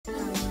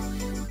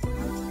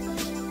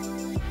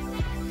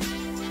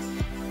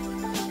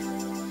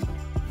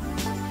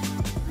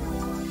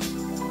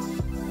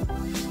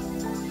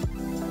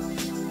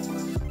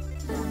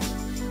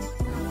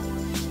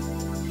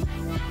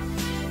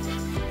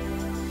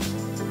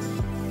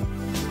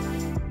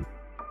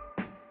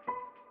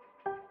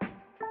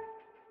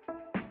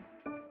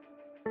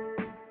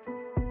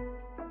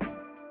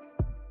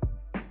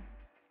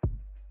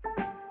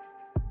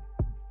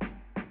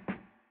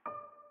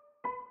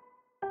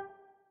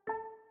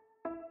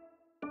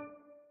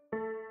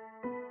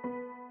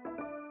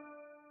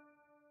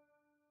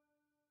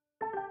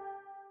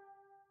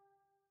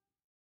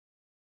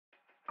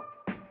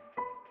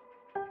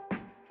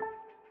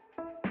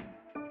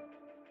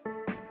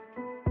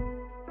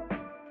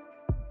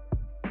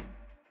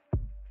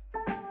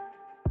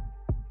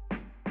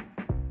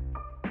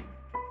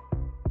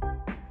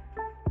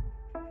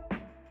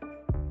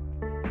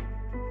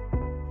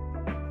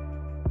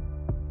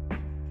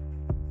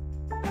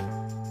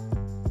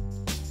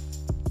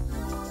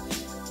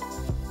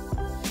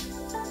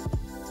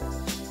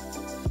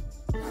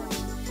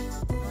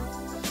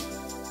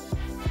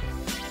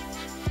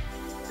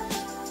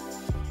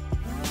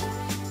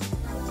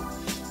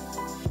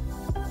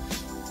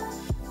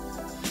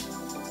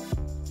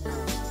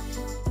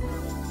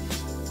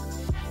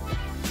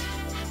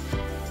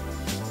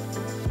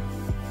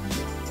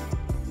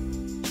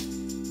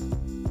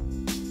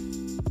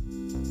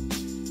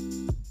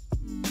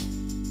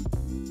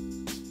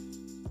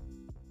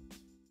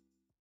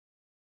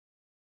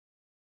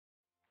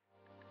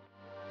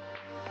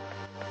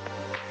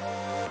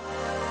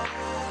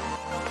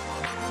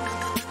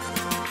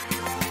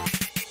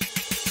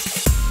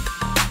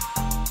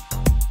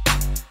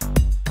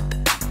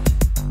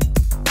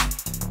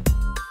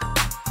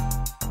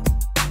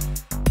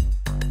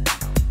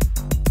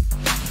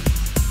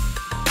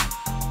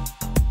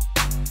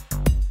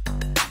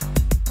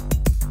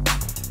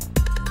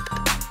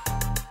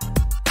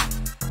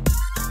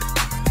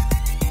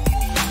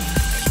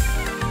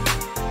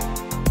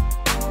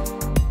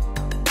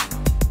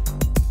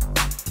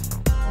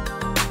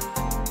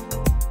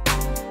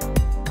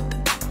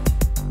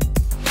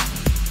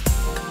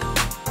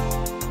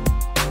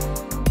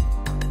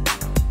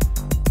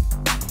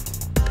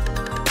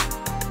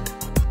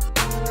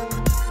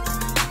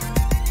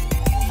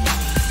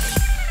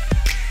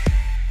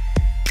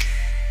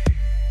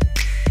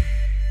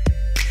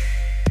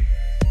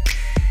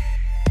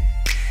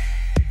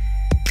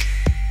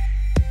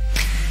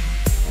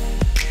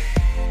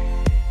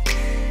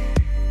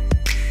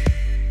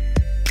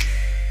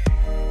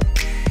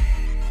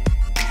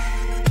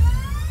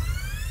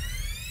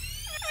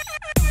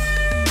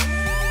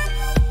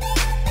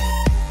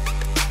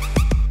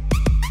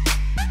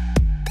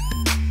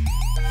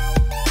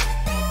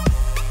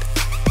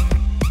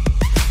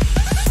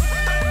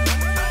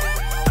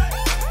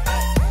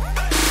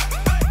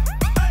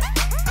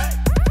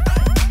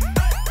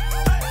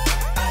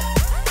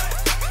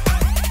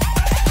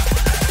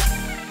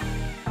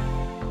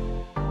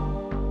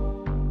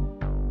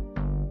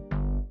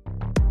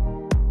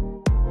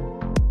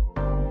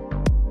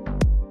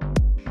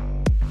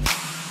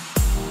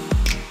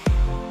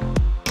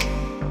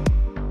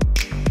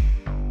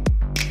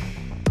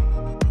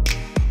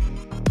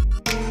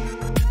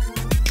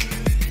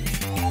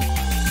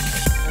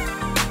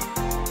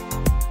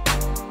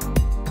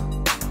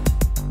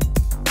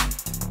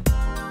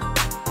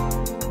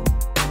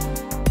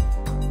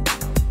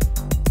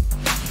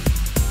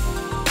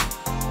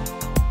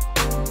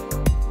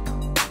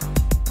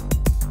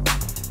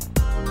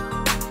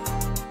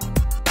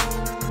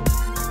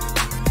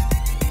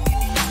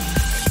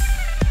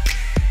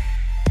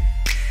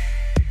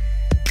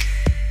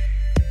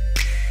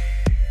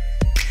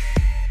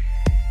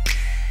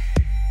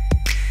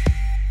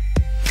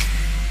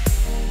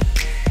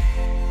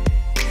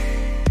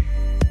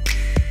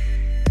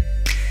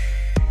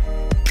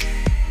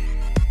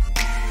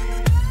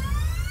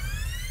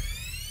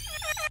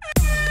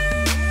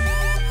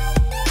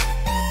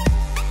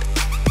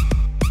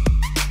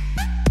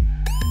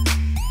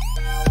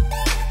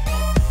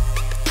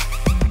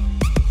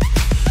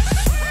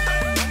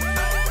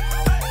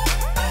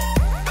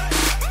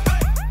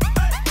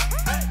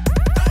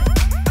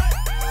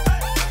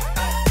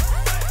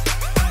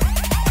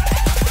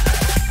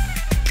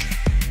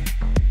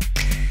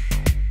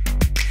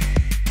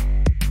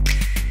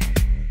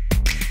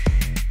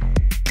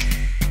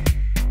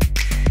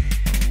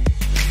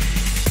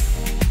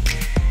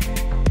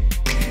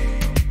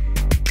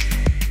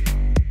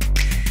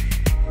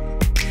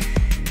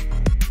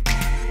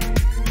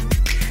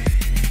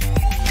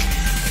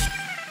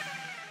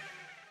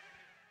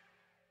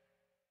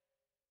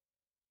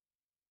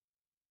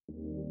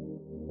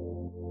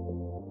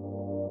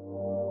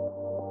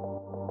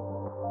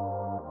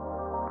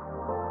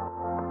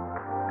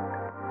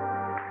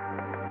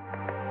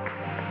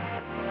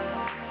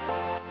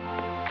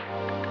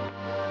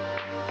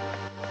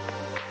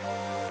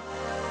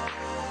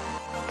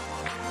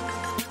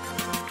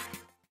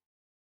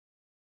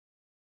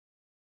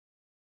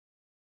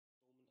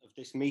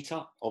this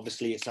meetup.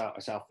 Obviously, it's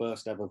our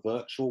first ever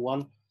virtual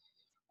one.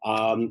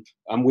 And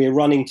we're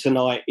running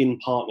tonight in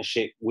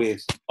partnership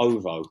with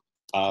OVO,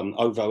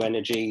 OVO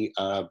Energy.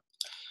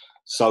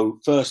 So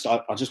first,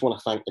 I just want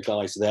to thank the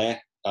guys there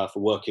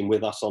for working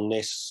with us on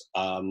this.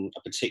 A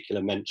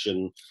particular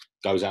mention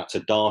goes out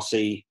to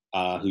Darcy,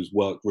 who's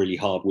worked really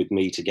hard with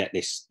me to get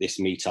this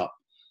meetup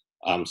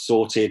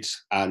sorted.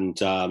 And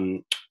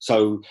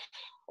so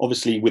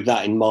obviously with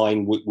that in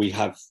mind, we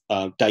have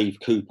Dave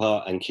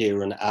Cooper and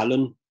Kieran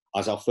Allen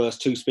as our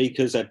first two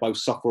speakers. They're both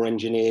software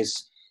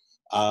engineers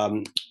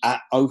at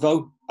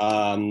OVO.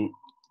 And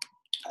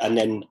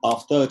then our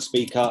third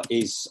speaker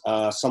is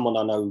someone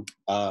I know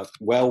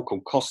well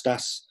called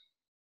Kostas,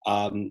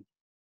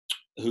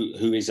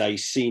 who is a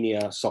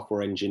senior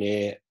software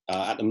engineer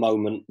at the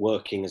moment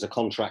working as a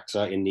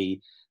contractor in the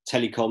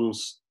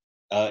telecoms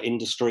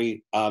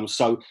industry.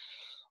 So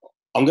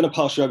I'm going to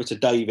pass you over to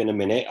Dave in a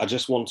minute. I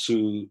just want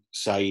to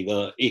say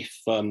that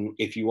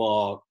if you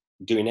are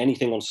doing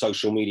anything on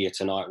social media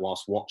tonight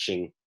whilst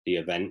watching the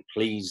event,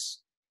 please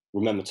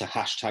remember to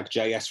hashtag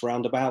JS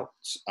Roundabout.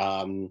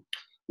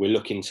 We're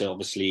looking to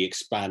obviously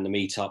expand the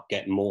meetup,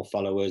 get more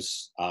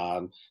followers,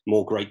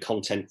 more great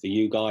content for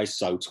you guys.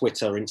 So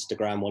Twitter,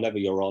 Instagram, whatever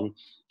you're on,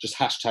 just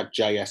hashtag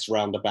JS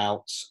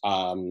Roundabout.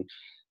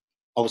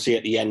 Obviously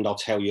at the end, I'll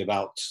tell you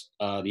about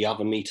the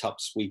other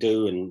meetups we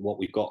do and what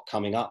we've got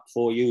coming up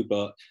for you.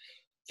 But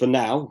for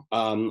now,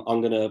 I'm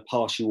going to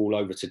pass you all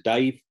over to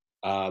Dave,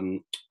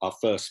 our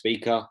first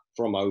speaker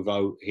from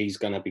OVO. He's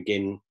going to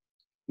begin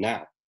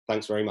now.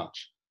 Thanks very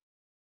much.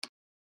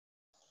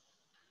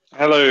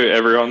 Hello,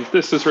 everyone.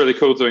 This is really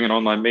cool doing an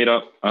online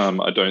meetup.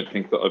 I don't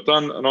think that I've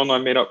done an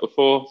online meetup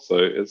before, so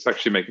it's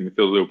actually making me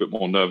feel a little bit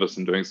more nervous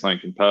than doing something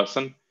in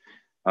person.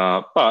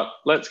 But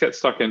let's get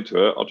stuck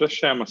into it. I'll just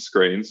share my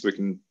screen so we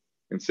can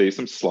see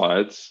some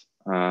slides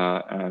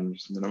and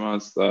just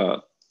minimize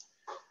that.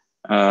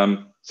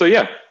 So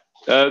yeah,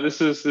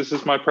 this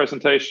is my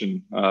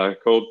presentation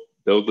called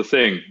Build the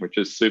Thing, which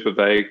is super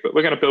vague, but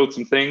we're going to build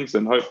some things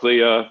and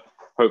hopefully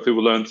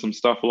we'll learn some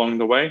stuff along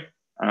the way.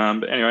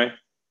 But anyway,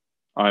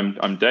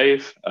 I'm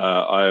Dave.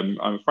 I'm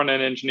a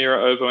front-end engineer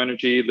at OVO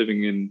Energy,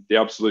 living in the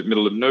absolute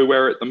middle of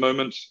nowhere at the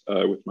moment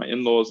with my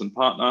in-laws and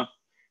partner,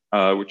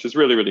 which is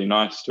really, really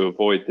nice to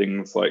avoid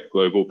things like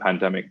global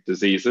pandemic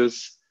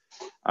diseases.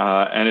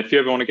 And if you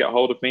ever want to get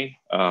hold of me,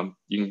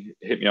 you can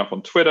hit me up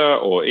on Twitter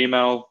or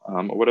email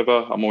or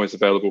whatever. I'm always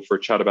available for a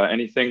chat about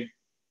anything.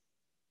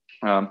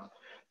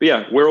 But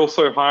yeah, we're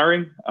also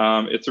hiring.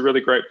 It's a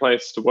really great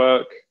place to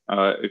work.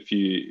 If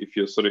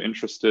you're sort of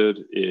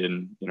interested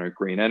in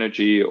green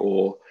energy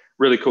or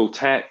really cool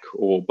tech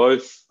or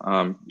both,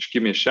 just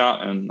give me a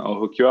shout and I'll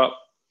hook you up.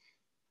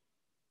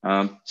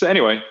 So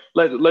anyway,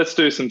 let's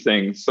do some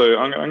things. So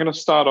I'm going to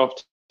start off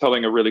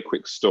telling a really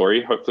quick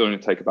story. Hopefully, it'll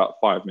only take about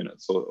 5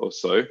 minutes or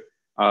so.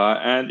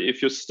 And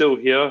if you're still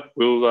here,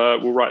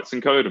 we'll write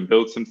some code and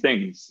build some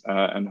things,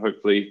 and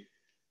hopefully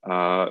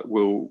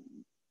we'll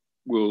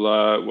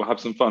have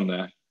some fun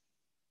there.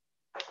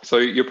 So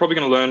you're probably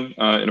going to learn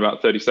in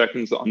about 30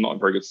 seconds that I'm not a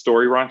very good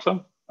story writer.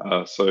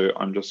 So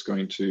I'm just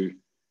going to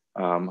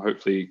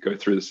hopefully go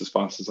through this as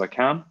fast as I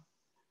can.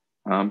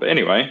 But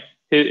anyway,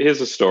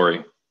 here's a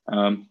story.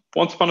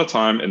 Once upon a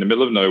time in the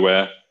middle of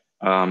nowhere,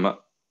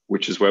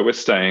 which is where we're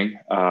staying,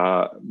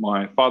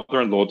 my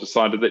father-in-law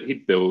decided that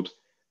he'd build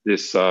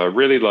this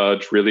really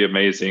large, really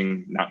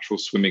amazing natural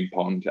swimming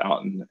pond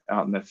out in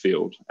their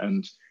field.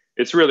 And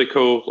it's really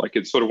cool. Like,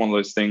 it's sort of one of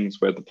those things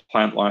where the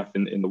plant life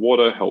in the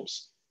water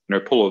helps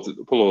pull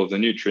all of the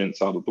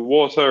nutrients out of the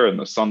water, and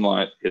the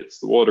sunlight hits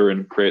the water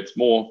and creates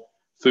more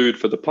food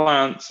for the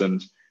plants.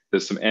 And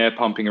there's some air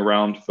pumping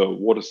around for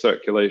water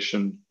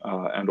circulation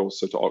and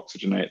also to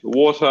oxygenate the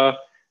water.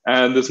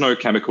 And there's no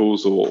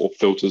chemicals or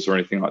filters or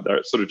anything like that.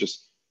 It sort of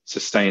just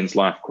sustains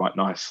life quite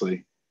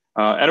nicely.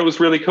 And it was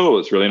really cool.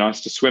 It's really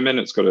nice to swim in.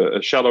 It's got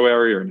a shallow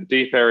area and a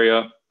deep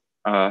area.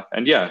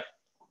 And yeah,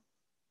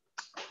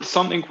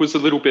 something was a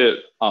little bit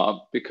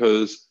up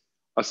because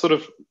I sort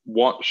of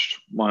watched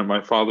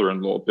my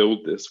father-in-law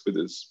build this with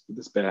his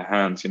bare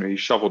hands. He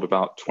shoveled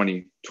about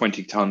 20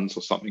 tons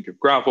or something of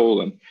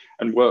gravel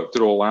and worked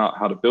it all out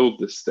how to build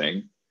this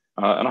thing.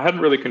 And I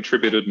hadn't really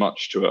contributed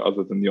much to it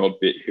other than the odd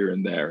bit here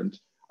and there. And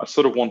I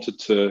sort of wanted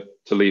to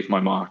leave my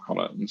mark on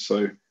it. And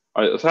so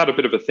I had a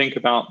bit of a think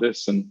about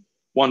this. And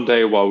one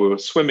day while we were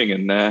swimming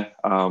in there,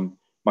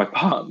 my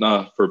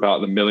partner, for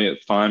about the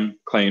millionth time,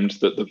 claimed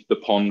that the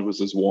pond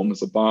was as warm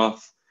as a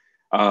bath,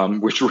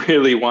 which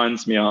really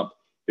winds me up,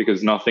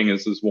 because nothing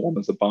is as warm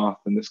as a bath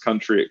in this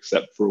country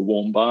except for a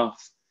warm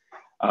bath.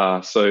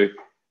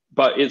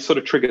 But it sort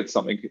of triggered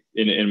something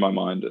in my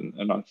mind.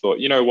 And I thought,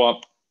 you know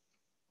what?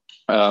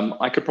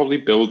 I could probably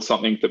build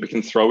something that we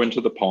can throw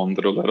into the pond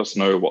that'll let us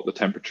know what the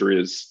temperature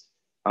is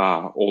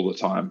all the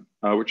time,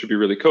 which would be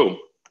really cool.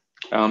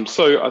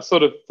 So I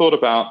sort of thought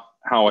about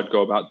how I'd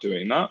go about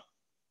doing that.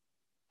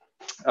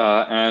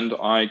 And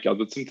I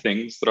gathered some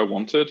things that I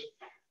wanted.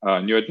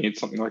 I knew I'd need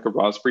something like a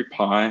Raspberry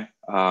Pi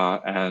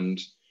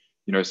and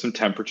some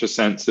temperature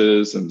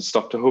sensors and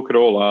stuff to hook it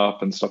all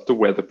up and stuff to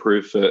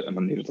weatherproof it. And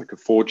I needed like a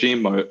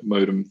 4G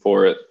modem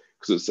for it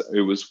because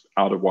it was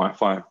out of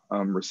Wi-Fi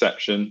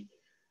reception.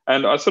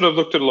 And I sort of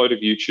looked at a load of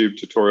YouTube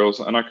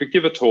tutorials, and I could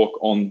give a talk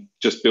on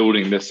just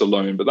building this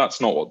alone, but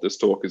that's not what this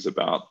talk is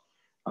about.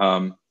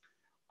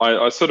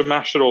 I sort of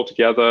mashed it all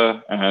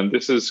together, and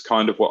this is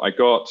kind of what I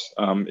got.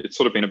 It's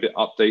sort of been a bit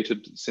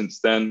updated since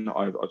then.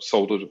 I've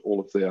soldered all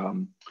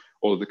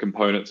of the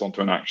components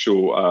onto an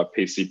actual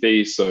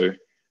PCB, so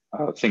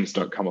things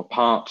don't come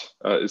apart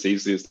as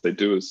easily as they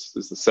do as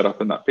the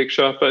setup in that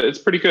picture. But it's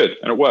pretty good,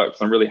 and it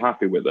works. I'm really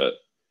happy with it.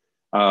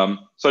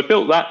 So I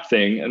built that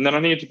thing, and then I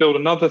needed to build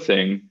another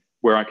thing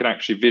where I could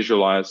actually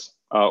visualize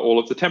all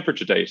of the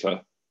temperature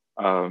data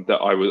that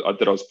I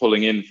was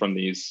pulling in from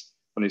these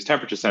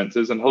temperature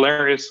sensors. And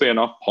hilariously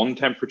enough,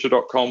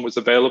 pondtemperature.com was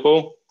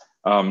available.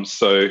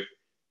 So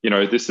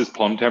this is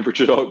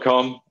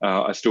pondtemperature.com.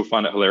 I still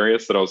find it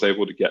hilarious that I was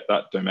able to get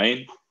that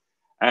domain.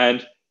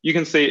 And you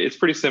can see it's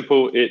pretty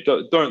simple.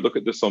 Don't look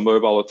at this on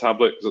mobile or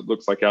tablet because it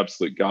looks like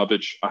absolute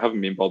garbage. I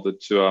haven't been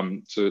bothered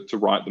to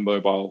write the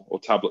mobile or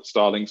tablet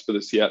stylings for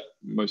this yet,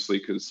 mostly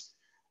because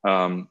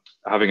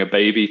having a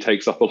baby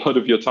takes up a lot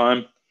of your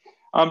time.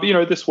 But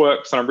this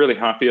works, and I'm really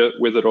happy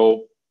with it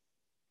all.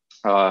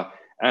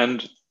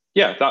 And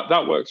yeah,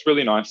 that works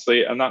really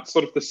nicely. And that's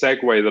sort of the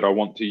segue that I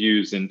want to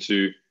use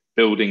into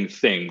building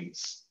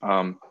things.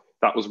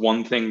 That was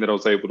one thing that I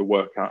was able to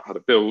work out how to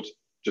build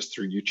just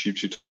through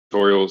YouTube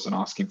tutorials and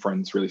asking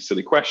friends really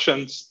silly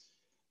questions.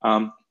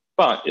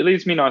 But it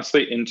leads me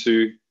nicely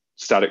into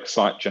static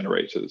site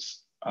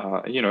generators.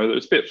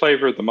 There's a bit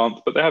flavor of the month,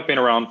 but they have been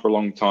around for a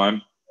long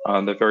time.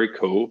 They're very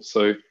cool.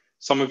 So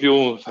some of you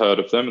will have heard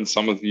of them, and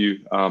some of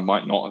you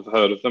might not have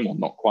heard of them or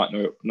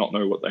not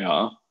know what they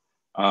are.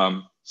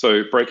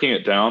 So breaking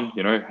it down,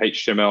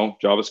 HTML,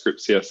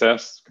 JavaScript,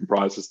 CSS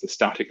comprises the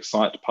static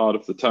site part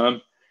of the term.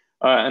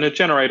 And a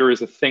generator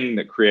is a thing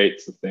that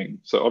creates a thing.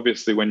 So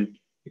obviously when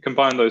you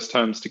combine those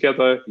terms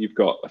together, you've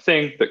got a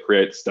thing that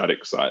creates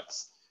static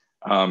sites,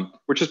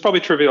 which is probably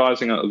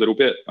trivializing it a little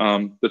bit.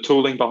 The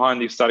tooling behind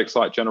these static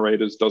site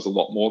generators does a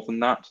lot more than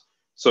that.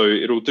 So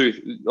it'll do,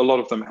 a lot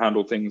of them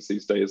handle things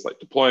these days like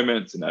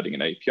deployments and adding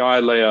an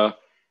API layer,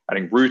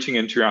 adding routing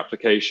into your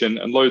application,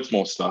 and loads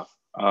more stuff.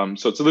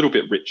 So it's a little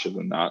bit richer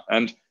than that.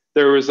 And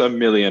there is a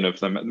million of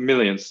them,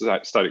 millions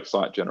of static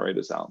site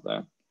generators out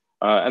there.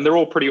 And they're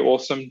all pretty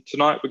awesome.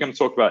 Tonight, we're going to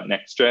talk about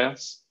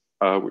Next.js,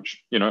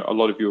 which a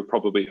lot of you have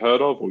probably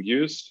heard of or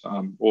used,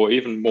 or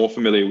even more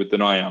familiar with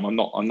than I am. I'm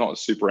not a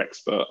super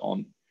expert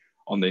on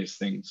these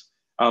things.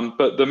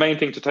 But the main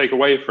thing to take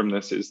away from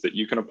this is that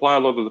you can apply a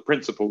lot of the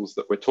principles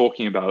that we're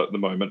talking about at the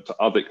moment to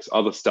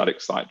other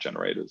static site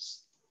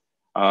generators.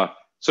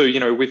 So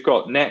we've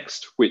got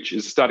Next, which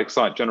is a static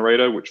site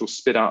generator, which will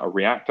spit out a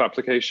React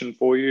application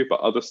for you, but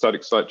other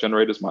static site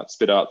generators might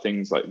spit out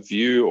things like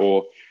Vue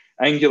or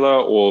Angular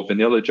or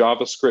vanilla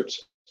JavaScript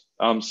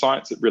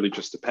sites. It really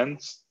just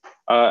depends.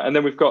 And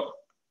then we've got,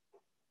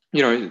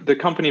 the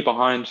company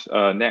behind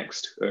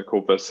Next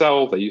called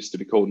Vercel. They used to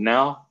be called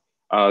Now.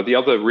 The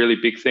other really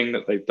big thing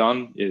that they've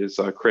done is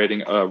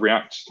creating a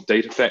React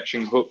data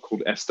fetching hook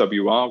called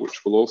SWR,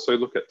 which we'll also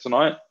look at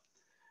tonight.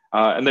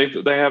 And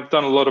they have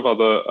done a lot of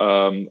other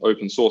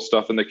open source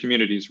stuff, and their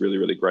community is really,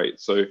 really great.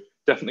 So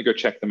definitely go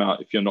check them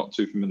out if you're not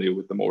too familiar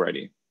with them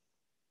already.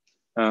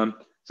 So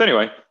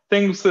anyway,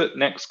 things that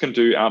Next can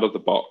do out of the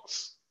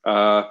box.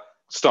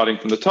 Starting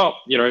from the top,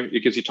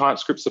 it gives you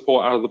TypeScript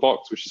support out of the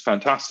box, which is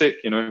fantastic.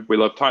 We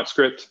love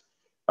TypeScript.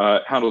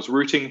 It handles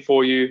routing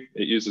for you.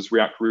 It uses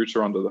React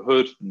Router under the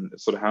hood, and it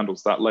sort of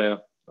handles that layer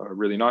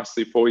really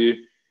nicely for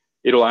you.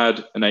 It'll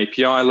add an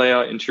API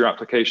layer into your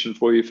application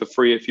for you for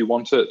free if you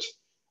want it.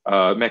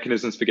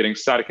 Mechanisms for getting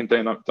static and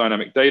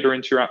dynamic data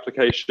into your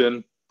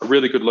application, a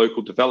really good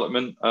local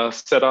development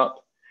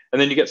setup, and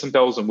then you get some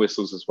bells and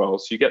whistles as well.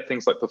 So you get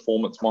things like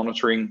performance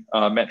monitoring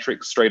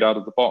metrics straight out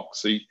of the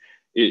box. So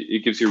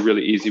it gives you a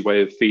really easy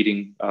way of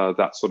feeding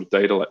that sort of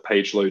data like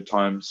page load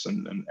times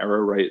and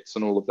error rates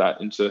and all of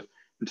that into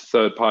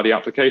third-party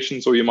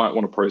applications, or you might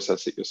want to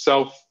process it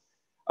yourself.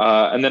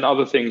 And then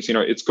other things,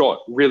 it's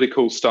got really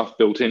cool stuff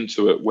built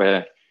into it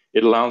where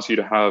it allows you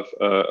to have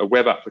a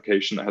web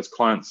application that has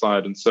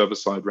client-side and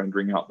server-side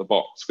rendering out the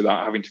box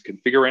without having to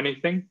configure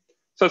anything.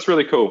 So that's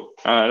really cool.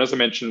 And as I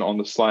mentioned on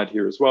the slide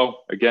here as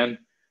well, again,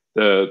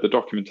 the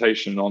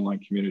documentation and online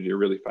community are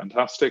really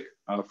fantastic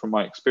from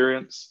my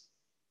experience.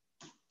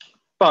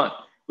 But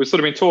we've sort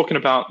of been talking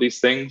about these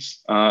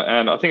things,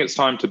 and I think it's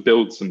time to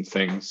build some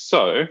things.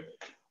 So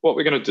what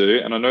we're going to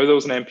do, and I know there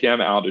was an NPM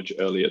outage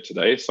earlier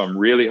today, so I'm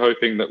really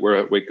hoping that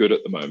we're good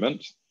at the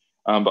moment.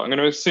 But I'm going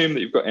to assume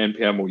that you've got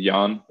npm or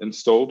yarn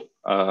installed.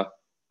 So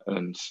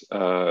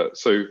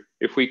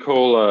if we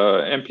call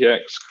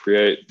npx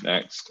create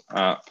next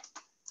app,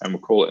 and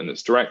we'll call it in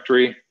this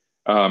directory,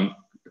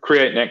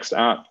 create next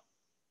app.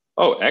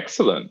 Oh,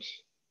 excellent.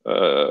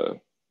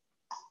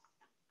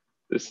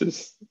 This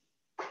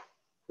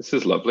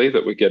is lovely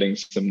that we're getting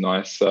some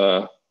nice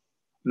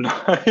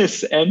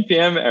nice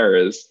npm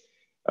errors.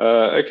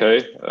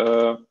 Okay.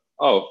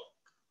 Oh,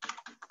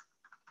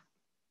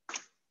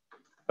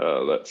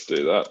 let's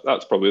do that.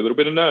 That's probably a little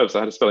bit of nerves. I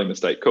had a spelling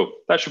mistake. Cool.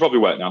 That should probably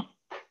work now.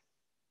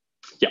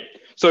 Yeah.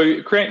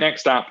 So create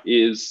next app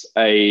is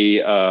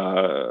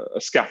a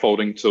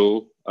scaffolding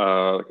tool,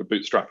 like a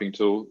bootstrapping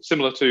tool,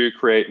 similar to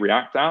create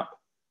React app,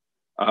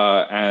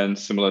 and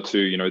similar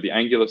to the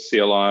Angular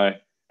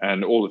CLI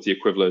and all of the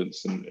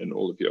equivalents and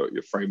all of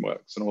your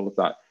frameworks and all of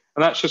that.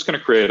 And that's just going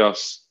to create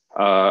us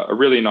a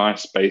really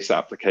nice base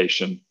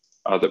application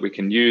that we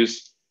can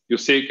use. You'll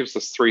see it gives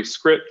us 3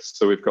 scripts.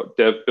 So we've got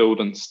dev, build,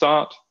 and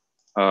start,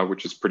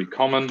 which is pretty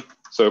common.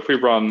 So if we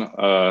run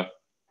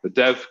the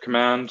dev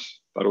command,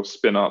 that'll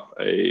spin up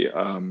a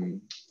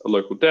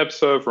local dev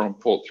server on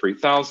port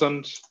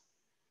 3000.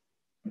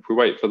 If we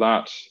wait for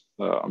that,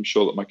 I'm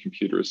sure that my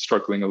computer is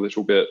struggling a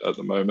little bit at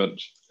the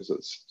moment because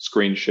it's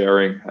screen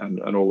sharing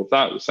and all of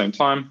that at the same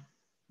time.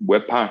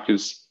 Webpack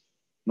is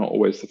not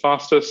always the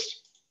fastest.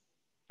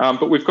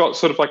 But we've got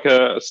sort of like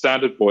a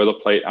standard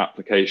boilerplate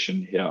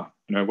application here.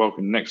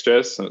 Welcome to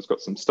Next.js, and it's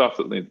got some stuff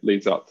that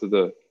leads up to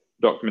the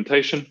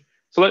documentation.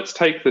 So let's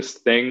take this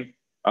thing.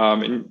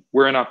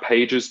 We're in our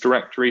pages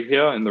directory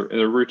here in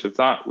the root of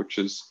that, which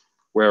is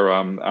where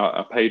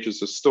our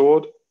pages are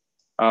stored.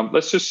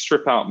 Let's just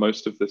strip out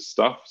most of this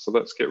stuff. So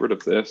let's get rid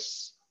of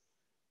this,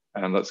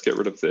 and let's get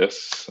rid of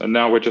this. And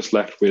now we're just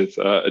left with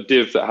a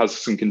div that has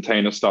some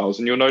container styles.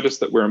 And you'll notice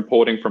that we're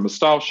importing from a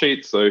style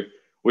sheet. So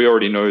we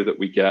already know that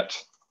we get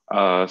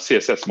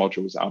CSS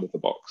modules out of the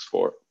box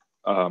for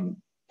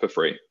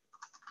free.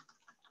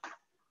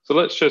 So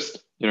let's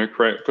just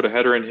put a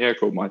header in here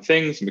called my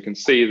things, and we can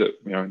see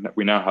that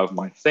we now have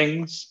my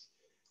things.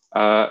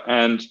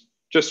 And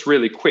just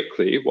really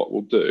quickly, what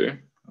we'll do,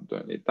 I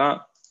don't need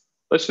that.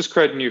 Let's just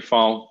create a new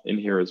file in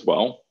here as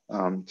well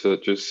to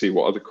just see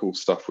what other cool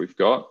stuff we've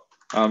got.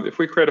 If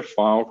we create a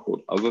file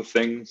called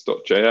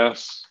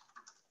otherthings.js,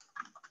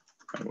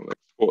 and we'll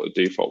export a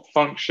default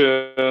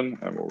function,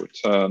 and we'll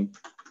return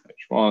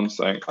h1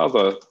 saying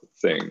other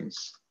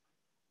things.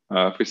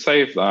 If we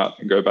save that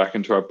and go back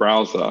into our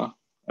browser,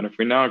 and if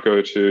we now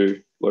go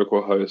to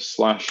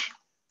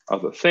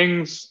localhost/other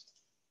things,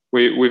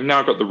 we've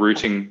now got the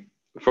routing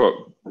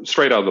for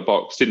straight out of the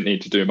box. Didn't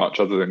need to do much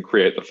other than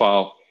create the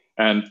file.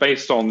 And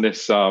based on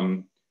this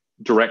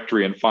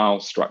directory and file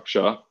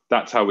structure,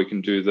 that's how we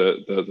can do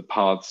the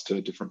paths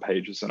to different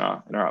pages in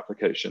our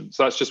application.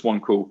 So that's just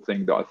one cool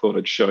thing that I thought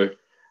I'd show,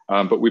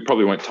 but we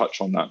probably won't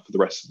touch on that for the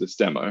rest of this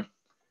demo.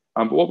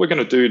 But what we're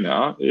going to do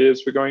now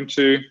is we're going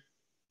to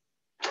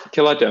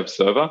kill our dev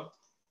server,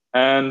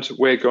 and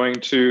we're going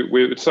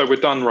to, so we're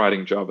done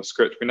writing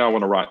JavaScript. We now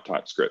want to write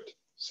TypeScript.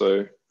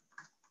 So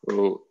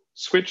we'll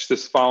switch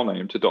this file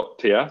name to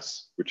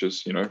 .ts, which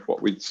is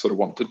what we sort of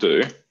want to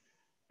do.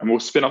 And we'll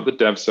spin up the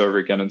dev server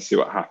again and see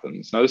what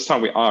happens. Now, this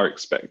time we are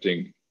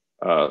expecting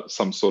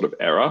some sort of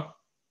error.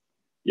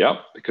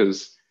 Yep,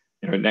 because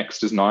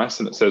next is nice,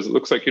 and it says it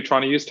looks like you're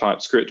trying to use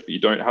TypeScript, but you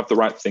don't have the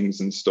right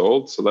things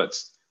installed. So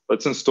let's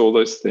install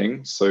those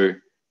things. So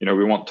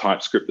we want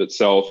TypeScript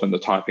itself and the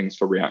typings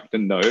for React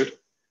and Node.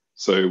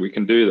 So we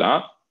can do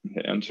that.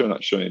 Hit enter, and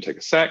that should only take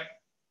a sec.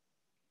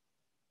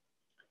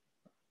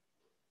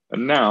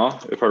 And now,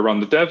 if I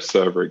run the dev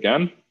server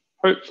again,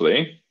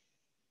 hopefully,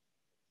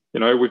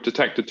 we've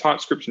detected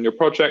TypeScript in your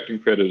project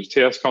and created a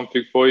TS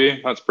config for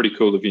you. That's pretty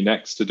cool of you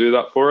Next to do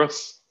that for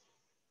us.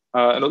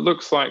 And it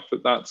looks like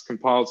that's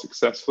compiled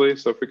successfully.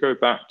 So if we go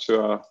back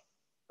to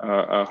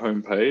our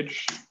home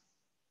page.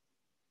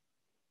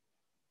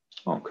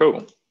 Oh,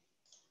 cool.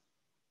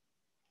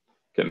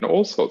 Getting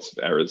all sorts of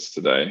errors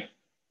today.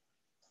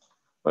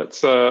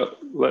 Let's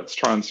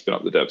try and spin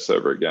up the dev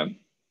server again.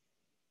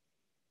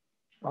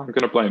 I'm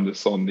going to blame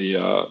this on the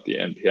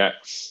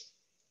npx.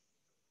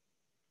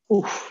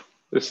 Oof,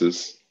 this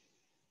is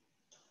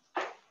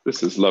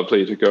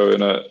lovely to go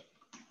in a.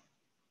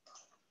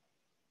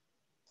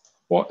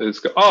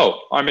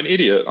 Oh, I'm an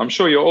idiot. I'm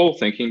sure you're all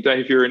thinking,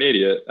 Dave, you're an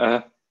idiot.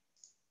 Don't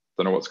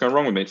know what's going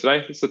wrong with me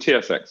today. It's the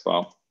TSX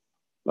file.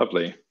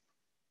 Lovely.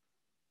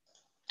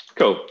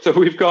 Cool. So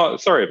we've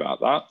got, sorry about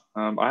that.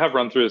 I have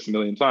run through this a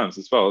million times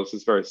as well. This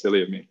is very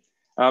silly of me.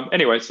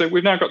 Anyway, so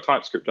we've now got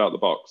TypeScript out of the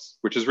box,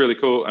 which is really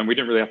cool. And we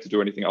didn't really have to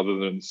do anything other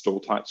than install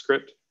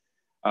TypeScript.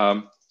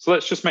 So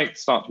let's just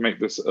start to make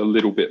this a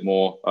little bit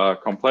more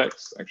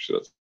complex. Actually,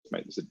 let's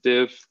make this a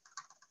div.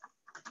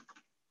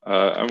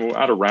 And we'll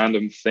add a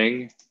random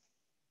thing.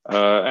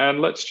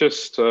 And let's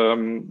just,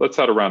 let's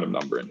add a random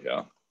number in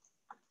here.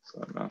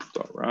 So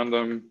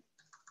math.random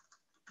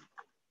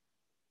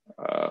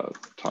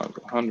times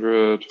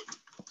 100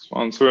 plus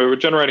 1. So we're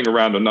generating a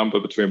random number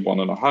between 1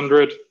 and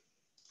 100.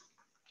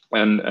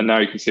 And now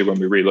you can see when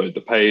we reload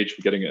the page,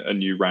 we're getting a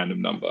new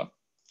random number.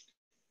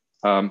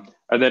 And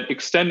then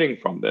extending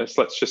from this,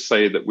 let's just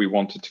say that we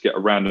wanted to get a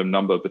random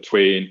number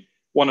between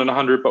 1 and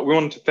 100, but we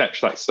wanted to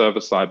fetch that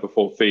server side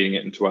before feeding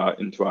it into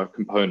our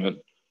component.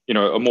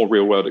 A more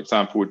real world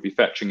example would be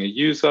fetching a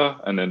user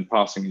and then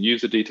passing the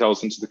user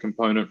details into the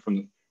component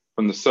from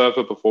the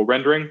server before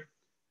rendering.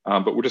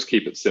 But we'll just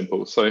keep it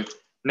simple. So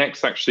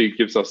Next actually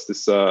gives us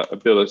this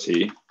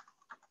ability.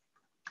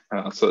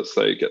 So let's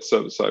say get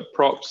server-side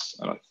props,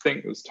 and I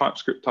think there's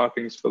TypeScript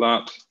typings for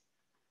that.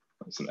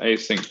 That's an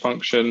async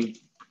function.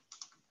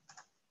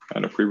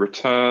 And if we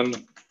return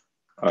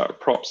a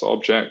props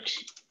object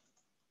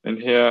in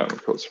here, we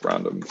call this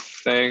random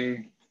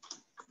thing,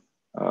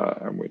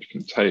 and we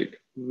can take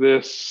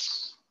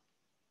this,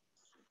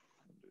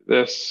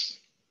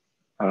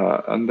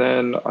 and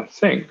then I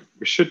think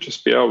we should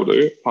just be able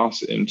to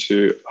pass it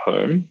into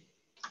home.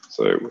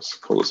 So we'll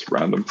call this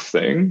random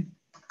thing.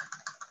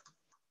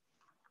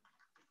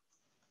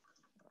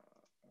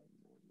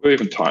 We'll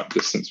even type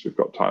this since we've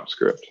got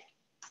TypeScript.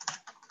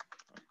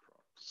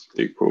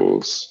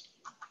 Equals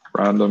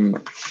random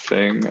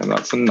thing, and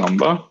that's a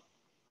number.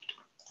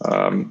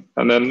 And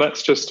then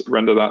let's just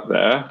render that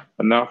there.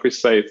 And now if we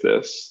save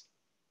this,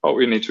 oh,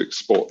 we need to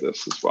export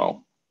this as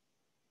well.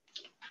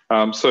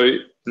 So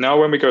now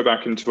when we go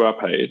back into our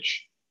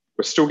page,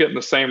 we're still getting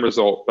the same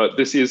result, but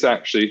this is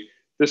actually,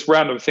 this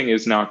random thing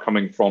is now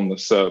coming from the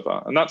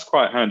server. And that's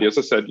quite handy, as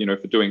I said, you know,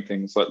 for doing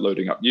things like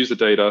loading up user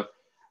data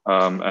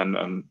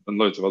and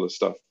loads of other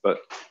stuff.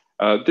 But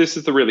this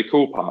is the really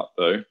cool part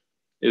though,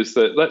 is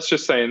that let's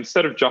just say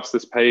instead of just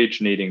this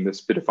page needing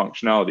this bit of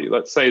functionality,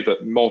 let's say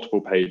that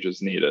multiple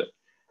pages need it.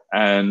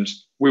 And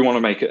we want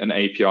to make it an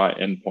API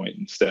endpoint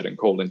instead and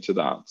call into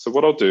that. So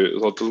what I'll do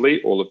is I'll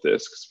delete all of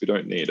this because we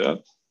don't need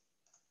it.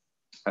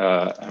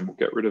 And we'll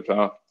get rid of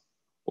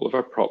all of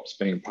our props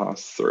being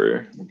passed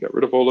through. We'll get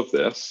rid of all of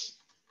this.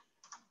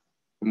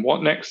 And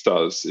what next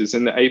does is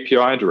in the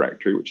API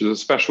directory, which is a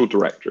special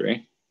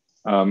directory,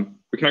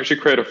 we can actually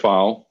create a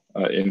file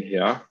in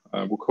here.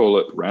 We'll call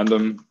it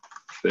random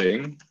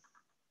thing.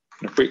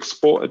 And if we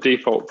export a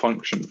default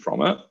function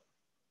from it,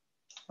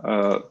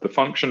 the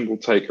function will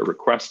take a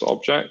request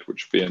object,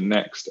 which will be a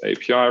next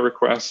API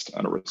request,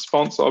 and a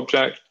response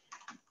object,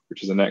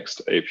 which is a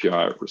next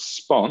API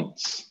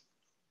response.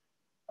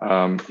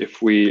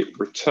 If we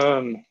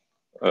return,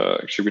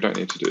 actually, we don't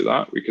need to do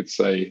that. We could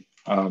say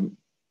the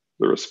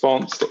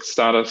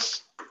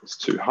response.status is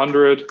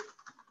 200.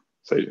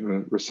 Say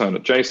return a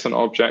JSON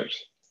object.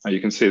 You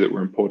can see that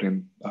we're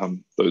importing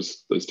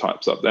those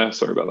types up there.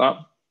 Sorry about that.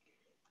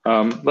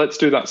 Let's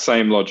do that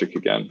same logic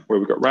again, where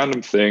we've got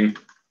random thing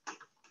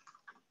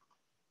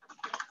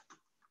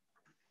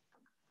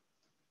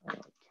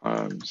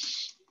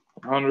times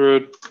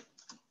 100,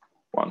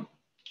 1.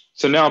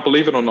 So now,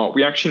 believe it or not,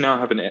 we actually now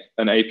have an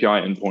API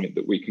endpoint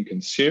that we can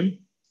consume.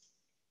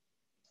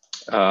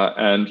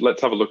 And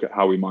let's have a look at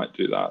how we might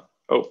do that.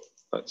 Oh,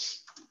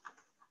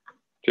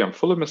 gee, I'm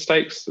full of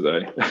mistakes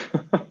today.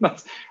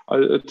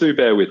 Do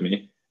bear with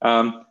me.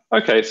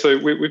 Okay, so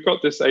we've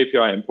got this API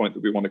endpoint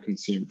that we want to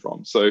consume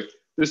from. So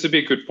this would be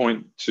a good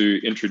point to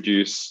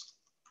introduce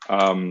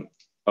a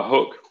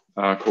hook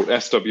called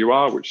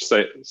SWR, which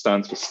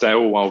stands for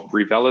stale while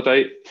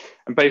revalidate.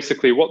 And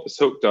basically what this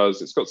hook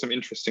does, it's got some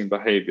interesting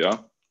behavior.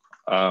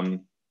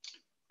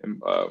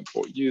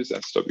 Use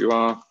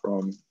SWR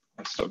from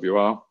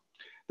SWR.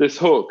 This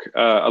hook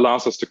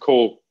allows us to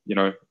call, you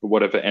know,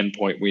 whatever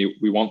endpoint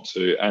we want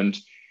to, and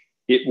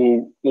it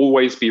will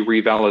always be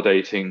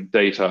revalidating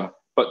data,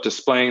 but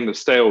displaying the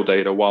stale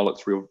data while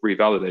it's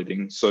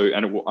revalidating. So,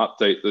 and it will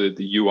update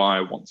the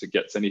UI once it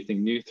gets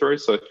anything new through.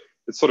 So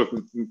it sort of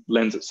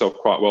lends itself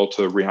quite well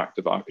to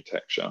reactive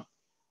architecture.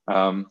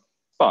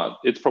 But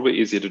it's probably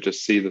easier to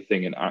just see the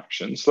thing in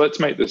action. So let's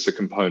make this a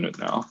component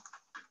now.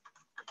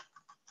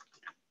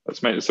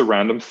 Let's make this a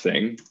random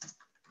thing.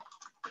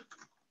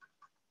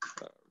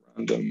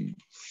 And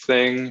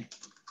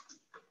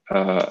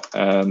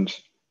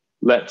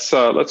let's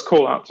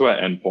call out to our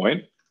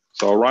endpoint.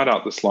 So I'll write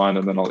out this line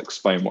and then I'll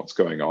explain what's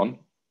going on.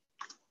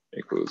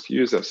 Equals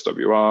use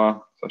SWR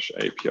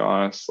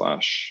 /API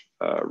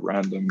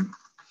 /random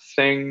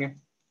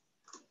thing.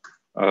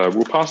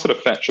 We'll pass it a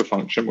fetcher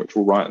function, which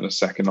we'll write in a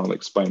second. I'll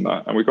explain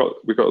that. And we've got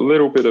a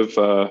little bit of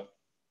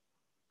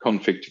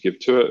config to give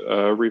to it.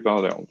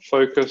 Revalidate on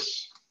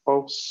focus,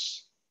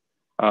 false.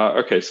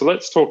 Okay, so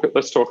let's talk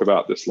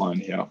about this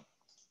line here.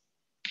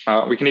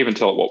 We can even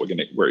tell it what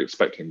we're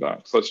expecting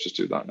back. So let's just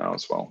do that now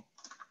as well.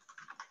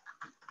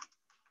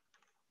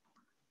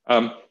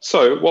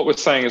 So what we're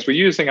saying is we're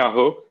using our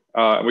hook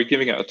and we're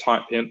giving it a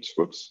type hint,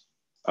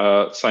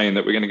 saying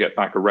that we're going to get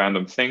back a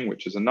random thing,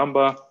 which is a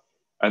number.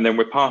 And then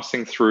we're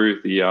passing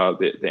through the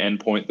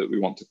endpoint that we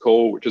want to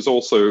call, which is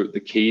also the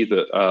key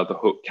that the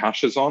hook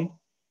caches on.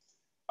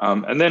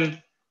 And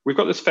then we've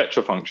got this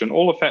fetcher function.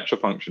 All a fetcher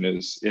function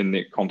is in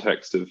the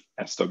context of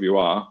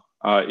SWR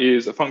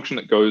is a function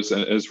that goes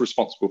and is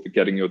responsible for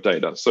getting your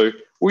data. So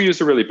we'll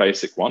use a really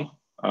basic one.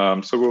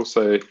 So we'll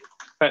say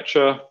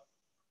fetcher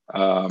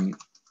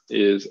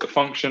is a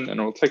function,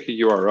 and it'll take a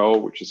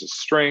URL, which is a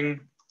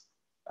string,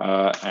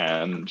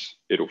 and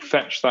it'll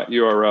fetch that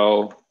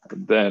URL,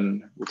 and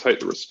then we'll take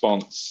the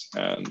response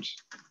and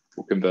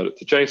we'll convert it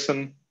to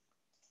JSON.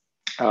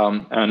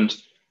 And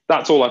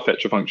that's all our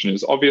fetcher function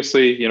is.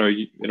 Obviously, you know,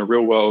 in a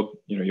real world,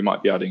 you know, you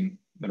might be adding,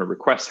 you know,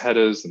 request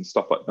headers and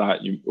stuff like that,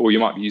 or you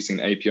might be using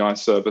an API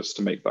service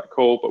to make that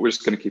call, but we're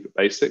just going to keep it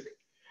basic.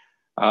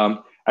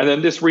 And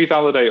then this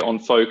revalidate on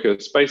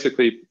focus,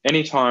 basically,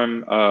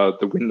 anytime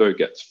the window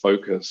gets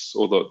focus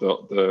or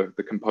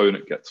the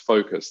component gets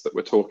focus that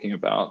we're talking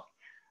about,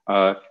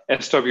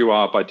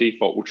 SWR by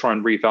default will try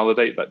and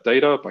revalidate that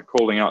data by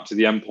calling out to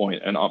the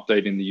endpoint and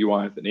updating the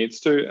UI if it needs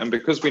to. And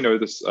because we know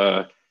this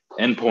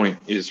endpoint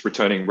is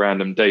returning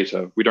random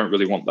data, we don't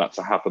really want that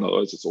to happen,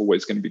 otherwise it's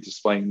always going to be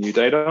displaying new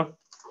data.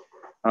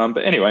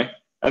 But anyway,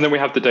 and then we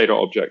have the data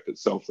object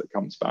itself that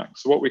comes back.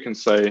 So what we can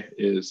say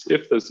is,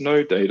 if there's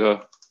no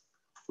data,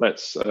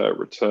 let's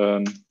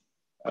return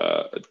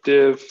a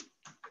div,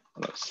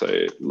 let's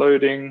say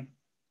loading.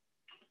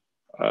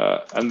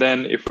 And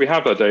then if we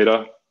have our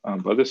data,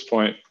 by this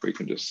point, we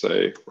can just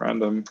say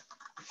random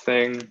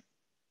thing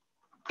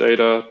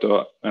data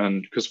dot,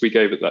 and because we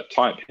gave it that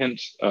type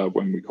hint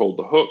when we called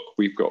the hook,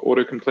 we've got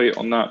autocomplete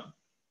on that.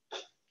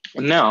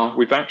 And now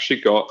we've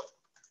actually got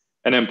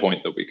an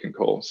endpoint that we can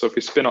call. So if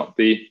we spin up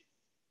the,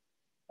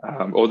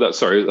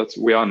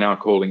 we are now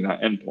calling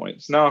that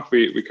endpoint. So now if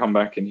we come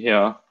back in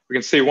here, we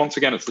can see once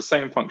again, it's the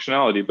same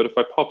functionality, but if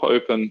I pop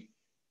open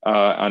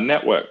our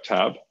network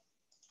tab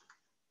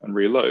and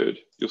reload,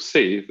 you'll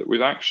see that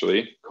we've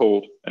actually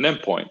called an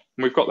endpoint,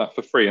 and we've got that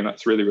for free, and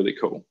that's really, really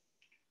cool.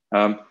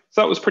 So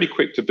that was pretty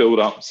quick to build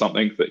up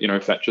something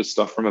that fetches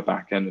stuff from a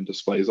back end and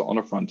displays it on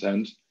a front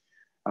end.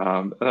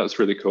 And that's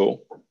really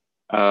cool.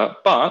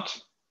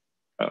 But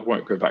I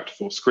won't go back to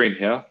full screen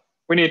here.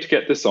 We need to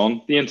get this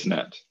on the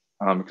internet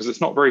because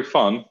it's not very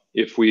fun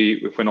if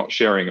we're not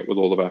sharing it with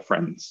all of our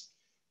friends.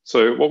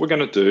 So what we're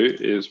going to do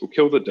is we'll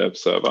kill the dev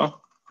server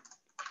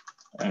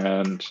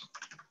and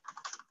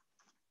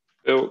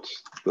built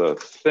the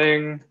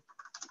thing,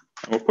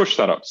 and we'll push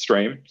that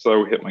upstream. So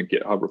we'll hit my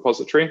GitHub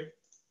repository.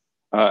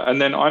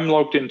 And then I'm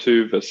logged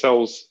into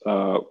Vercel's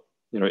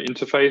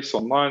interface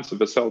online, so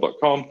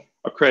vercel.com.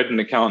 I've created an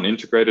account and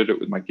integrated it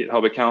with my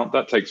GitHub account.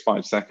 That takes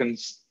 5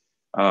 seconds.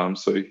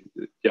 So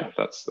yeah,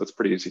 that's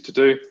pretty easy to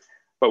do.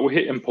 But we'll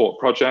hit import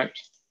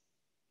project.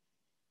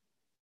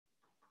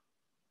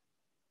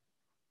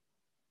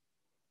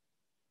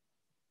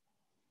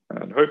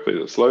 And hopefully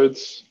this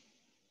loads.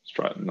 Let's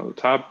try another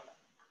tab.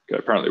 Okay,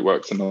 apparently it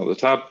works in another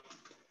tab.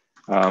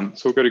 So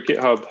we'll go to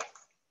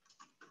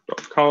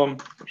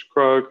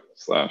github.com/krug/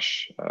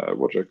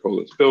 what do I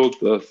call it? Build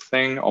the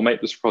thing. I'll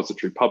make this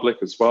repository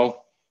public as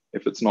well,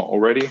 if it's not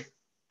already,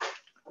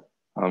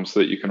 so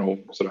that you can all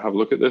sort of have a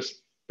look at this.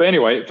 But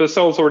anyway,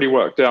 Vercel's already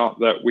worked out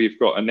that we've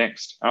got a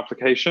next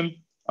application,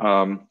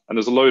 and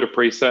there's a load of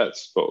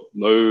presets for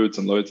loads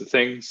and loads of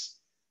things.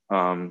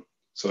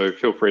 So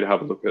feel free to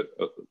have a look at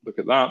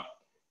that.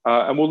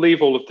 And we'll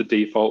leave all of the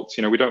defaults.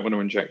 We don't want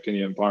to inject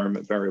any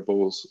environment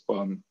variables.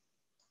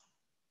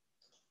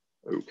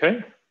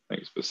 Okay,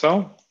 thanks,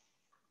 Vercel.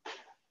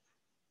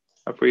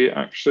 Have we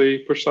actually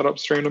pushed that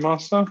upstream to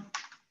master?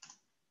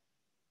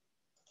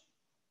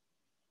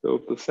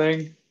 Build the thing.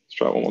 Let's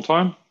try it one more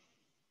time.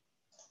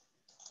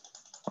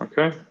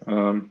 Okay.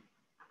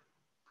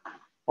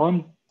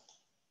 One.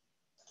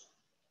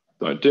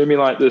 Don't do me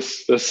like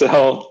this,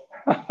 Vercel.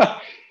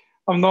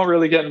 I'm not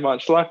really getting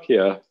much luck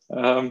here.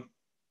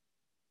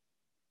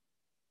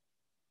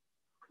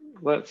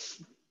 Let's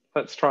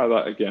try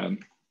that again.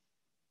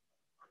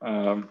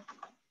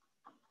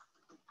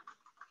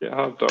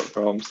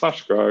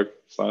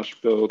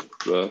 github.com/grog/build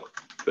the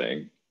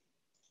thing.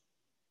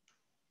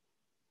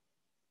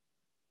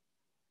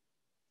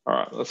 All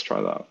right, let's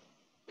try that.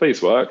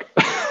 Please work.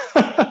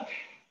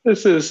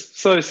 This is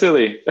so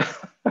silly.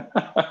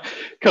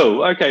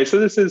 Cool. Okay, so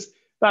this is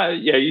that.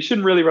 Yeah, you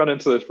shouldn't really run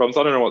into those problems.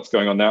 I don't know what's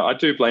going on now. I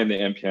do blame the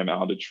npm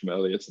outage from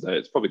earlier today.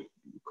 It's probably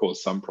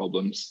caused some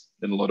problems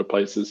in a lot of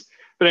places.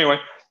 But anyway,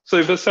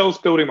 so Vercel's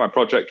building my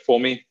project for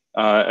me.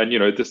 And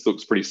this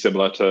looks pretty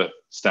similar to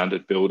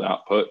standard build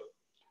output.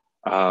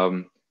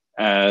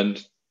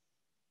 And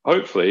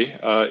hopefully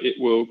it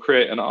will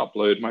create and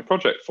upload my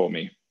project for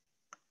me.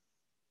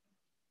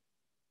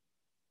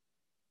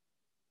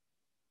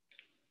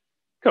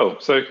 Cool,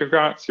 so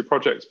congrats, your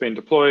project's been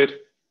deployed.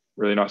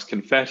 Really nice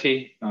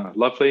confetti,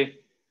 lovely.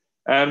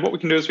 And what we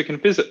can do is we can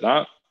visit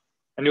that.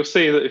 And you'll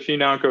see that if you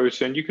now go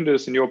to, and you can do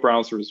this in your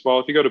browser as well,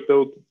 if you go to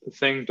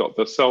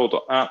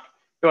buildthething.vercel.app,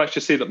 you'll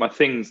actually see that my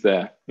thing's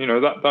there.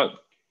 That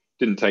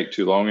didn't take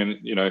too long. And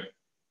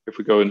if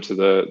we go into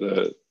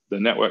the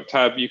network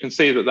tab, you can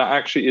see that that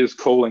actually is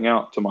calling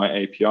out to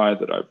my API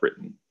that I've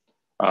written.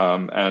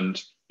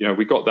 And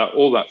we got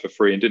all that for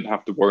free and didn't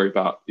have to worry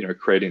about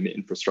creating the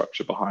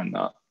infrastructure behind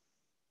that.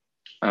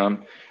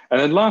 And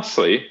then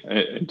lastly,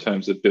 in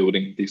terms of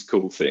building these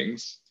cool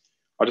things,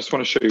 I just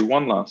want to show you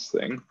one last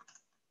thing.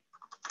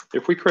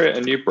 If we create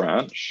a new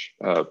branch,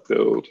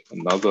 build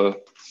another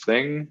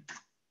thing,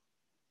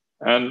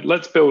 and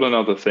let's build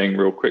another thing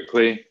real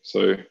quickly.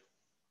 So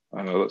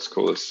let's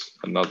call this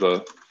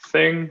another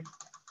thing.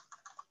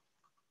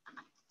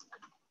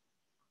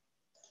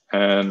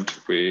 And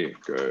we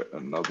go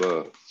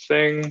another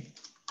thing.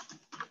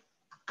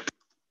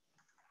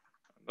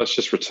 Let's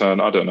just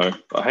return, I don't know,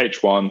 a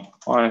H1.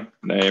 My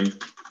name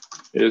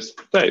is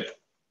Dave.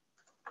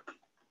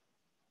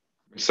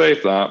 We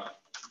save that.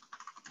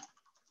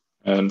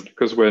 And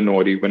because we're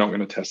naughty, we're not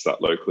going to test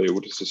that locally. We'll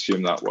just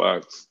assume that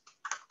works.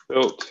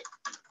 Built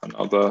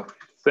another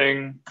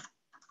thing.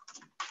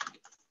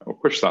 We'll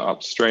push that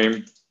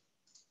upstream.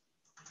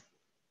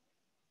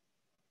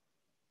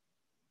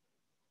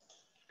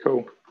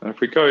 Cool. And if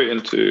we go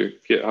into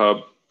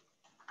GitHub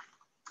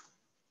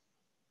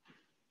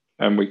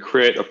and we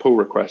create a pull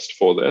request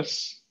for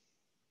this,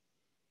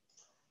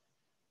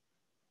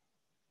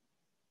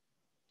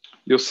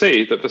 you'll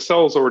see that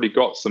Vasel's already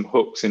got some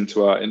hooks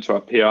into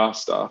our PR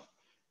stuff.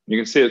 You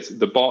can see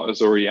the bot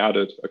has already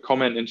added a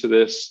comment into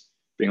this,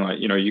 being like,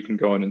 you can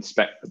go and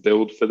inspect the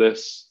build for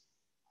this.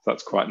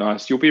 That's quite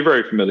nice. You'll be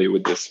very familiar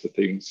with this for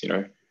things,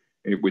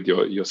 with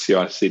your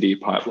CI/CD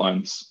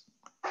pipelines.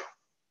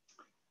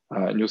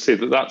 And you'll see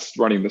that that's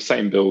running the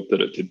same build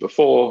that it did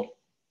before.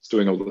 It's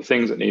doing all the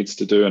things it needs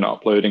to do and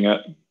uploading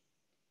it.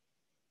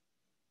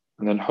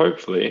 And then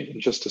hopefully, in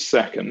just a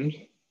second,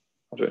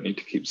 I don't need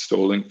to keep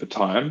stalling for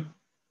time.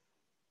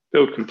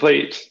 Build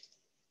complete.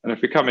 And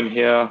if we come in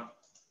here,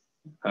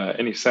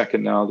 any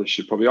second now, this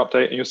should probably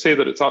update. And you'll see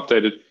that it's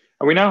updated.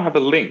 And we now have a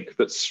link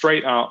that's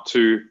straight out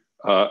to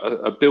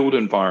a build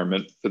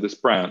environment for this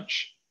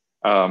branch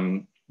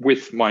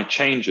with my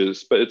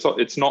changes. But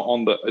it's not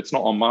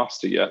on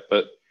master yet.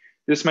 But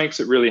this makes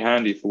it really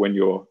handy for when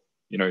you're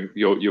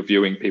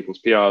viewing people's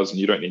PRs and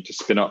you don't need to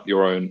spin up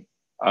your own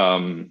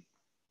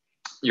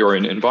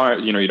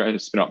environment. You don't need to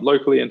spin up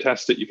locally and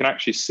test it. You can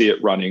actually see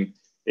it running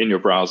in your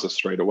browser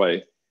straight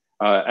away.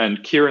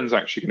 And Kieran's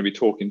actually going to be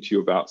talking to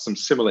you about some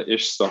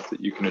similar-ish stuff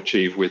that you can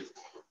achieve with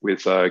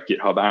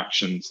GitHub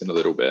Actions in a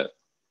little bit.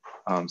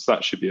 So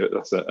that should be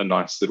a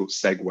nice little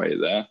segue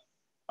there.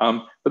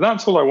 But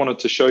that's all I wanted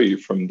to show you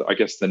from, I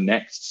guess, the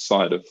next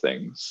side of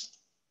things.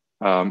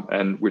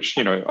 And which,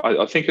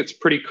 I think it's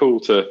pretty cool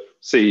to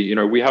see,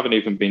 we haven't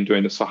even been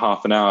doing this for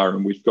half an hour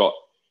and we've got,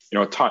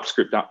 a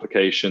TypeScript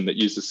application that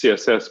uses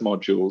CSS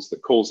modules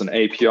that calls an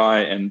API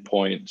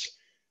endpoint.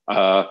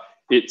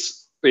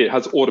 It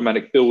has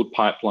automatic build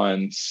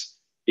pipelines.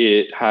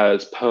 It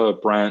has per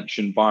branch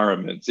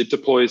environments. It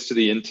deploys to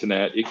the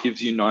internet. It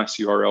gives you nice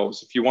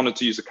URLs. If you wanted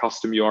to use a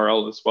custom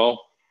URL as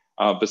well,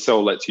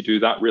 Vasel lets you do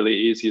that really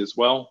easy as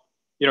well.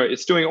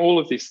 It's doing all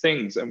of these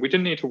things and we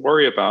didn't need to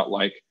worry about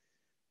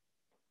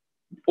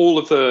all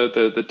of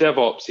the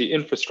DevOps, the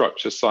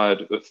infrastructure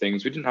side of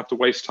things. We didn't have to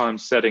waste time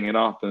setting it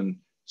up and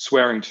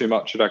swearing too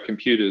much at our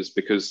computers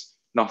because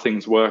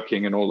nothing's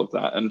working and all of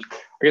that. And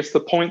I guess the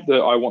point that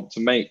I want to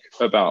make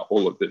about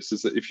all of this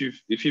is that if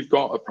you've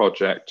got a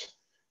project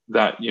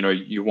that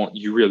you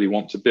really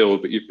want to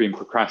build, but you've been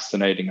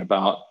procrastinating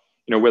about,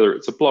 whether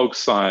it's a blog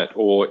site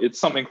or it's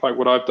something like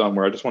what I've done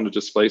where I just want to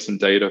display some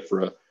data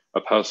for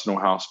a personal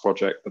house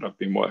project that I've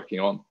been working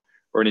on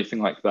or anything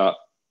like that.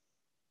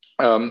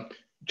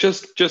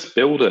 Just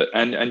build it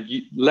and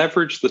you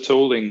leverage the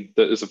tooling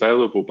that is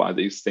available by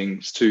these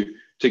things to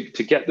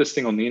get this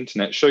thing on the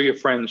internet. Show your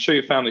friends, show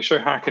your family, show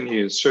Hacker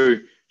News, show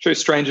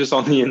strangers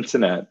on the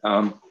internet.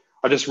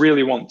 I just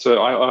really want to.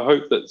 I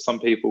hope that some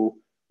people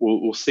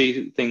will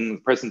see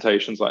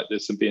presentations like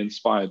this and be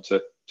inspired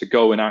to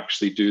go and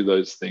actually do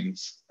those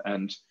things.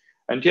 And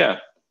yeah,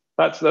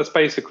 that's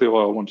basically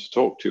what I want to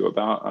talk to you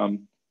about.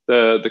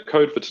 The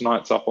code for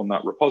tonight's up on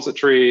that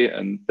repository,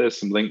 and there's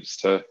some links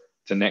to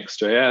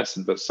Next.js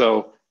and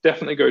Vasel.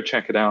 Definitely go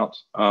check it out.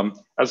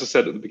 As I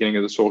said at the beginning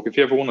of the talk, if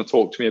you ever want to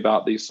talk to me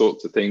about these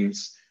sorts of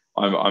things,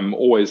 I'm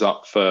always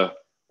up for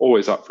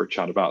a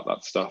chat about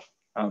that stuff.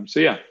 So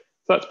yeah,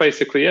 that's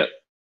basically it.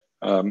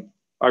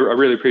 I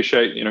really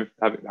appreciate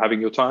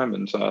having your time,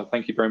 and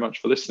thank you very much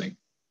for listening.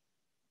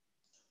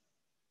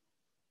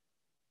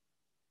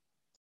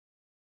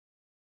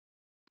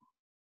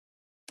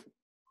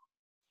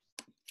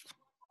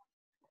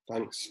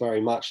 Thanks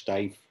very much,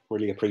 Dave.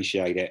 Really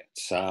appreciate it.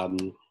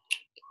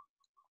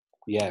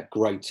 Yeah,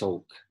 great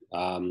talk.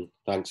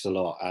 Thanks a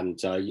lot. And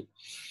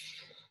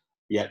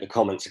yeah, the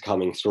comments are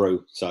coming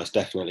through, so it's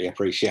definitely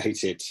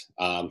appreciated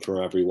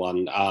for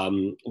everyone.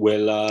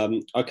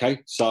 Okay,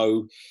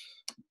 so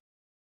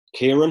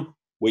Kieran,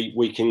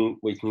 we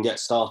can get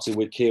started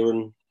with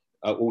Kieran,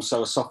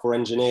 also a software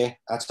engineer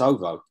at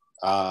OVO.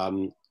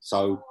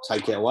 So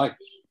take it away.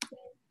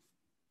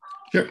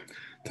 Sure.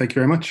 Thank you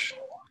very much.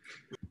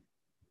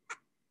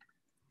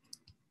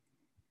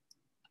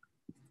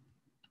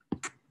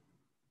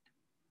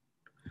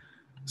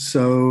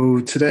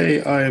 So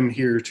today I am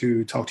here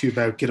to talk to you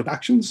about GitHub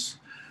Actions,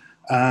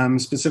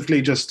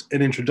 specifically just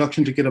an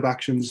introduction to GitHub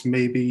Actions.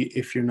 Maybe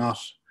if you're not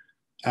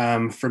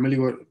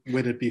familiar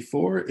with it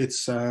before,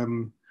 it's I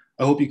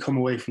hope you come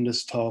away from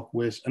this talk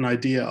with an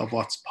idea of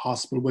what's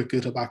possible with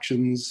GitHub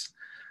Actions,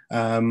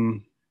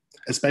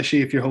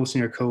 especially if you're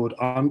hosting your code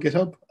on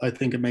GitHub. I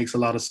think it makes a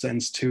lot of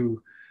sense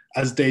to,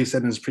 as Dave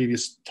said in his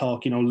previous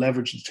talk,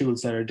 leverage the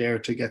tools that are there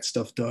to get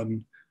stuff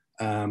done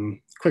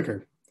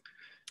quicker.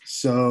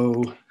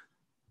 So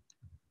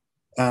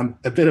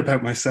a bit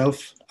about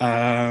myself.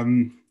 I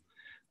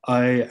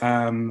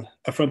am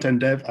a front-end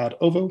dev at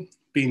OVO,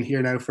 been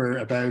here now for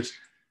about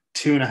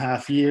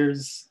 2.5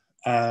 years.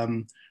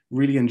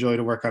 Really enjoy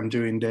the work I'm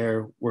doing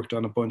there, worked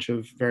on a bunch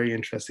of very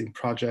interesting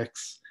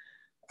projects.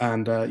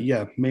 And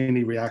yeah,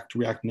 mainly React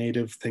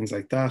Native, things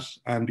like that.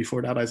 And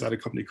before that, I was at a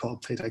company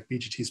called Playtech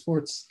BGT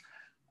Sports.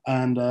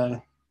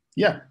 And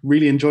yeah,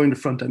 really enjoying the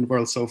front-end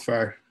world so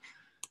far.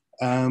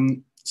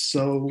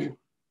 So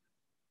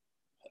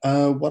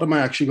What am I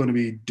actually going to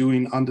be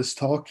doing on this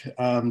talk?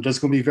 There's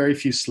going to be very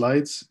few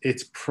slides.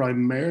 It's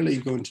primarily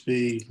going to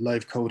be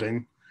live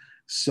coding.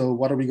 So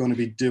what are we going to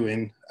be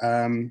doing?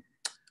 I'm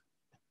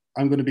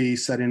going to be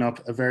setting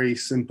up a very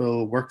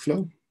simple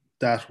workflow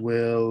that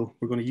we're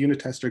going to unit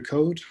test our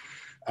code.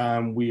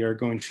 We are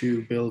going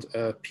to build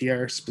a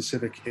PR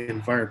specific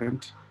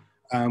environment.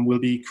 We'll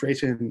be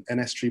creating an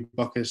S3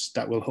 bucket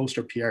that will host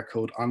our PR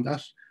code on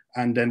that.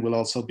 And then we'll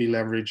also be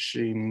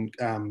leveraging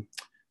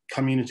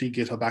community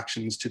GitHub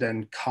actions to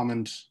then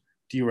comment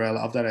the URL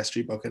of that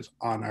S3 bucket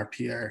on our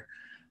PR.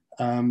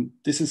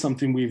 This is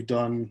something we've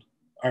done,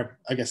 or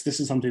I guess this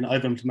is something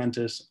I've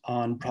implemented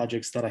on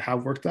projects that I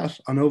have worked at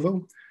on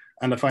OVO.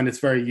 And I find it's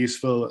very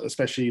useful,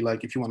 especially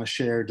like if you want to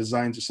share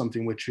designs or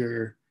something with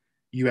your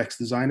UX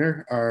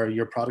designer or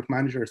your product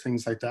manager or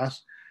things like that.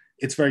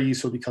 It's very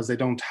useful because they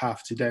don't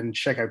have to then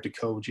check out the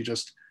code. You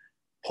just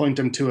point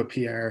them to a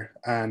PR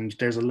and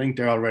there's a link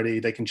there already.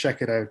 They can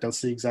check it out. They'll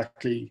see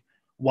exactly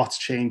what's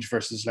changed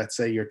versus, let's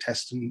say, your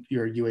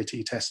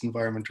UAT test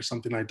environment or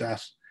something like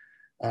that.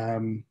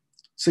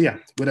 So yeah,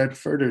 without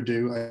further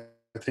ado,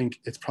 I think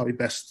it's probably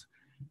best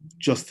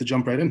just to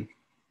jump right in.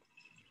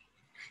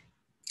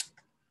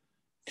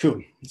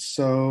 Cool.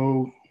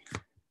 So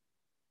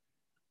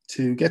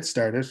to get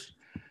started,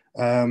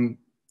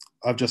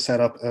 I've just set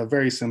up a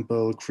very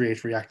simple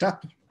create React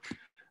app.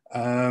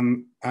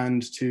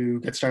 And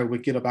to get started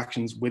with GitHub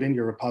Actions within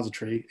your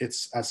repository,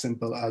 it's as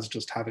simple as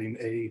just having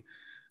a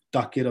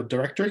 .github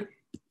directory.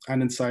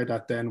 And inside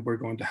that, then we're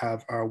going to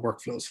have our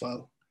workflows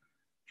file.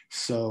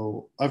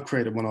 So I've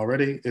created one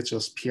already. It's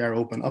just PR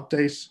open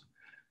update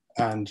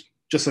and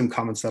just some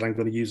comments that I'm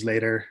going to use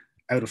later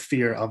out of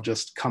fear of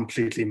just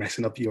completely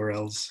messing up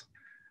URLs.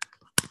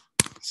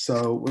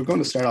 So we're going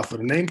to start off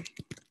with a name.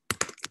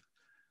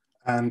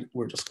 And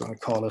we're just going to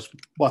call it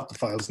what the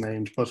file's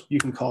named, but you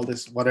can call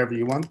this whatever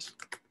you want.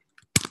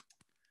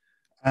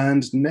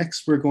 And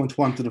next, we're going to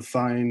want to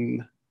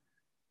define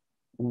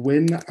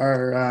when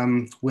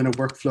a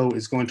workflow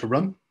is going to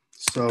run.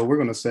 So we're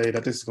going to say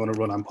that this is going to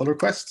run on pull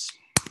requests.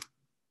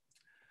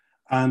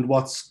 And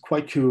what's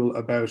quite cool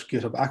about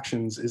GitHub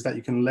Actions is that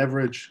you can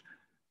leverage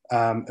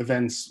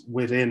events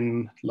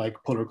within like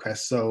pull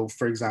requests. So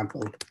for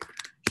example,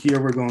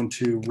 here we're going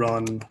to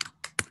run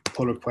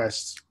pull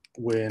requests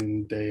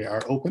when they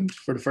are opened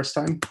for the first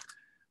time.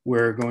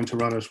 We're going to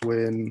run it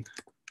when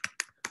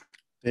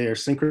they are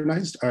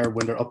synchronized or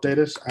when they're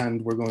updated,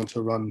 and we're going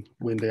to run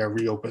when they are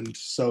reopened.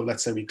 So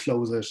let's say we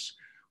close it,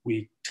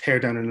 we tear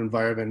down an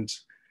environment,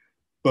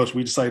 but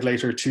we decide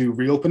later to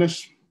reopen it,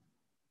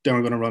 then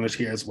we're going to run it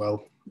here as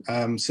well.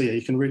 So yeah,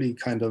 you can really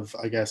kind of,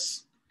 I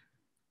guess,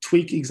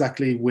 tweak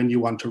exactly when you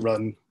want to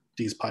run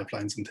these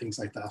pipelines and things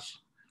like that.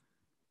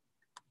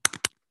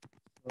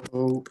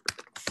 So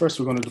first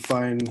we're going to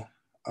define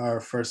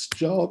our first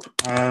job.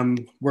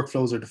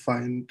 Workflows are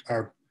defined,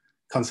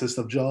 consist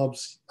of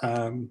jobs.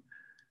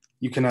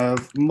 You can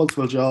have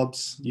multiple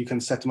jobs. You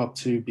can set them up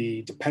to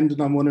be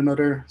dependent on one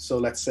another. So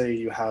let's say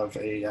you have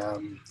a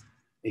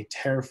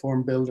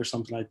Terraform build or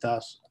something like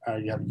that.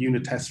 You have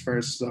unit tests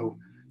first. So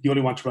you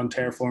only want to run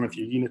Terraform if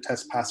your unit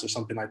test pass or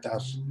something like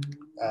that.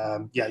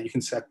 Yeah, you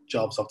can set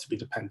jobs up to be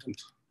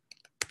dependent.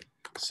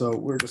 So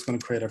we're just going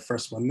to create our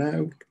first one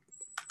now.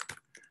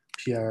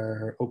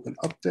 PR open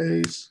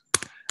update.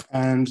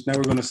 And now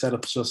we're going to set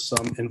up just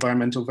some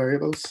environmental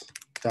variables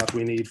that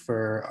we need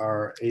for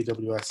our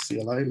AWS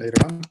CLI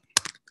later on.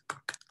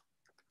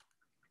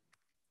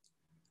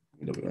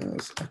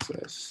 AWS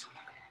access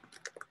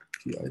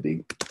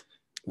PID.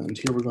 And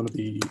here we're going to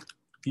be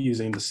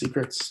using the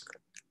secrets.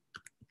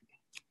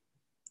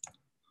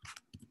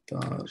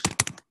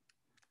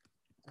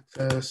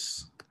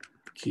 Access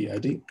key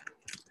ID.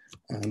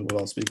 And we'll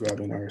also be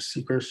grabbing our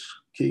secret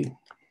key.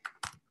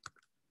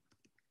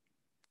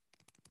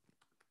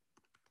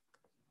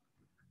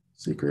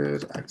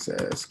 Secret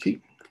access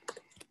key.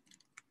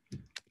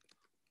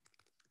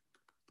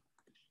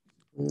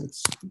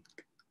 It's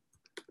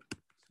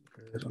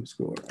secret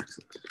underscore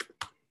access.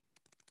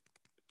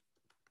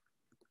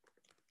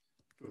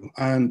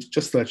 And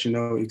just to let you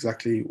know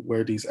exactly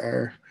where these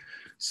are.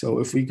 So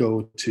if we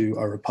go to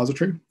our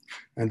repository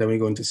and then we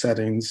go into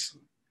settings,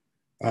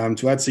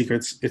 to add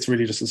secrets, it's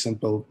really just a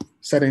simple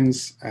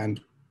settings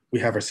and we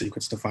have our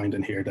secrets defined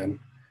in here then.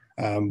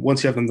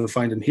 Once you have them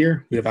defined in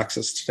here, we have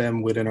access to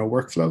them within our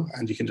workflow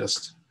and you can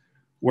just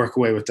work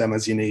away with them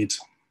as you need.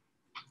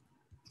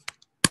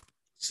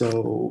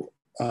 So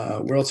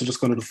we're also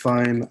just going to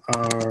define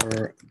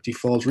our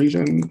default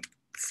region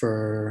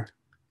for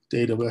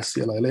the AWS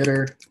CLI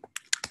later.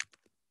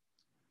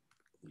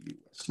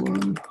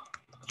 US1.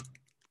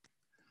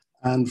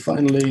 And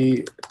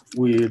finally,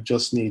 we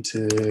just need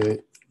to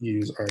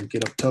use our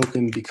GitHub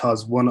token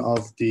because one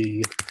of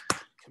the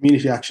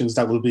community actions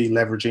that we'll be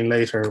leveraging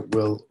later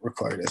will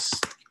require this.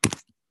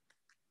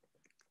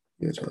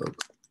 GitHub.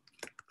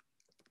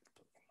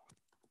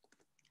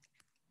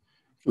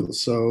 Cool.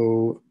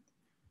 So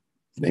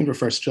named our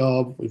first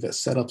job, we've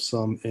set up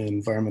some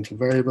environmental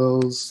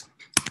variables.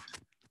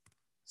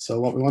 So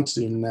what we want to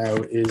do now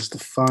is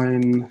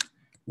define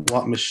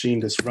what machine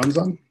this runs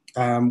on.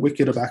 With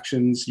GitHub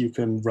Actions, you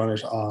can run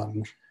it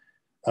on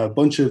a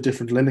bunch of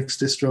different Linux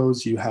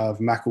distros. You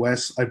have Mac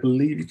OS. I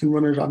believe you can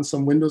run it on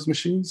some Windows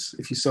machines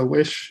if you so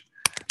wish.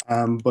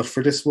 But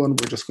for this one,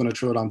 we're just going to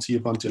throw it onto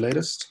Ubuntu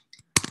latest.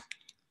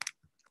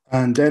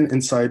 And then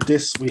inside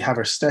this, we have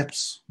our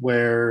steps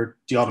where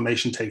the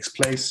automation takes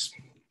place.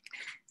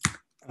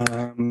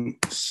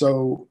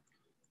 So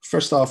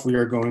first off, we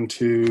are going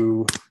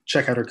to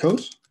check out our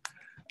code.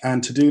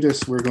 And to do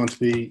this, we're going to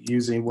be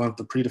using one of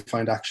the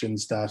predefined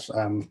actions that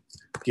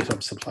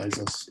GitHub supplies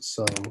us.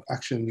 So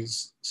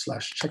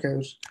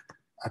actions/checkout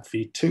at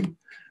v2.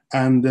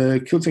 And the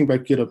cool thing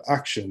about GitHub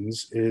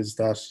Actions is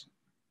that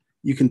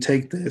you can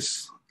take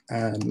this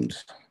and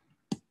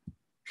if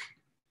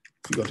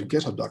you go to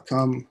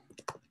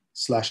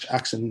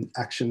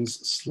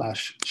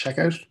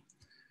github.com/actions/checkout,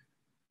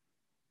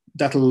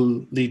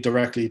 that'll lead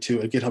directly to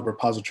a GitHub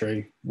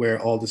repository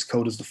where all this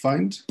code is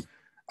defined.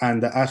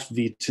 And the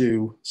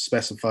 @v2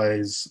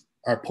 specifies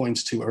or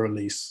points to a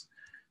release.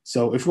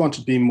 So if we want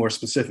to be more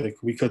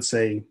specific, we could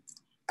say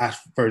at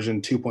version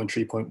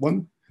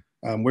 2.3.1.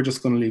 We're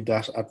just going to leave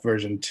that at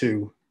version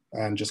 2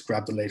 and just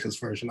grab the latest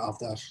version of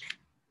that.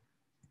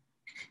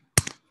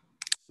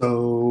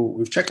 So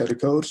we've checked out the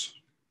code,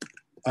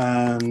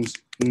 and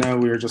now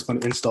we're just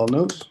going to install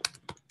Node.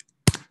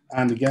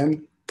 And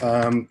again,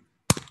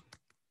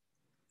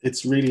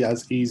 it's really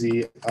as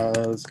easy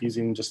as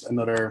using just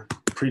another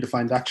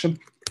predefined action,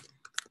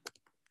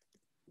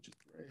 which is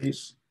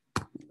great.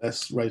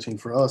 Less writing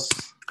for us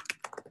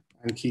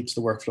and keeps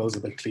the workflows a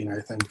bit cleaner,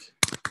 I think.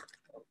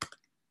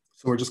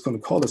 So we're just going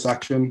to call this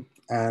action,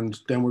 and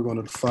then we're going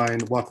to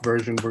define what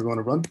version we're going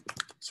to run.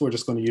 So we're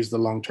just going to use the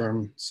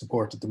long-term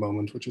support at the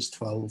moment, which is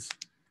 12. So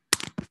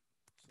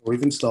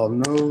we've installed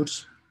Node.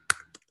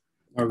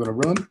 Now we're going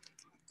to run,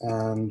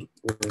 and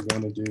we're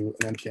going to do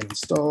an npm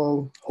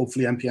install.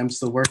 Hopefully npm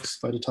still works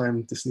by the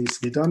time this needs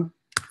to be done.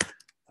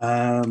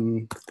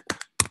 We're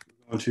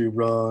going to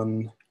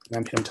run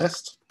an npm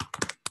test.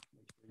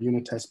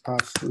 Unit test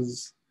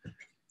passes,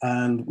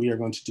 and we are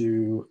going to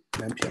do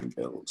an npm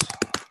build.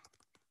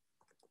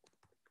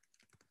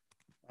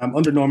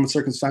 Under normal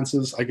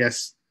circumstances, I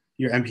guess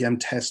your npm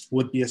test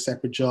would be a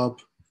separate job,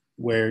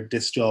 where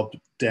this job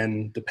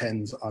then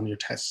depends on your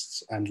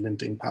tests and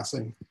linting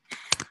passing.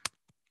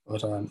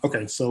 But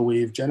okay, so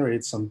we've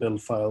generated some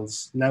build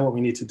files. Now what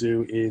we need to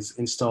do is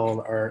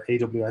install our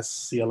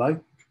AWS CLI.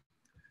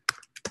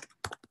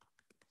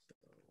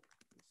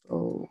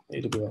 So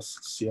AWS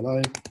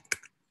CLI.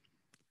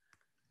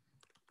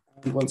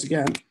 And once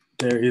again,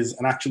 there is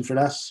an action for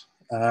that.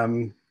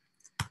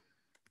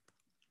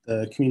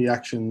 The community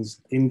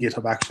actions in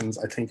GitHub Actions,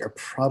 I think, are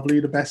probably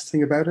the best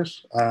thing about it.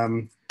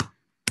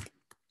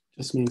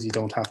 Just means you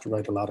don't have to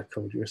write a lot of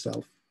code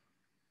yourself.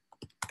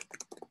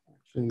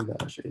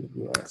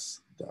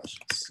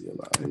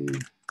 Action-aws-cli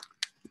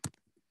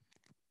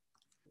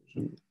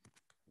version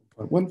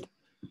 1.1.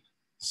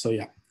 So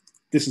yeah,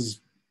 this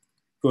is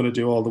going to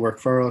do all the work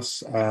for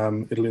us.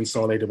 It'll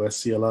install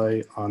AWS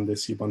CLI on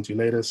this Ubuntu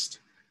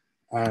latest.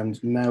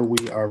 And now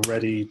we are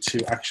ready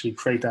to actually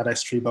create that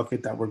S3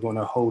 bucket that we're going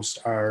to host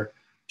our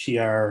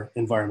PR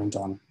environment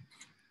on.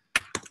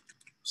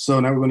 So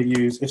now we're going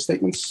to use if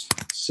statements.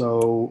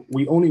 So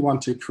we only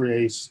want to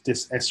create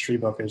this S3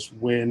 bucket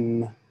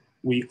when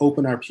we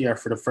open our PR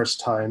for the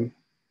first time,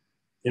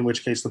 in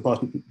which case the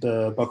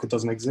bucket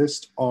doesn't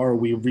exist, or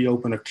we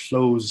reopen a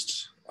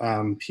closed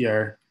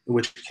PR, in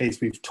which case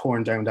we've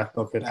torn down that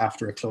bucket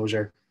after a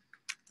closure.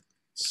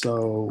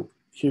 So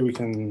here we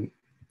can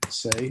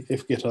say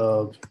if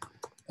GitHub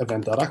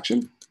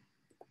event.action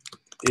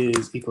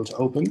is equal to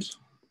opened,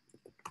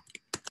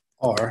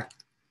 or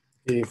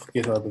if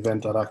GitHub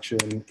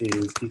event.action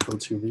is equal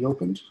to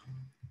reopened,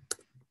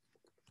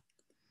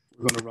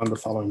 we're going to run the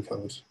following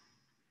code.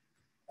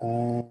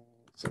 So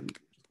I'm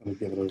just going to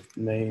give it a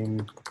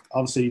name.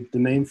 Obviously, the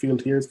name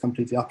field here is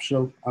completely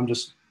optional. I'm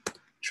just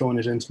throwing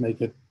it in to make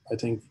it, I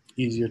think,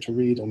 easier to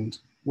read and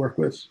work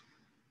with.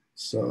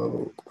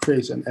 So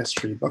create an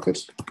S3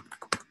 bucket.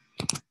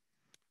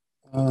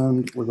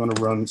 And we're going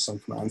to run some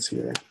commands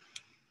here.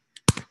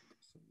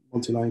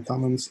 Multi-line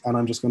comments, and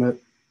I'm just going to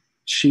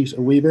cheat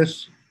a wee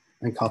bit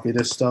and copy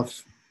this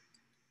stuff.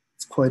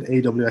 It's quite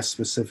AWS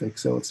specific,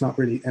 so it's not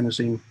really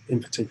anything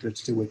in particular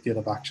to do with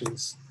GitHub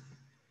Actions.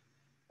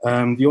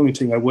 The only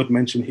thing I would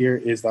mention here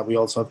is that we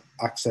also have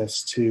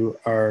access to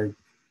our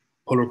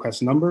pull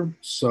request number.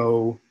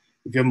 So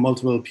if you have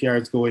multiple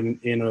PRs going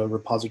in a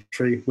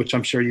repository, which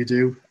I'm sure you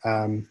do,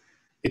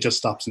 it just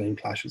stops name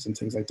clashes and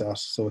things like that.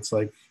 So it's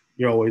like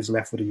you're always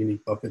left with a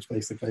unique bucket,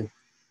 basically.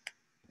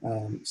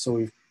 So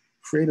we've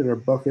created our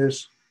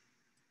bucket.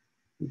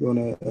 We're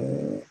going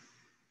to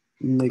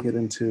make it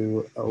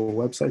into a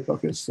website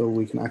bucket so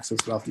we can access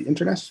it off the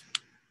internet.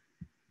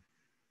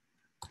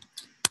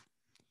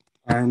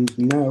 And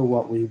now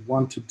what we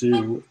want to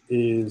do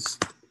is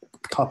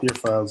copy our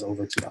files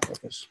over to that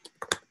bucket.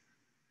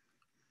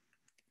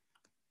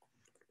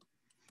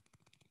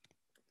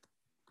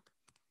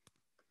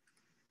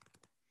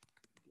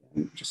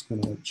 I'm just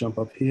going to jump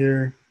up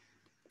here,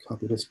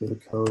 copy this bit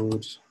of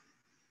code.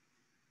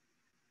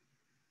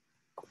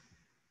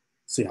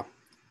 So yeah,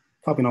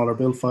 copying all our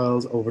build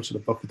files over to the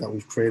bucket that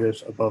we've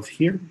created above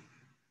here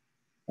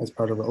as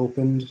part of our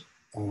opened,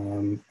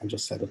 and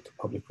just set it to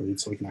public read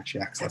so we can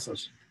actually access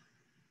it.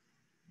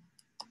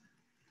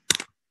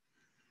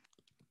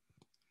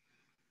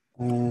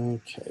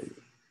 Okay,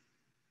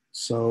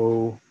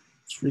 so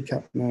let's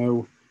recap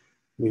now.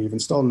 We've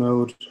installed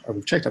Node, or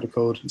we've checked out the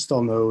code,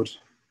 installed Node,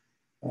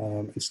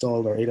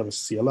 installed our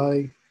AWS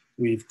CLI.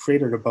 We've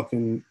created a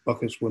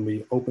bucket when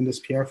we opened this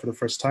PR for the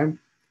first time.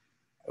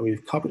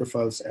 We've copied our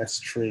files to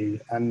S3,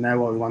 and now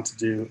what we want to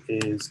do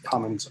is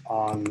comment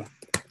on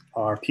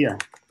our PR.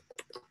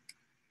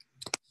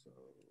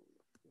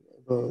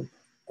 So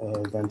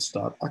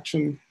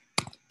events.action.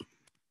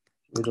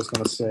 We're just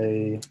going to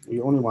say we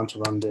only want to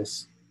run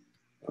this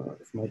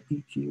if my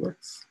E key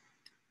works.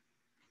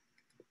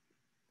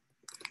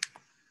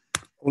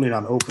 Only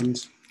not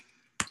opened.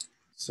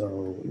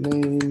 So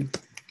name,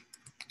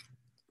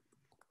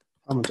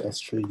 comment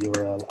S3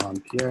 URL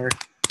on PR.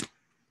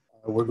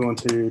 We're going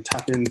to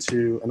tap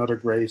into another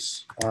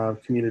great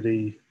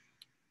community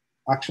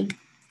action.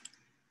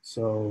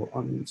 So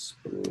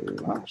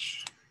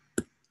unsplash,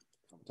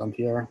 comment on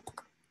PR.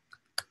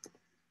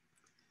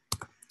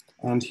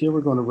 And here we're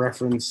going to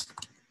reference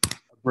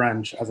a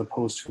branch as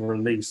opposed to a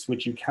release,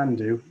 which you can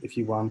do if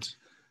you want.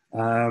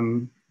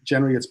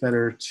 Generally, it's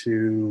better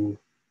to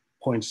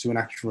point to an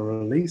actual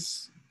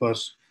release,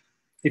 but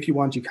if you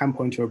want, you can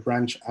point to a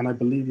branch, and I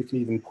believe you can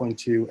even point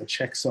to a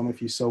checksum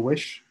if you so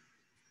wish.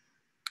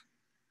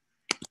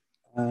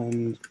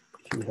 And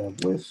here we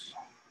have with,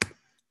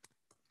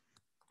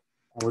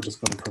 and we're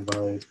just going to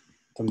provide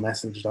the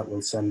message that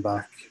will send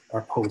back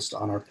our post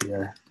on our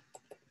PR.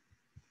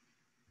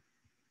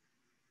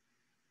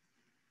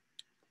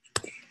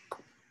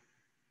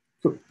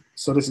 Cool.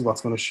 So this is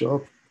what's going to show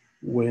up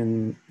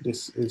when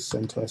this is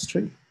sent to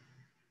S3.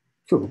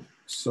 Cool.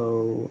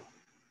 So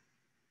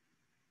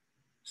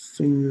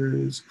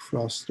fingers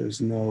crossed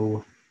there's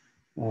no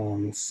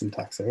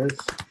syntax errors.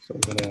 So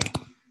I'm going to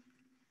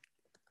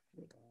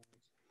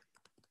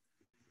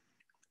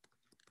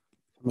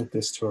commit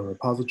this to a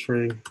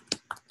repository.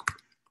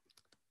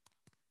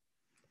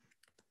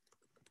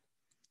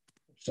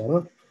 Push that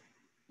up.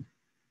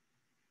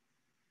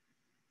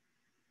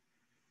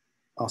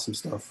 Awesome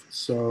stuff.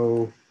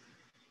 So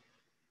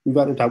we've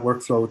added that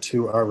workflow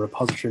to our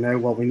repository now.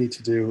 What we need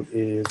to do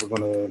is we're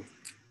going to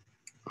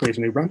create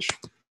a new branch.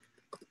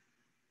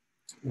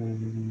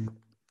 And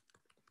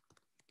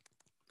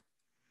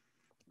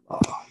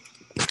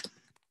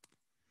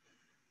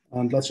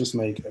let's just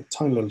make a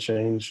tiny little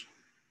change.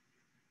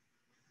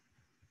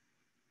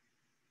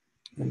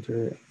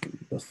 Enter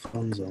the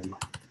fun zone.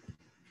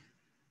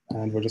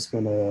 And we're just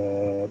going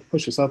to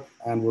push this up,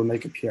 and we'll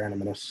make a PR in a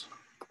minute.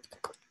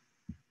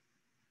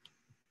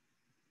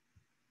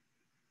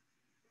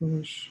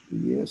 Push,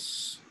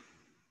 yes.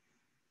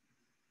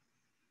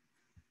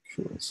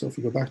 Cool. So if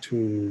we go back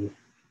to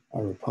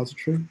our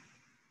repository,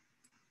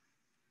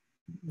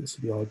 this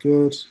will be all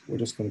good. We're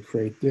just going to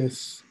create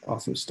this.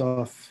 Awesome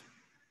stuff.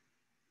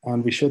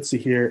 And we should see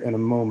here in a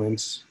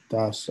moment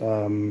that,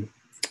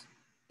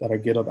 that our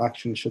GitHub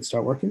action should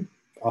start working.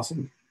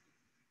 Awesome.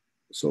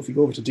 So if we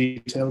go over to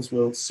details,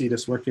 we'll see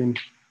this working.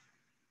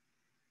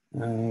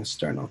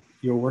 Starting up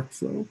your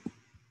workflow.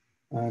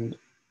 And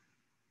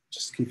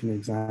just keep an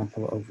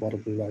example of what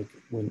it'll be like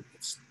when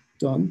it's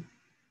done.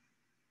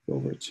 Go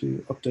over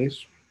to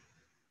update.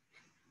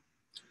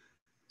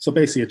 So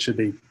basically it should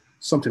be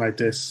something like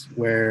this,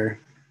 where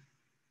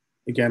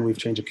again, we've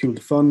changed a cool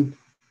to fun.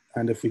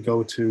 And if we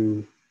go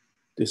to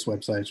this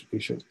website, we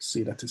should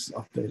see that this is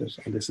updated,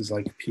 and this is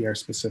like PR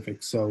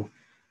specific. So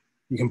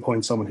you can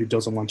point someone who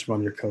doesn't want to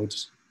run your code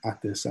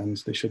at this, and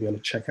they should be able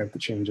to check out the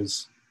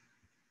changes.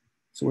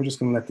 So we're just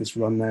going to let this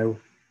run now.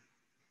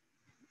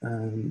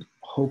 And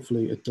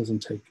hopefully it doesn't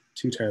take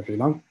too terribly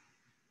long.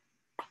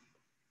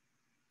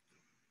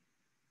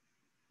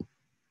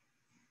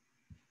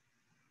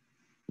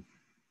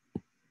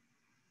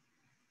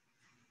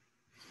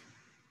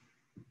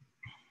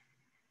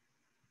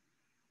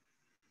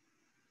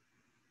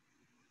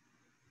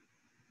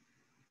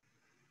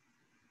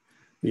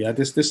 Yeah,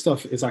 this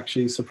stuff is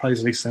actually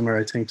surprisingly similar,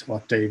 I think, to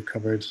what Dave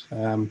covered.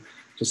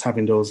 Just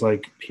having those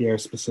like PR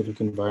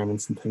specific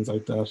environments and things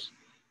like that.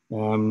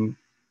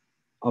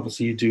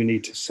 Obviously, you do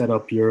need to set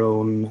up your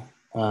own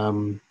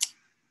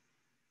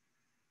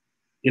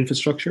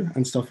infrastructure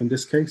and stuff in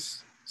this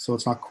case. So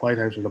it's not quite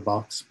out of the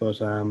box, but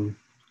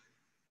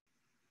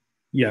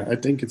yeah, I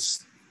think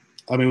it's,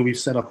 I mean, we've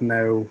set up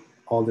now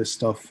all this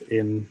stuff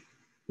in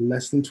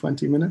less than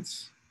 20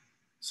 minutes.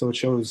 So it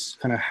shows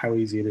kind of how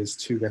easy it is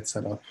to get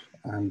set up,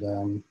 and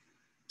I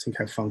think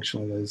how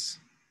functional it is.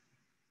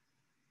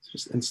 So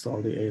just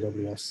install the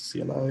AWS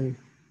CLI.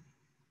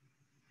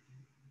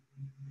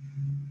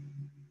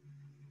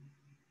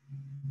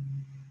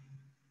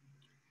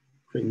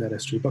 Creating that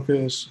S3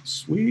 bucket,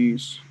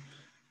 sweet.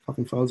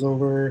 Copying files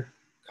over,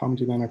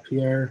 commenting on our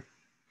PR.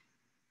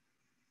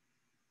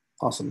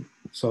 Awesome.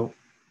 So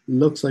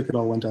looks like it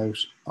all went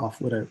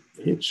off without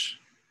a hitch.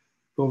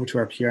 Go over to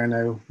our PR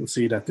now. We'll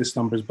see that this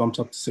number is bumped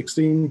up to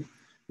 16. You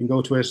can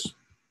go to it.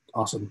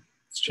 Awesome.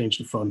 It's changed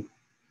to fun.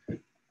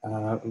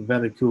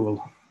 Very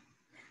cool.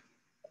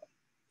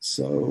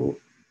 So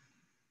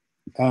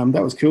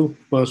that was cool.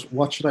 But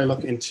what should I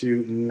look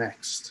into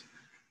next?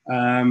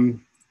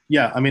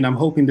 Yeah, I mean, I'm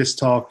hoping this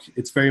talk,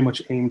 it's very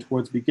much aimed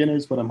towards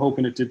beginners, but I'm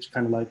hoping it did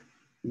kind of like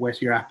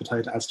whet your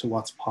appetite as to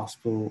what's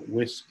possible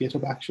with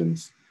GitHub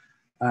Actions.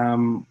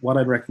 What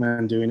I'd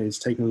recommend doing is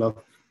taking a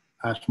look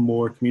at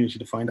more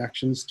community-defined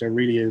actions. There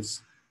really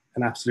is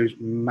an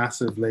absolute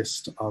massive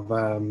list of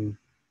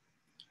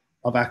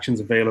actions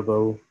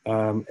available,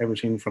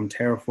 everything from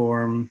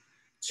Terraform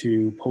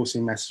to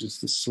posting messages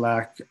to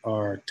Slack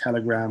or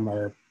Telegram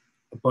or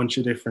a bunch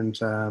of different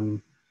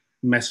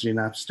messaging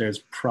apps.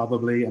 There's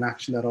probably an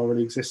action that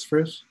already exists for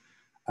it.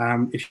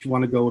 If you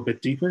want to go a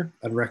bit deeper,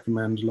 I'd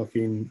recommend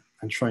looking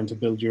and trying to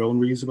build your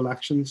own reusable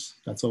actions.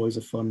 That's always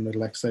a fun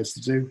little exercise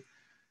to do.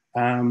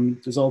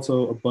 There's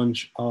also a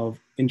bunch of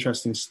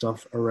interesting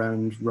stuff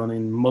around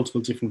running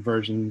multiple different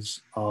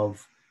versions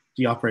of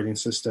the operating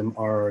system,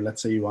 or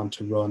let's say you want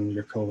to run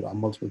your code on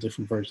multiple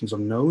different versions of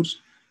Node.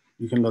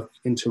 You can look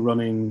into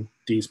running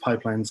these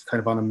pipelines kind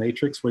of on a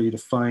matrix where you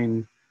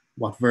define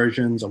what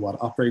versions or what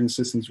operating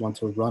systems you want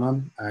to run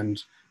on,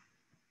 and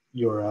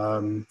your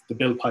the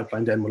build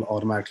pipeline then will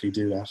automatically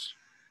do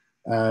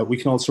that. We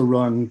can also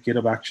run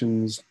GitHub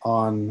Actions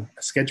on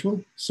a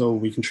schedule, so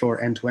we can throw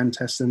our end-to-end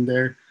tests in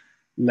there.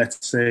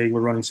 Let's say we're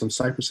running some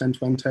Cypress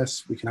end-to-end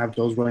tests. We can have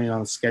those running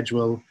on a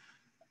schedule.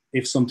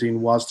 If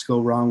something was to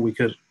go wrong, we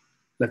could,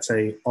 let's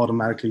say,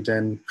 automatically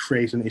then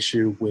create an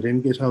issue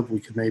within GitHub. We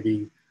could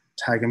maybe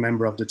tag a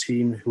member of the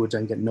team who would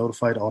then get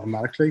notified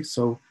automatically.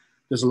 So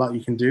there's a lot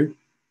you can do.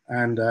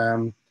 And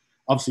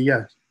obviously,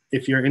 yeah,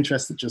 if you're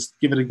interested, just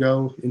give it a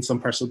go in some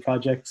personal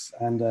projects,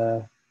 and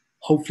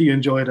hopefully you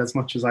enjoy it as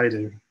much as I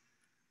do.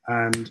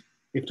 And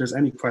if there's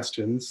any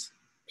questions,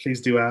 please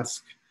do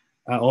ask.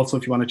 Also,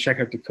 if you want to check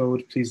out the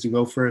code, please do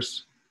go for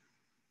it.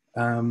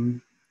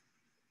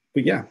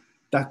 But yeah,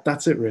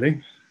 that's it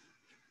really,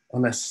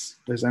 unless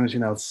there's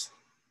anything else.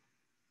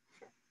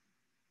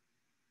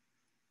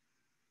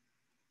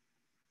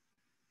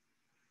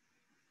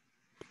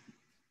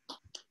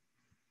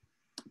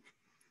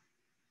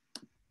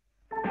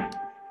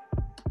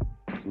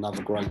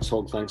 Another great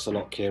talk. Thanks a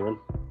lot, Kieran.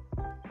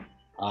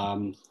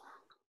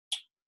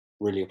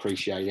 Really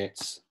appreciate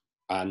it.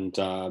 And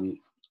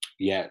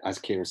yeah, as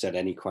Kieran said,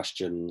 any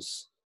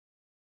questions,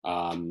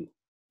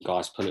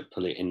 guys, put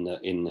it in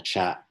the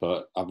chat.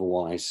 But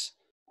otherwise,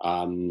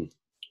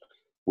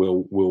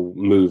 we'll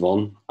move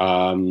on.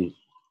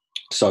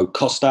 So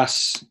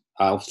Kostas,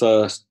 our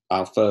first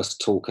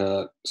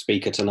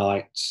speaker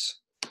tonight,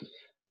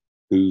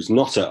 who's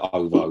not at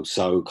OVO.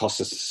 So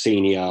Kostas,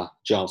 senior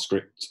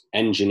JavaScript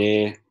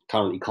engineer,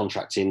 currently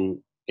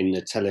contracting in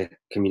the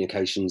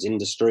telecommunications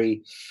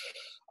industry.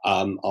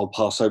 I'll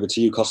pass over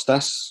to you,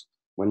 Kostas,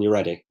 when you're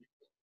ready.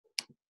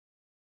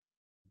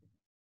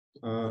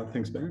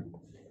 Thanks, Ben.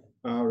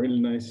 Really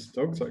nice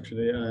talks,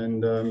 actually,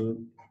 and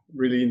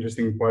really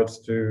interesting parts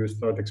to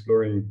start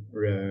exploring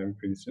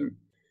pretty soon.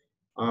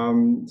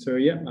 So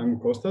yeah, I'm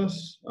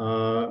Kostas.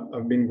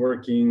 I've been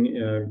working,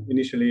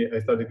 initially I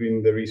started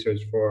doing the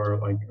research for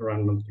like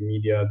around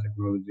multimedia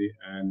technology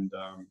and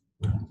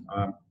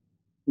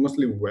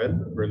mostly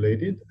web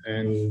related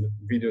and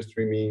video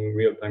streaming,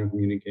 real-time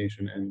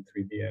communication and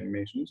 3D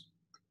animations.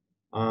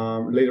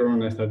 Later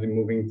on, I started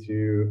moving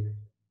to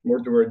more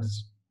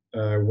towards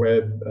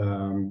web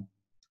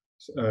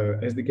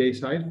SDK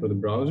side for the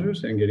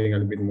browsers and getting a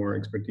little bit more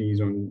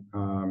expertise on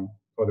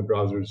how the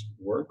browsers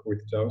work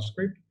with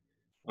JavaScript.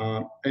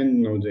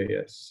 And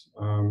Node.js.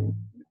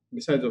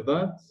 Besides of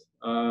that,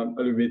 a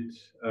little bit,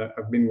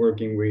 I've been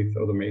working with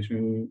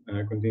automation,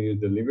 continuous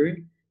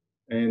delivery,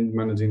 and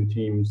managing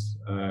teams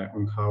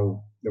on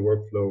how the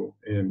workflow,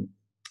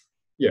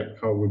 yeah,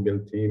 how we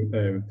build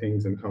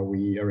things and how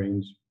we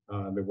arrange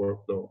the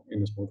workflow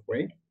in a smooth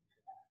way.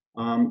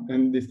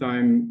 And this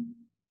time,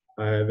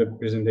 the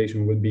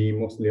presentation will be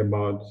mostly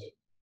about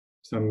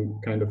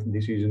some kind of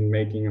decision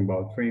making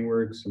about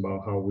frameworks,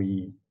 about how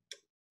we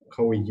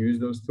use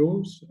those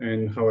tools,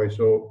 and how I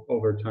saw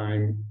over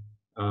time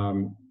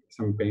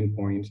some pain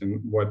points and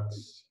what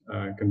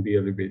can be a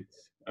little bit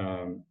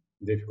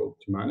difficult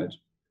to manage.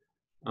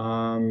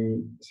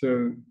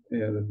 So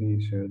yeah, let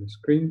me share the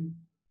screen.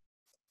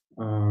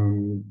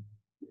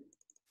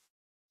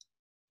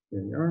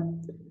 Here we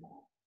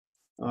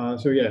are.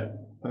 So yeah,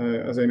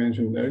 as I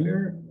mentioned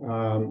earlier,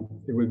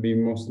 it will be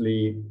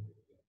mostly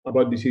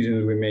about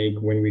decisions we make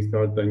when we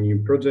start a new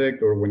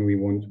project or when we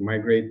want to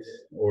migrate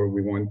or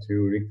we want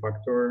to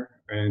refactor.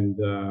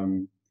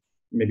 And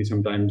maybe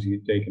sometimes you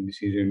take a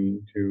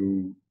decision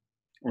to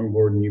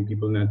onboard new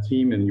people in a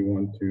team and you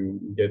want to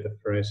get a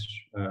fresh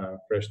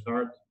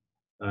start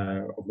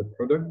of the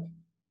product.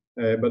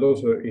 But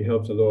also it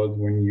helps a lot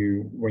when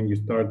you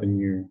start a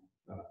new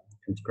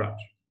from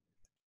scratch.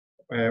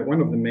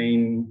 One of the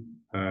main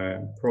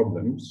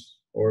problems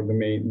or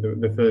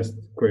the first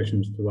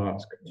questions to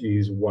ask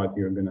is what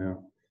you're gonna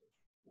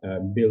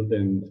build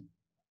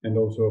and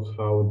also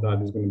how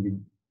that is going to be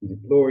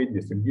deployed,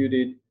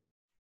 distributed.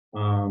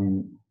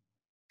 And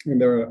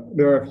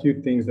there are a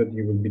few things that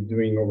you will be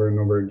doing over and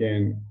over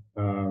again,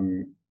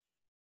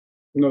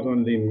 not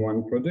only in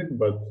one project,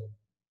 but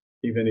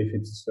even if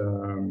it's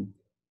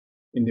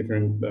in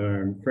different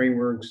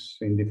frameworks,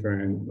 in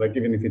different, like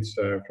even if it's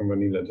from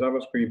vanilla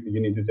JavaScript, you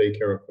need to take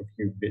care of a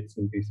few bits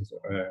and pieces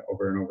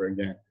over and over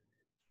again.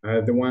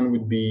 The one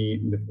would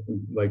be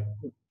like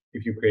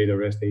if you create a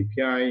REST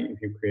API,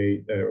 if you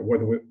create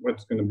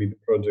what's going to be the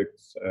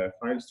project's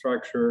file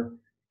structure,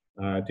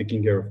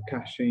 taking care of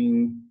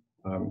caching,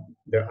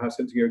 the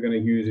assets you're going to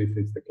use if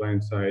it's the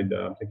client-side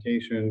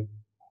application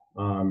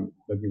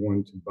that you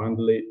want to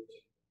bundle it,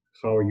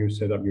 how you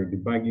set up your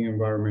debugging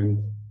environment,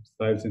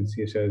 styles and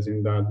CSS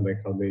in that,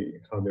 like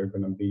how they're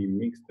going to be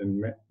mixed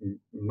and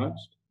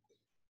matched.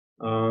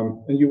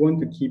 And you want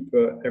to keep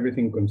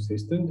everything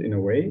consistent in a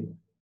way.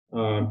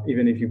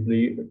 Even if you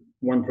believe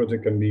one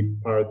project can be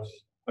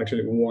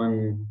actually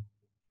one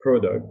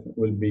product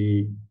will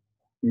be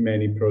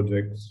many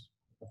projects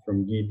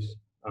from Git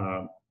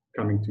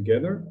coming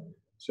together.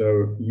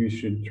 So you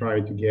should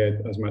try to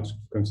get as much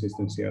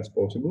consistency as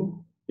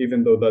possible,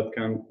 even though that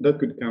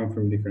could come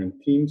from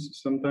different teams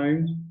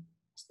sometimes.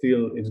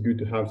 Still, it's good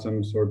to have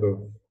some sort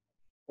of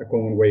a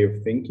common way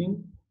of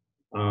thinking,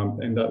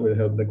 and that will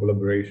help the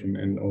collaboration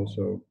and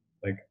also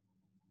like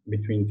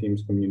between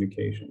teams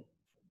communication.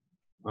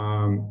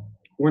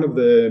 One of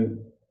the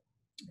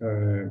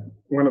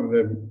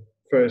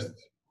first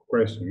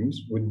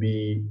questions would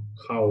be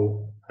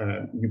how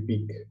you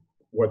pick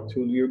what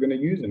tool you're going to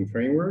use and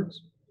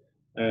frameworks.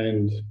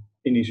 And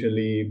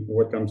initially,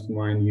 what comes to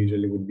mind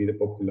usually would be the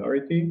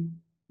popularity,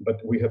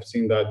 but we have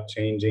seen that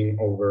changing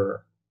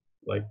over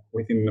like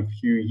within a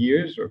few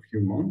years or a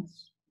few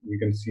months. You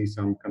can see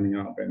some coming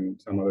up and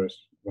some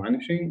others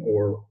vanishing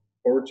or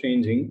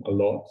changing a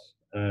lot,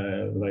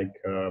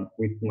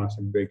 with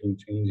massive breaking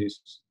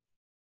changes.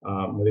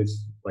 That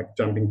is like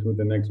jumping to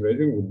the next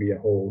version would be a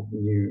whole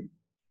new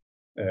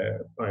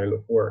pile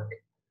of work.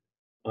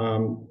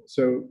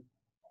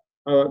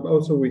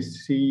 Also, we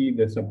see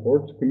the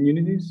support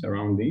communities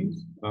around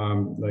these.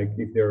 Like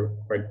if they're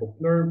quite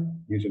popular,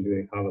 usually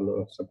they have a lot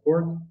of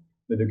support.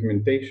 The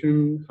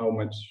documentation, how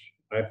much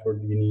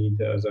effort you need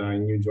as a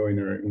new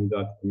joiner in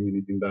that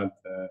community, in that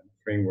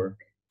framework,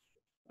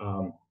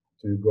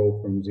 to go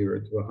from 0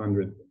 to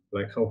 100.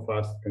 Like how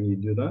fast can you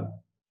do that,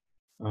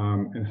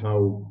 and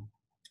how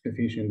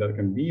efficient that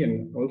can be,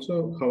 and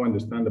also how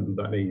understandable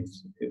that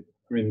is.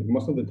 I mean,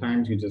 most of the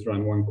times you just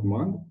run one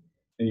command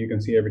and you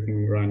can see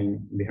everything running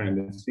behind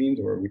the scenes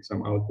or with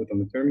some output on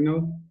the terminal,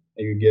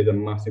 and you get a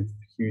massive,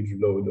 huge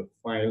load of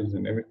files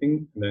and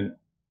everything. And then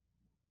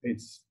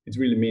it's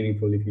really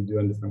meaningful if you do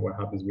understand what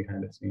happens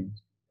behind the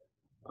scenes.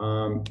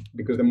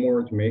 Because the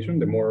more automation,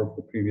 the more of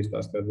the previous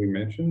tasks that we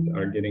mentioned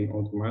are getting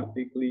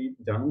automatically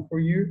done for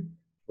you,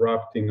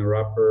 wrapped in a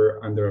wrapper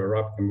under a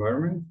wrapped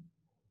environment,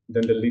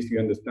 then the least you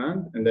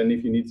understand. And then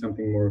if you need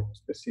something more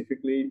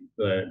specifically,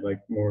 like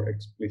more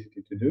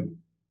explicitly to do,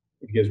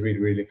 it gets really,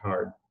 really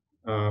hard.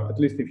 At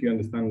least if you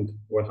understand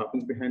what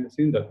happens behind the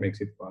scenes, that makes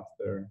it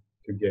faster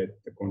to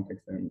get the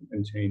context and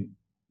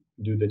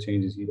do the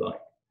changes you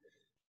like.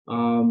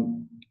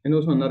 And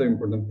also another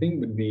important thing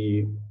would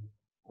be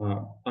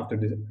after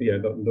this,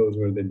 those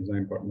were the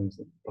design patterns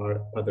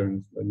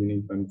that you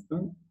need to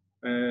understand.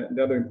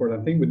 The other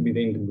important thing would be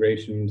the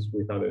integrations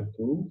with other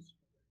tools,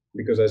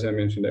 because as I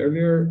mentioned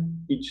earlier,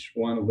 each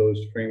one of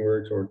those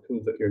frameworks or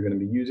tools that you're going to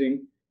be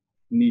using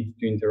needs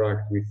to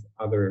interact with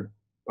other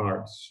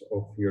parts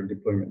of your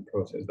deployment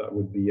process. That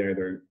would be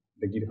either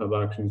the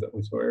GitHub Actions that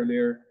we saw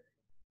earlier,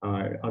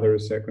 other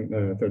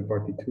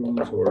third-party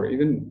tools, or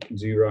even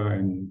Jira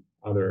and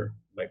other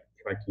like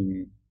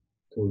tracking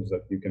tools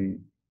that you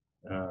can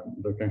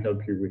that can help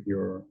you with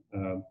your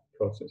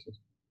processes.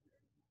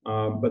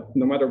 But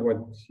no matter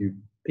what you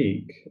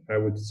pick, I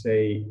would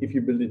say if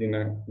you build it in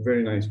a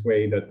very nice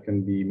way that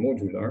can be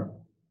modular,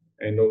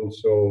 and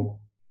also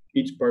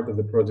each part of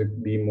the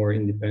project be more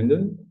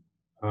independent,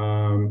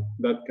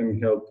 that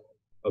can help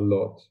a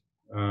lot.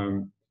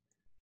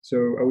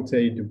 So I would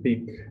say to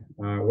pick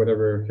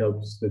whatever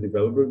helps the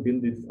developer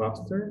build it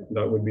faster.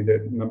 That would be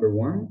the number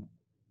one,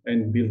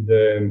 and build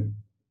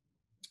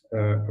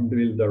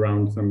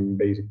around some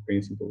basic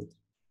principles.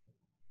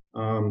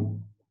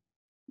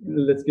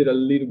 Let's get a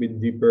little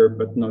bit deeper,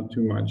 but not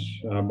too much,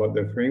 about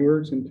the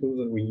frameworks and tools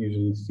that we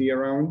usually see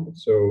around.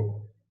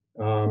 So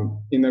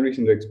in a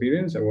recent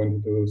experience, I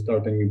wanted to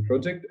start a new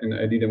project, and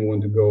I didn't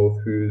want to go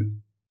through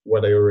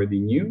what I already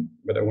knew,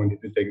 but I wanted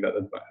to take that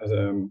as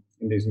in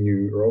this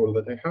new role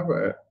that I have.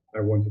 I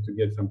wanted to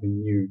get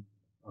something new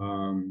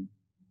to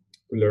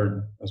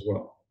learn as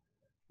well.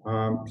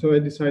 So I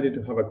decided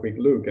to have a quick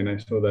look, and I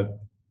saw that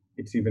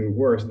it's even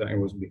worse than it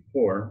was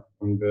before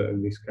on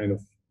this kind of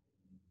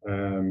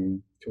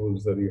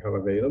tools that you have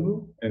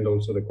available, and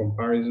also the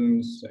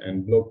comparisons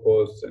and blog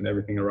posts and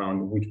everything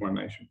around which one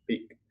I should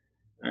pick.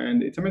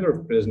 And it's a matter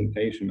of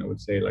presentation, I would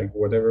say, like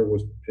whatever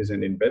was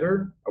presented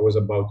better, I was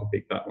about to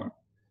pick that one.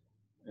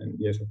 And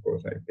yes, of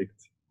course, I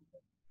picked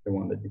the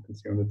one that you can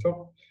see on the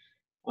top.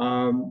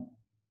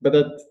 But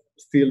that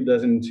still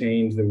doesn't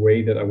change the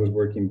way that I was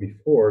working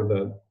before,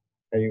 that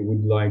I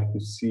would like to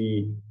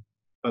see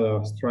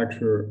a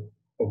structure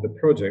of the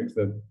projects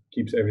that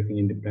keeps everything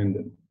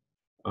independent.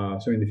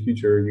 So in the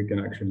future, you can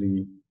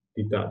actually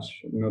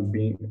detach, not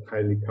being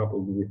highly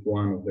coupled with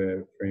one of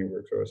the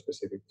frameworks or a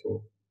specific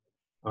tool.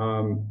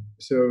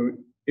 So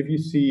if you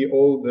see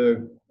all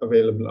the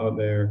available out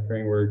there,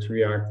 frameworks,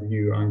 React,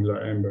 Vue,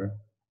 Angular, Ember,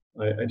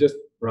 I just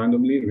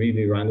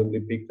really randomly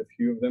picked a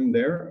few of them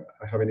there.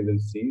 I haven't even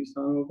seen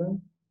some of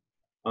them.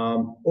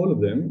 All of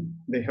them,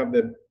 they have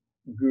the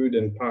good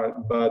and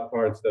bad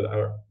parts that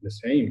are the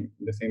same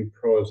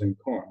pros and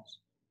cons.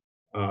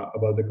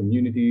 About the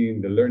community,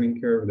 the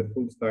learning curve, the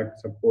full stack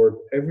support,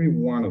 every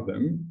one of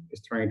them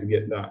is trying to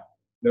get that.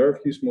 There are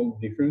a few small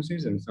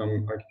differences and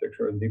some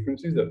architectural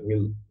differences that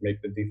will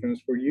make the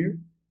difference for you.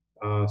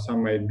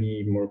 Some might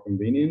be more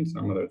convenient,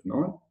 some others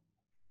not.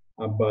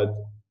 But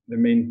the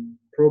main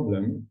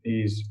problem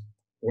is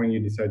when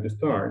you decide to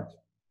start,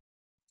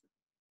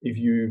 if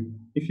you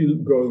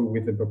go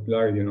with the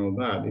popularity and all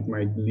that, it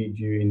might lead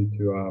you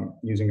into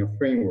using a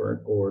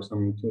framework or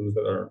some tools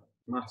that are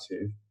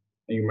massive,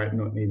 and you might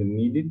not even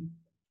need it.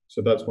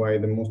 So that's why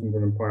the most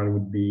important part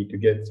would be to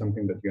get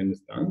something that you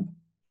understand,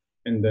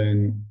 and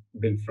then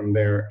build from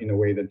there in a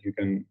way that you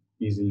can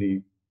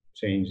easily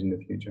change in the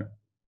future.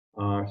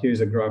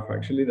 Here's a graph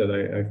actually that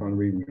I found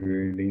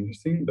really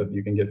interesting that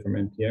you can get from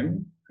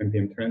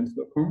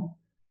npmtrends.com.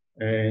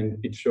 And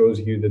it shows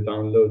you the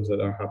downloads that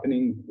are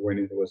happening when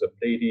it was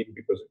updated,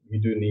 because you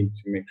do need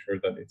to make sure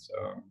that it's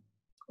an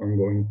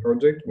ongoing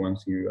project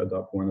once you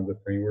adopt one of the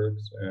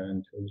frameworks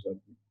and tools that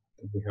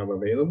we have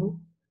available.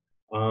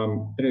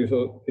 And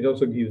it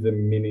also gives the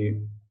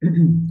mini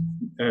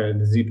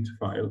the zipped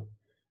file,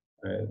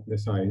 the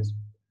size.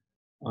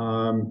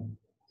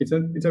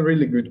 It's a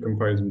really good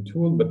comparison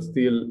tool, but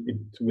still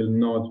it will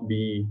not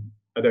be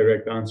a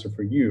direct answer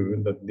for you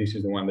that this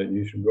is the one that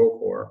you should go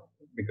for,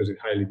 because it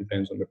highly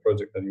depends on the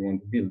project that you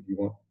want to build. You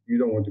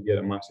don't want to get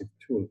a massive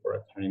tool for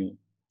a tiny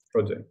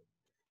project.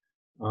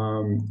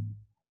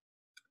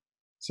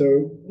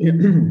 So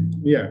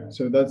yeah,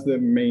 so that's the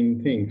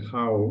main thing.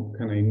 How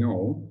can I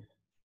know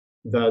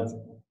that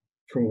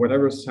from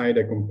whatever side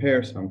I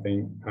compare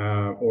something,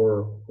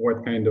 or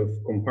what kind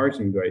of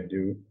comparison do I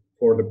do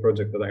for the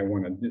project that I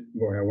want to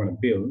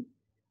build?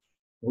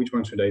 Which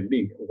one should I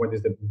pick? What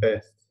is the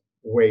best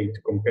way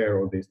to compare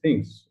all these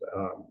things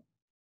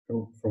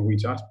from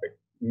which aspect?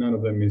 None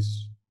of them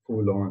is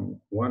full on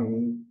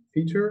one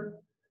feature,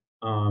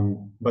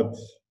 but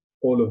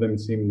all of them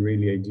seem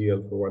really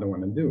ideal for what I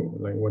want to do.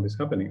 Like what is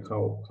happening,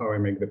 how I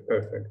make the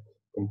perfect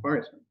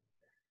comparison.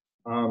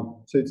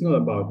 So it's not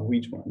about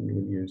which one you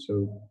will use.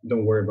 So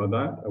don't worry about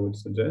that, I would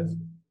suggest.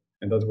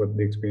 And that's what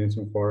the experience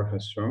so far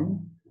has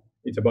shown.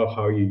 It's about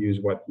how you use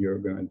what you're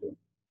going to do.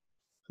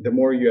 The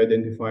more you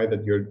identify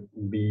that you'll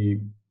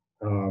be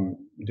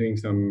doing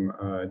some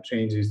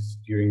changes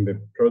during the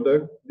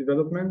product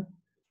development,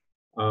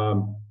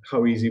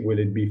 how easy will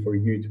it be for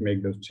you to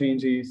make those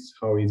changes?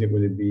 How easy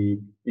will it be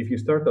if you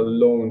start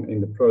alone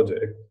in the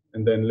project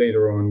and then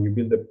later on you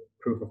build a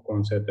proof of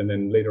concept and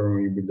then later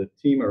on you build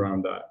a team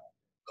around that?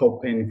 How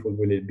painful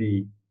will it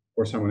be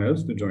for someone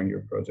else to join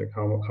your project?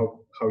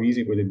 How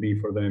easy will it be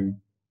for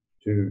them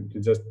to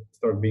just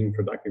start being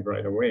productive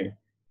right away?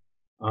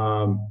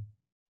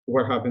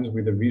 What happens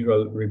with the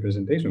visual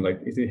representation? Like,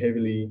 is it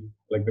heavily,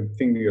 like the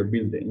thing that you're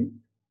building,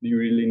 do you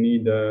really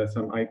need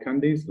some eye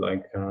candies,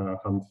 like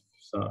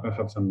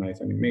have some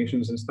nice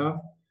animations and stuff?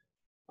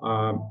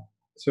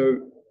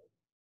 So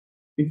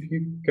if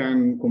you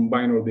can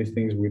combine all these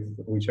things with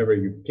whichever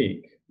you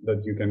pick,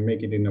 that you can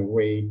make it in a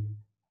way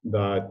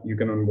that you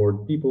can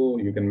onboard people,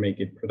 you can make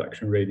it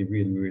production ready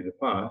really, really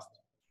fast,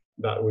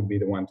 that would be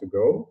the one to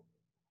go.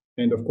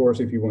 And of course,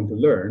 if you want to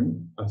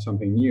learn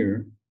something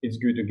new, it's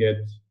good to get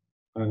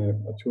a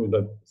tool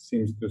that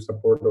seems to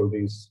support all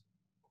these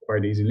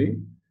quite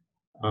easily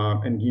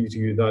and gives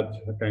you that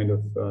kind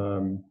of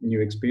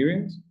new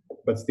experience.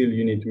 But still,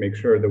 you need to make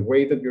sure the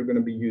way that you're going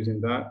to be using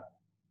that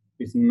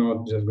is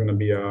not just going to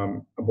be a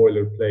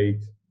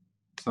boilerplate,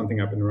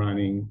 something up and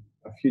running,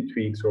 a few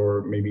tweaks,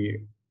 or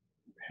maybe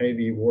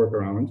heavy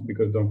workarounds,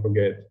 because don't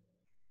forget,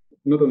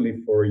 not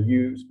only for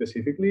you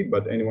specifically,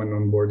 but anyone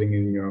onboarding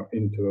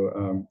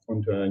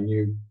onto a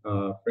new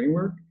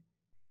framework,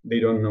 they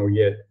don't know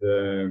yet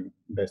the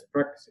best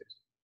practices.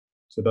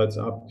 So that's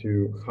up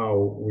to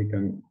how we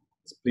can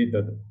split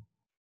that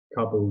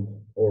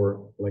coupled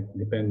or like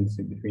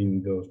dependency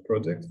between those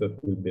projects that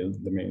will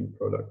build the main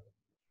product.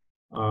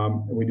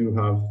 We do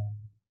have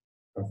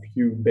a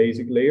few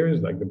basic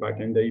layers like the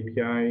backend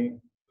API,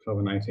 have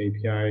a nice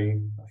API,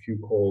 a few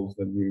calls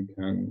that you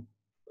can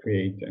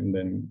create and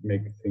then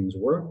make things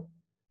work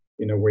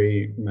in a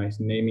way, nice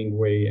naming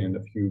way, and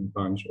a few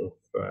bunch of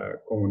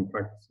common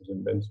practices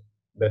and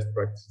best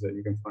practices that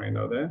you can find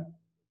out there.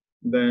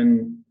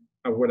 Then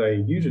what I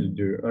usually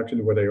do,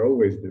 actually what I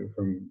always do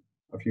from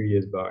a few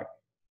years back,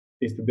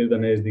 is to build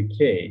an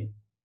SDK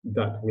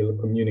that will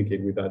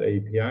communicate with that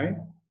API.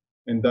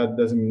 And that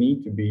doesn't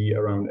need to be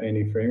around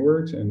any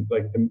frameworks, and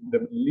like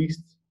the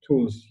least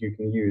tools you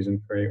can use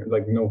in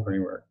like no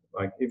framework,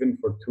 like even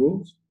for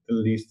tools, the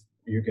least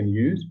you can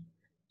use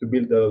to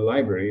build a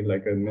library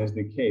like an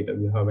SDK that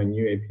will have a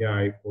new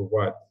API for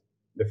what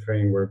the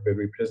framework, the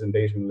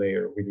representation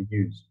layer will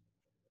use.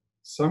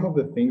 Some of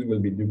the things will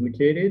be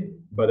duplicated,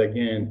 but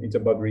again, it's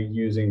about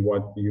reusing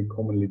what you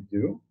commonly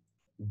do,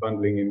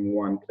 bundling in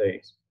one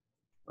place.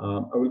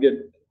 I will get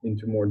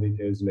into more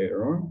details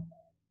later on,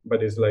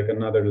 but it's like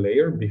another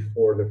layer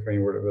before the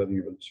framework that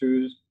you will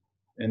choose.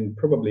 And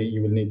probably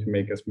you will need to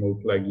make a small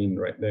plugin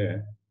right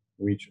there,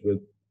 which will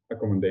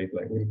accommodate,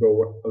 like will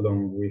go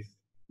along with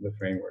the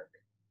framework.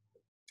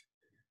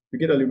 To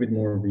get a little bit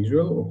more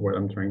visual of what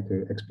I'm trying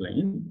to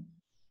explain,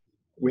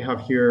 we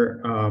have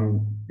here,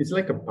 it's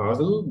like a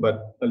puzzle,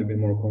 but a little bit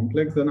more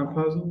complex than a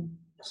puzzle.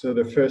 So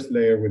the first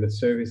layer with the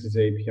services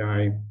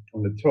API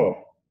on the top,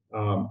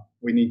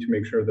 we need to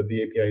make sure that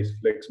the API is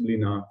flexible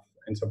enough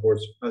and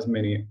supports as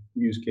many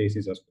use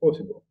cases as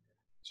possible.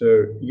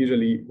 So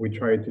usually we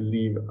try to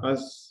leave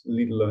as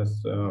little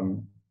as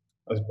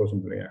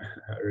possible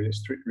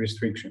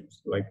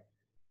restrictions. Like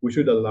we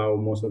should allow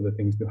most of the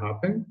things to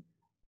happen.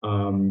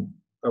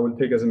 I will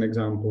take as an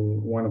example,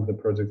 one of the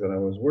projects that I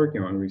was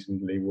working on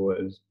recently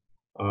was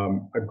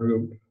a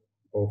group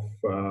of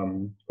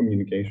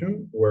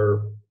communication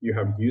where you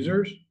have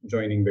users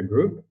joining the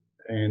group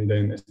and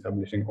then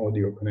establishing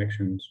audio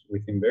connections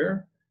within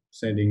there,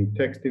 sending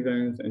text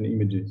events and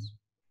images.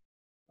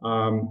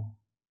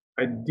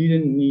 I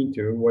didn't need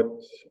to.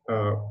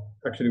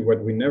 Actually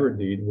what we never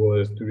did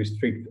was to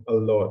restrict a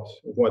lot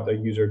what a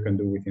user can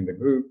do within the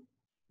group,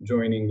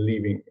 joining,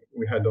 leaving.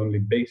 We had only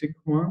basic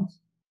commands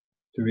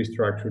to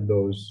restructure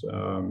those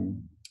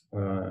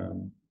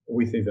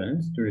with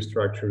events, to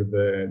restructure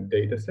the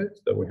data sets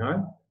that we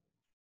had,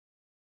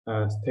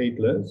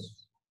 stateless.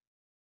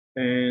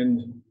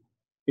 And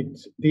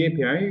the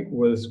API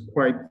was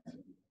quite,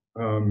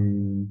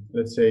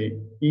 let's say,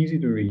 easy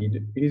to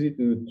read, easy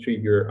to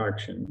trigger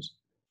actions,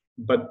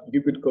 but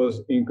you could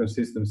cause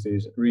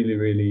inconsistencies really,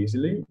 really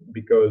easily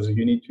because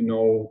you need to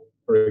know,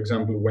 for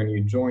example, when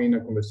you join a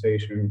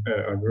conversation,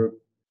 a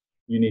group,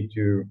 you need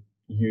to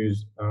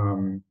use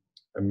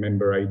a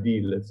member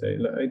ID, let's say.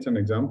 It's an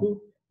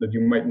example that you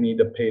might need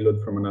a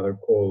payload from another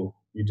call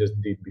you just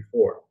did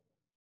before.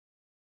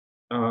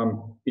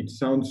 It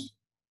sounds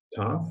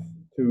tough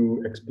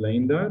to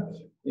explain that,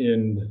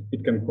 and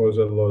it can cause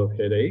a lot of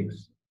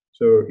headaches.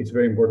 So it's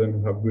very important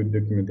to have good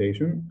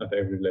documentation at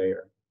every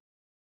layer.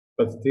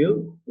 But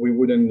still, we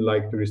wouldn't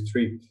like to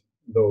restrict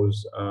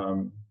those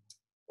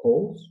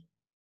calls,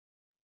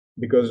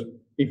 because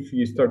if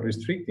you start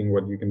restricting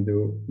what you can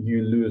do,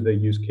 you lose the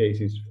use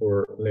cases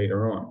for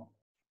later on.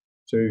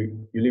 So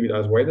you leave it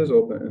as wide as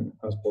open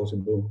as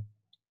possible,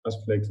 as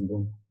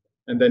flexible.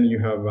 And then you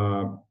have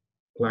a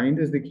client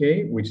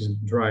SDK, which is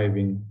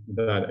driving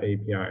that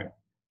API.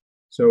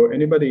 So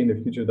anybody in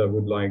the future that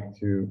would like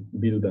to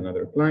build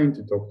another client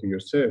to talk to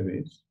your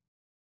service,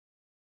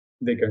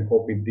 they can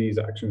copy these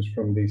actions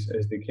from this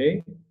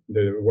SDK.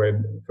 The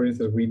web, for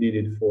instance, we did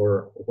it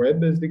for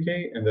web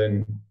SDK, and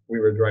then we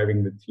were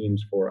driving the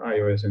teams for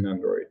iOS and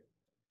Android.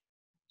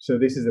 So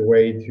this is a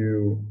way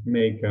to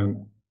make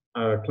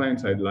a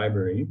client-side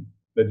library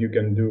that you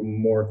can do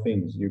more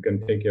things. You can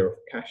take care of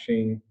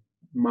caching,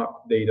 map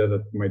data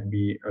that might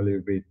be a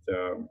little bit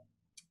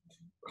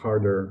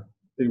harder.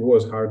 It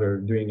was harder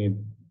doing it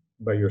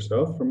by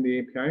yourself from the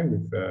API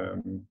with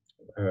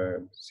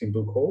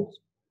simple calls.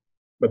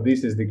 But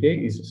this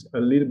SDK is a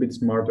little bit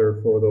smarter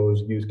for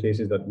those use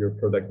cases that your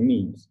product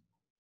needs.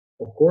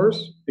 Of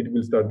course, it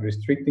will start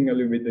restricting a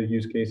little bit the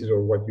use cases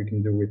or what you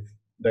can do with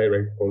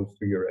direct calls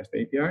to your REST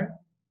API,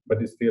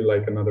 but it's still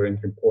like another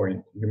entry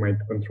point. You might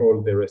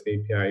control the REST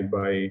API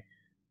by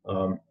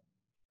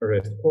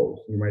REST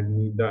calls. You might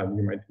need that.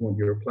 You might want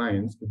your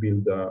clients to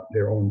build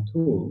their own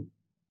tool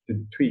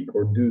to tweak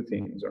or do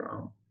things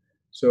around.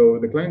 So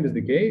the client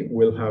SDK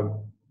will have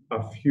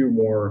a few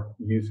more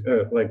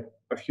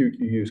a few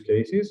use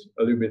cases,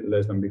 a little bit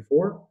less than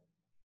before.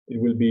 It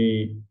will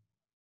be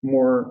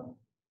more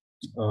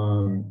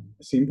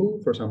simple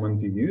for someone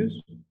to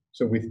use.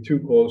 So with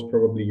 2 calls,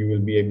 probably you will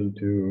be able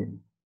to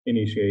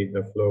initiate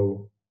a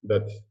flow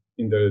that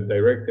in the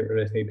direct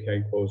REST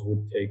API calls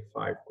would take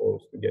 5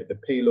 calls to get the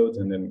payloads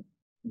and then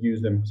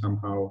use them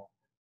somehow.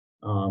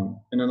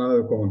 And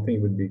another common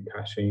thing would be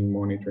caching,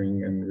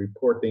 monitoring, and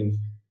reporting.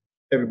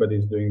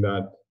 Everybody's doing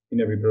that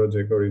in every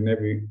project or in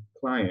every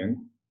client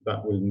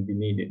that will be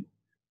needed.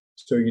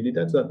 So you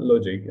detach that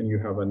logic and you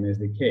have an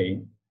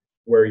SDK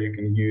where you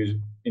can use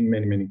in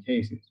many, many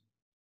cases.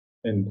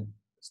 And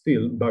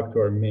still back to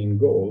our main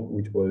goal,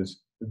 which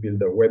was to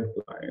build a web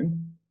client,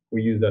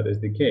 we use that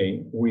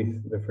SDK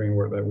with the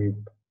framework that we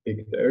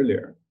picked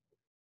earlier.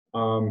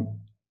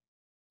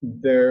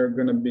 There are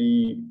going to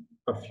be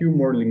a few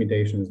more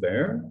limitations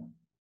there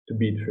to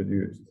be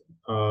introduced.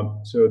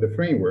 So the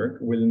framework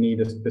will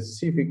need a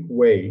specific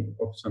way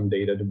of some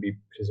data to be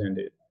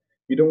presented.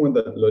 You don't want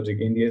that logic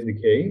in the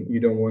SDK. You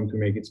don't want to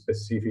make it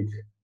specific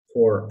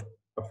for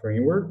a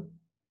framework.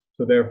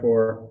 So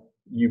therefore,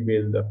 you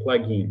build a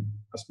plugin,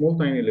 a small,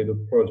 tiny little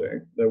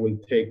project that will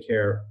take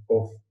care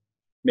of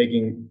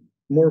making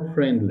more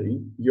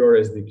friendly your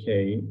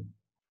SDK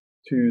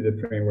to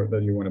the framework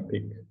that you want to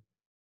pick.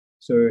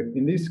 So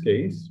in this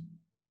case,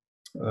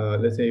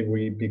 let's say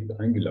we picked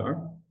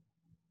Angular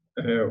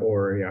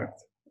or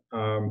React,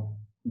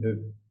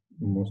 the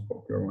most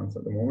popular ones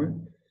at the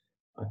moment,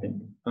 I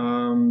think.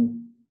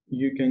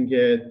 You can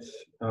get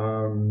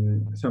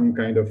some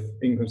kind of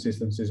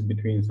inconsistencies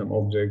between some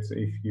objects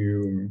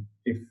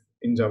if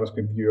in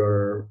JavaScript you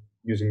are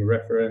using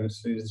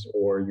references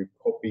or you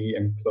copy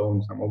and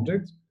clone some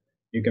objects.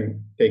 You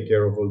can take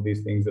care of all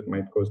these things that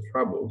might cause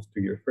troubles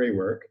to your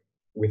framework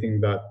within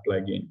that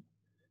plugin.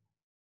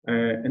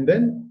 And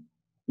then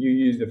you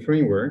use the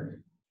framework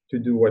to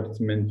do what it's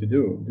meant to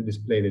do, to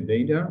display the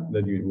data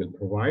that you will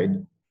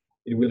provide.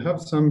 It will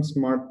have some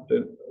smart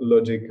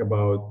logic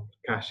about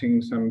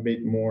caching some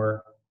bit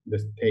more the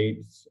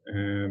states,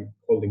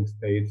 holding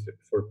states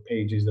for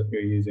pages that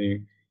you're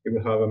using. It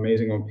will have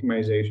amazing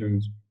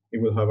optimizations.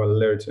 It will have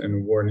alerts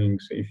and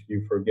warnings if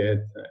you forget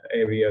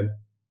area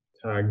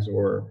tags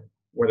or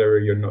whatever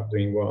you're not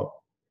doing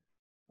well.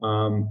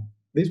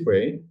 This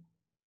way,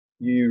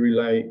 you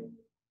rely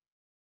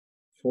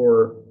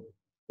for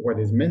what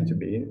is meant to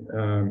be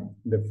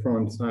the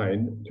front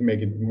side to make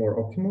it more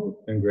optimal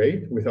and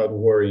great without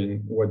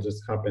worrying what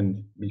just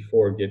happened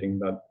before getting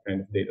that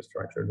kind of data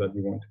structure that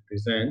you want to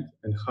present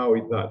and how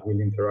that will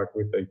interact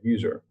with the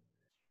user.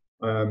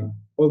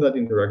 All that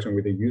interaction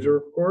with the user,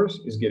 of course,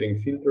 is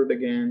getting filtered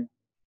again,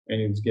 and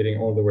it's getting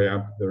all the way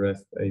up to the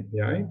REST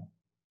API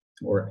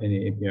or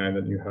any API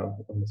that you have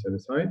on the server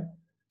side.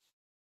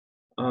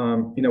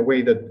 In a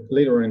way that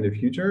later on in the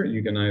future,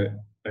 you can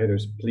either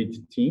split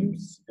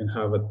teams and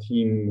have a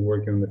team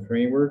working on the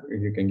framework, or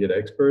you can get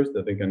experts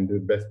that they can do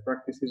best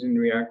practices in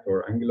React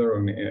or Angular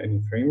on any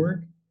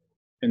framework,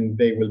 and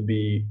they will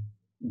be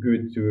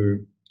good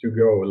to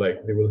go.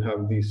 Like they will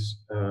have this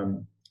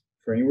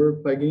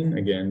framework plugin,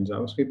 again,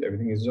 JavaScript,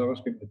 everything is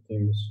JavaScript. The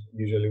teams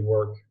usually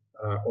work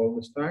all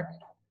the stack.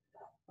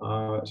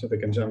 So they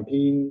can jump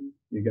in,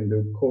 you can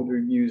do code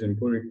reviews and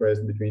pull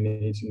requests between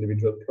each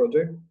individual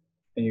project,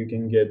 and you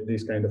can get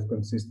this kind of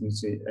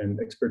consistency and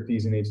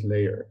expertise in each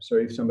layer. So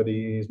if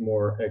somebody is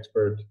more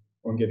expert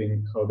on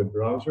getting how the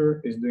browser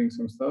is doing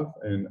some stuff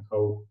and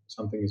how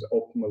something is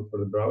optimal for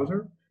the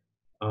browser,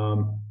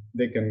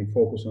 they can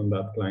focus on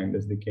that client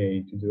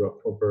SDK to do a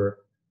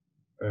proper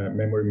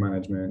memory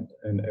management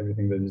and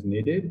everything that is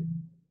needed.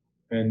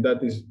 And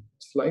that is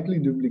slightly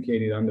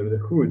duplicated under the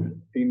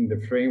hood in the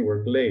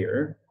framework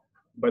layer.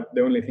 But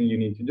the only thing you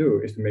need to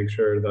do is to make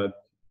sure that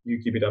you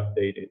keep it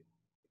updated.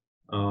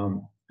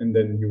 And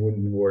then you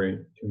wouldn't worry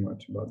too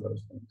much about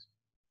those things.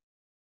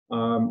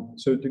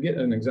 So to get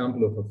an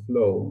example of a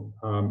flow,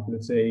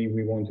 let's say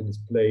we want to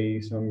display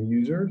some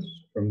users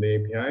from the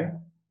API,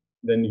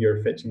 then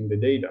you're fetching the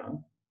data.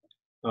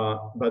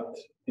 But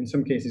in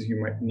some cases,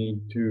 you might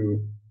need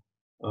to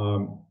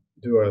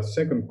do a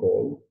second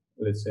call.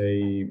 Let's say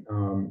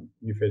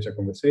you fetch a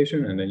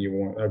conversation and then you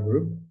want a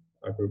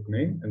group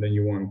name, and then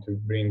you want to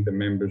bring the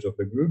members of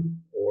the group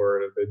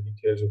or the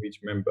details of each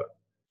member.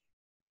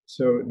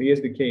 So the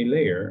SDK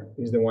layer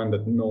is the one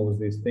that knows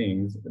these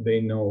things.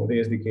 They know, the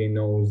SDK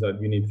knows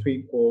that you need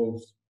 3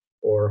 calls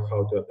or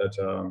how to attach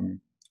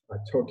a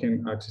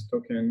token, access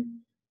token,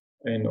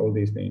 and all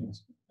these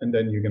things. And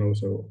then you can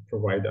also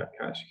provide a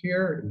cache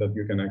here that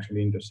you can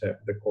actually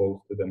intercept the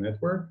calls to the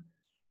network,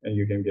 and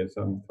you can get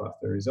some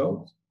faster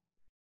results.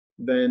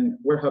 Then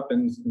what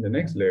happens in the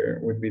next layer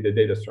would be the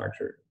data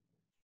structure.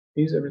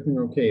 Is everything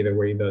okay the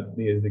way that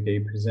the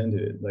SDK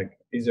presented it? Like,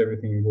 is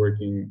everything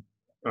working?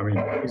 I mean,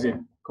 is it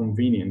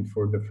convenient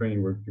for the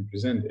framework to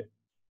present it?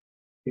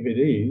 If it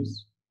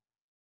is,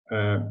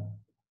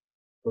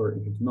 or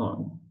if it's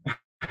not,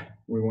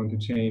 we want to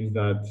change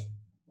that,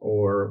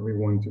 or we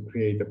want to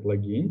create a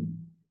plugin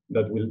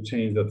that will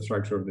change that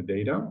structure of the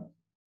data.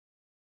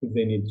 If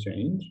they need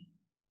change,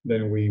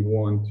 then we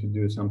want to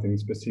do something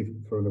specific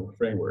for the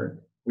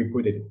framework. We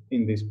put it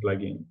in this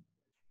plugin.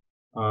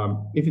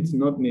 If it's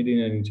not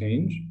needing any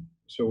change,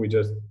 so we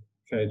just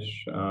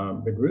fetch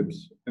the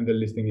groups and the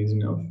listing is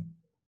enough,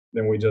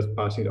 then we just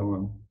pass it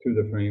on to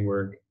the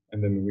framework,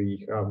 and then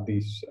we have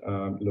this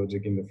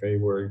logic in the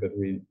framework that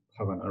we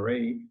have an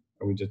array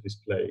and we just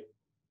display.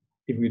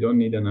 If we don't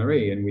need an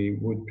array and we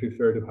would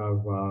prefer to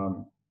have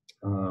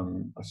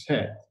a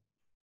set,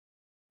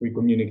 we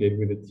communicate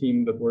with the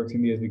team that works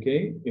in the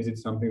SDK. Is it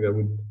something that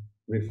would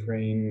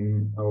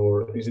refrain,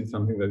 or is it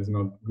something that is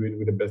not good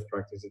with the best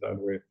practices that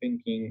we're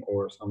thinking,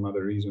 or some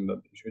other reason that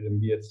it shouldn't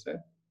be a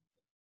set?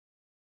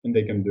 And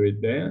they can do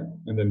it there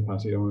and then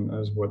pass it on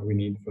as what we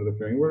need for the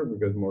framework,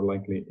 because more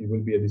likely it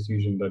will be a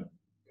decision that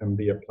can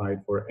be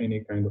applied for any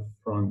kind of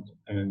front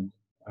end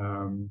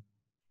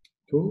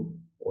tool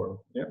or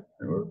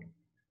framework.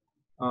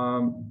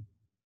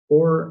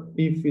 Or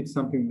if it's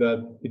something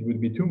that it would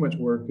be too much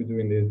work to do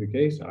in the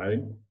SDK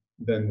side,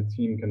 then the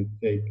team can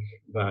take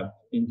that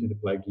into the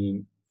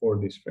plugin for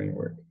this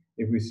framework.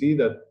 If we see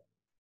that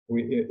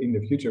in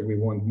the future we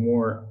want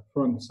more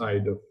front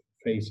side of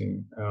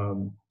facing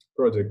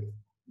project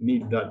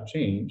need that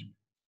change,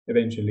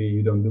 eventually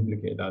you don't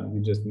duplicate that,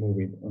 you just move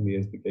it on the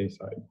SDK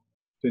side.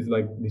 So it's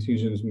like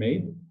decisions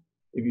made.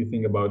 If you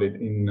think about it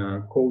in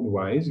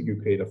code-wise, you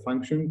create a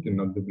function to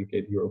not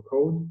duplicate your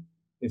code.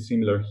 It's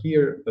similar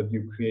here that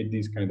you create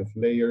these kind of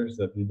layers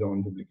that you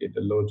don't duplicate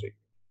the logic.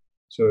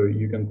 So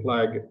you can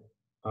plug,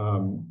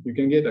 you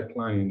can get a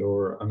client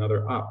or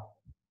another app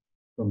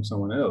from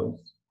someone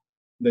else.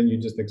 Then you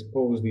just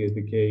expose the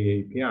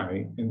SDK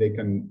API and they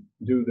can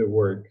do the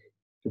work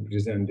to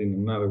present in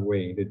another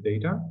way the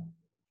data.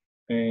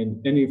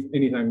 And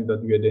anytime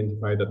that you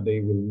identify that they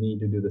will need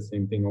to do the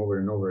same thing over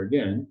and over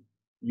again,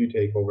 you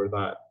take over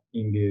that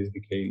in the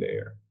SDK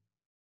layer.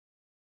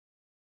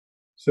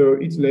 So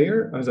each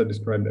layer, as I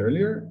described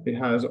earlier, it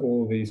has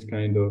all these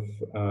kind of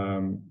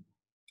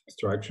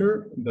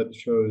structure that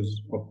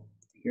shows up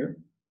here,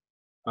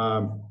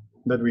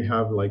 that we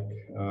have like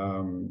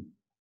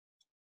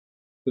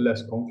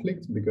less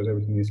conflicts because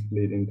everything is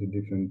split into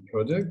different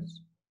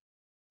projects.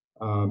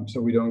 So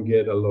we don't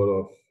get a lot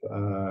of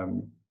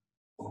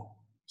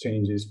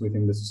changes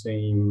within the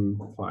same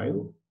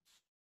file.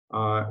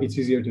 It's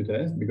easier to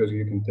test because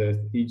you can test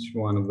each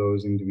one of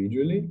those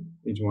individually,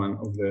 each one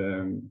of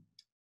the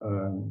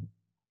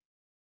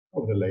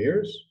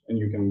layers, and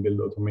you can build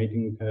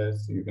automating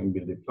tests, you can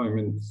build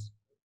deployments,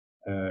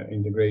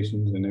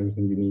 integrations, and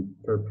everything you need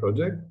per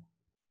project.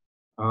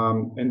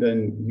 And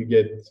then you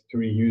get to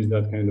reuse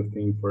that kind of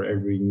thing for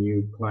every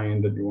new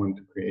client that you want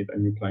to create, a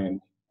new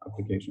client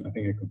application. I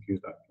think I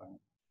confused that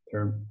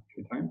term a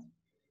few times.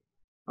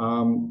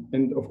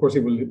 And of course,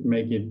 it will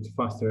make it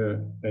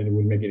faster and it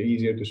will make it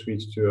easier to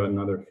switch to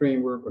another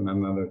framework or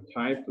another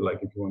type,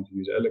 like if you want to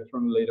use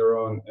Electron later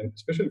on. And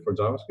especially for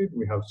JavaScript,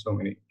 we have so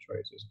many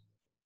choices.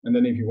 And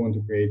then if you want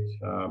to create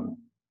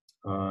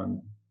a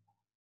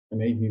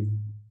native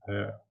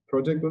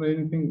project or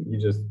anything, you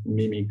just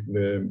mimic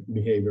the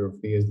behavior of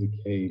the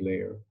SDK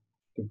layer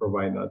to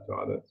provide that to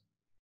others.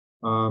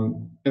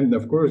 And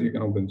of course, you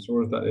can open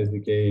source that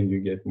SDK and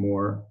you get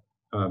more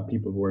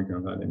people working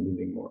on that and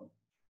building more.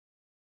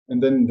 And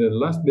then the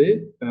last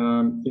bit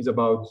is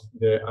about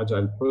the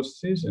agile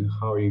processes and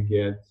how you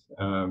get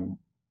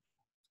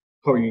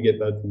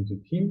that into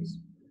teams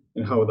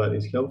and how that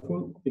is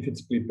helpful. If it's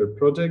split per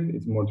project,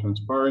 it's more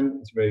transparent.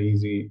 It's very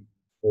easy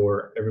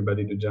for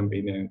everybody to jump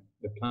in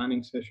the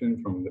planning session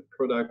from the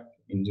product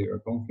in Jira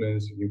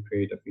Confluence. You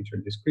create a feature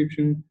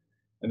description,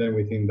 and then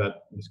within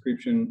that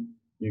description,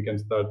 you can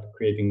start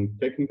creating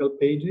technical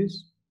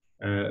pages.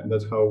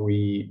 That's how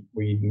we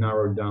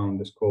narrow down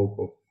the scope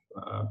of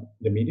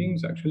the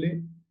meetings.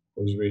 Actually, it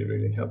was really,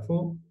 really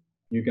helpful.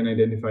 You can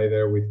identify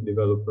there with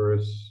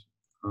developers.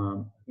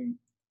 You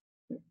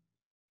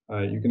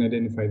can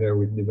identify there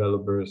with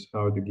developers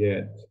how to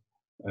get.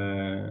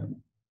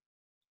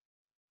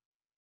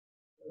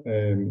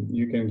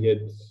 You can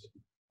get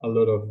a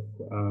lot of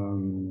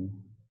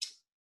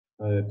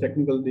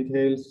technical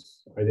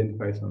details,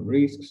 identify some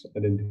risks,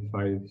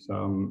 identify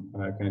some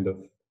kind of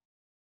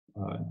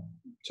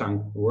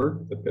chunk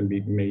work that can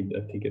be made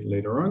a ticket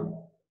later on.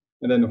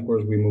 And then, of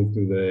course, we move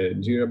to the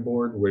Jira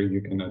board where you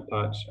can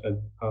attach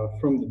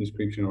from the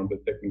description or the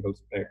technical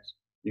specs,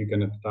 you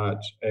can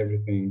attach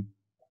everything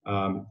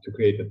to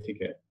create a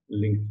ticket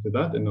linked to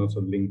that, and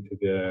also linked to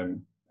the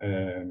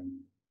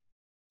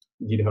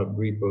GitHub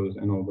repos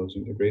and all those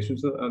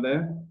integrations that are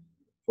there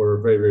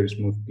for very, very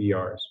smooth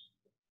PRs.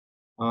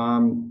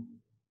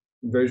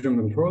 Version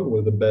control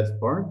was the best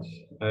part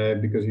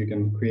because you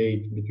can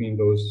create between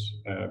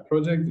those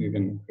projects, you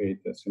can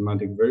create a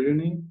semantic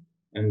versioning,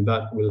 and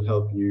that will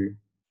help you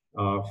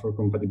for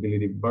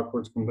compatibility,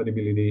 backwards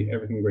compatibility,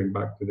 everything going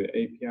back to the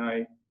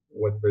API,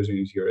 what version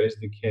is your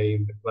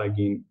SDK, the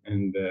plugin,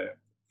 and the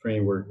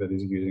framework that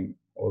is using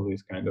all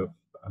this kind of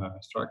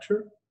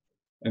structure.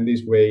 And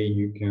this way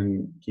you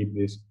can keep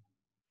this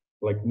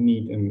like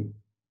neat and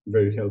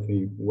very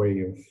healthy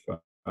way of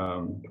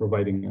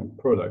providing a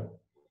product.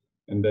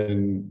 And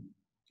then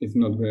it's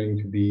not going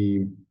to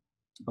be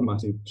a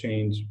massive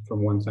change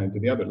from one side to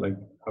the other. Like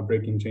a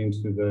breaking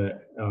change to the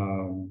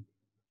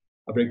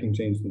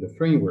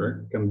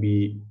framework can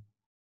be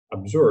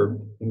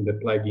absorbed in the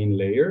plugin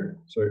layer,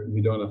 so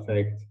you don't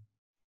affect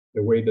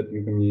the way that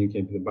you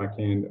communicate to the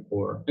backend,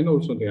 and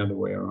also the other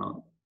way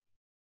around.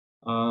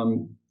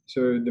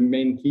 So the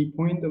main key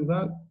point of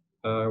that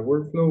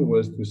workflow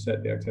was to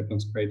set the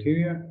acceptance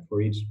criteria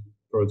for each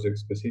project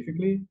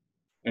specifically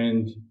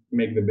and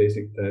make the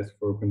basic test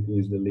for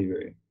continuous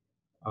delivery.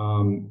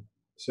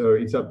 So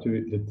it's up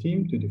to the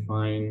team to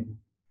define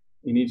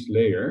in each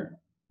layer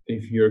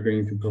if you're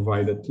going to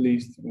provide at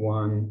least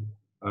one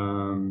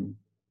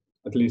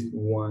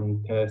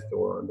test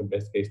or the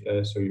best case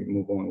test, so you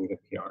move on with the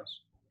PRs.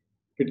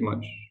 Pretty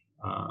much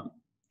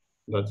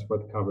that's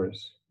what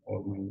covers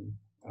all my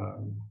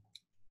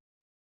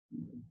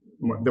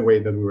the way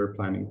that we were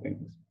planning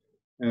things.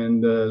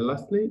 And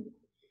lastly,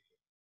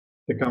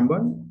 the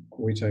Kanban,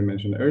 which I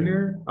mentioned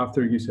earlier.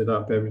 After you set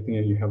up everything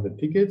and you have the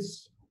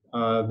tickets,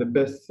 the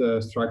best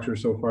structure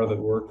so far that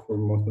worked for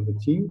most of the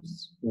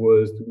teams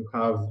was to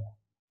have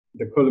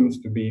the columns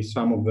to be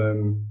some of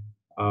them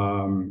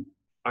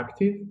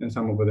active and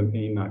some of them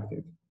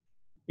inactive.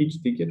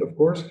 Each ticket, of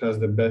course, has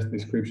the best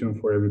description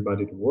for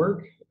everybody to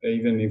work.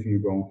 Even if you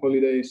go on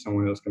holiday,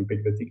 someone else can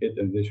pick the ticket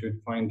and they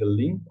should find the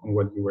link on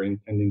what you were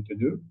intending to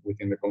do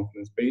within the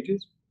Confluence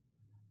pages.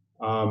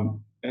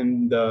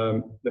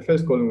 The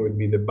first column would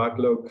be the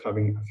backlog,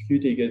 having a few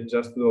tickets,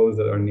 just those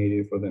that are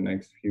needed for the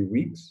next few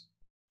weeks.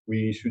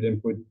 We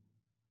shouldn't put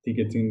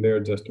tickets in there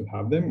just to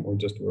have them or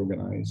just to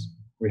organize.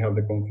 We have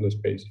the Confluence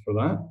page for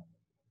that.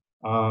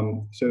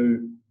 So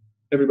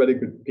everybody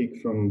could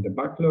pick from the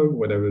backlog,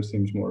 whatever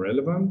seems more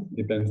relevant.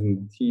 Depends on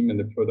the team and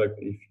the product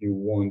if you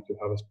want to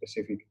have a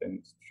specific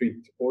and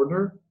strict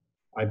order.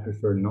 I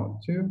prefer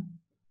not to.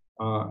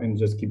 And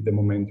just keep the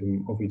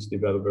momentum of each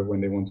developer when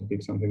they want to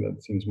pick something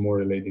that seems more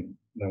related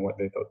than what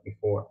they thought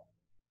before.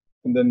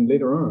 And then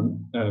later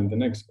on, the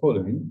next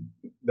column,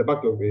 the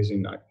backlog is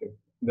inactive.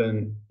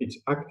 Then it's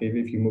active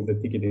if you move the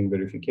ticket in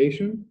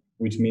verification,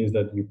 which means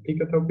that you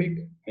pick a topic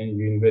and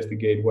you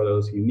investigate what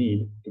else you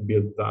need to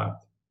build that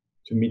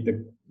to meet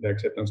the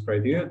acceptance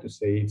criteria to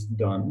say it's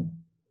done.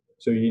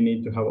 So you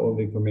need to have all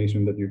the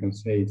information that you can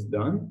say it's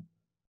done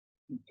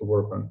to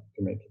work on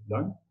to make it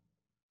done.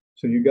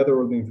 So you gather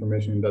all the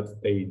information in that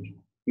stage.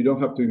 You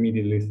don't have to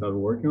immediately start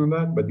working on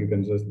that, but you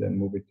can just then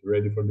move it to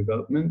ready for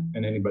development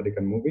and anybody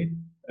can move it,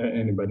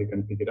 anybody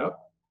can pick it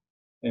up.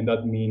 And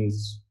that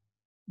means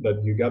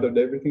that you gathered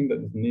everything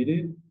that is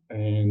needed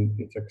and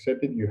it's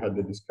accepted. You had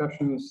the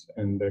discussions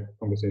and the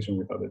conversation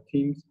with other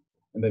teams,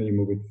 and then you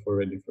move it for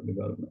ready for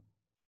development.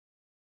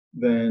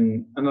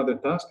 Then another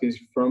task is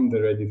from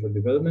the ready for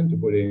development to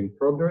put it in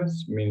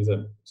progress, means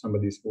that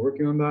somebody's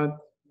working on that,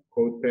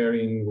 code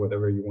pairing,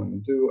 whatever you want to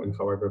do, and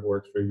however it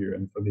works for you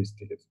and for this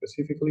ticket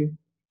specifically.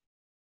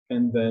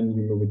 And then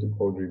you move it to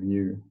code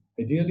review.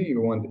 Ideally, you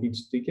want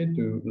each ticket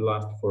to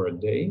last for a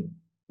day,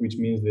 which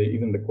means that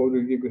even the code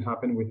review could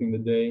happen within the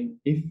day.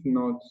 If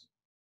not,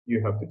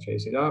 you have to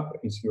chase it up.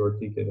 It's your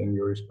ticket and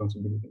your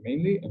responsibility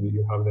mainly, and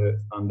you have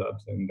the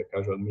stand-ups and the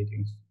casual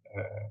meetings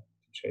to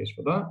chase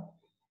for that.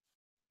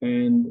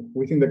 And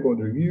within the code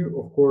review,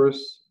 of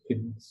course,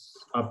 it's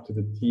up to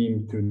the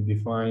team to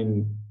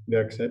define the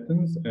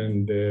acceptance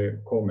and the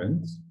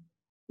comments.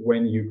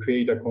 When you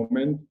create a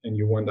comment and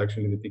you want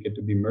actually the ticket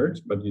to be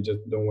merged, but you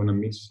just don't want to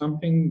miss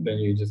something, then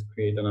you just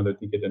create another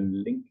ticket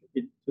and link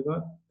it to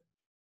that.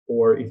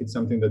 Or if it's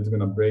something that's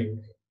going to break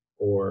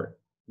or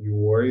you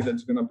worry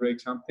that's going to break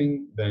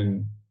something,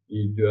 then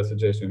you do a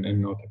suggestion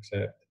and not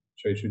accept.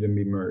 So it shouldn't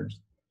be merged.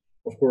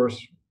 Of course,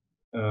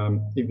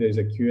 if there's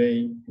a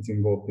QA, it's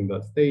involved in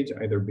that stage,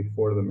 either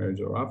before the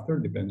merge or after,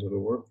 depends on the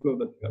workflow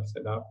that you have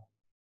set up.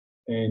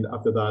 And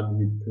after that,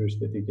 you push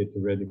the ticket to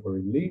ready for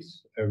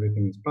release.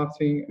 Everything is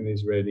passing and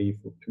is ready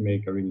to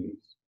make a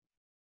release.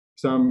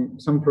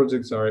 Some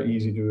projects are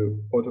easy to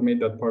automate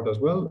that part as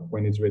well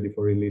when it's ready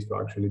for release to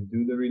actually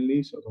do the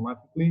release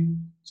automatically.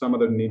 Some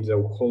other needs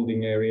a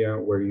holding area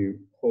where you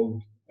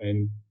hold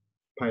and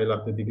pile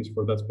up the tickets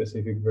for that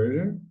specific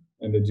version.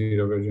 And the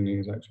Jira versioning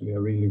is actually a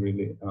really,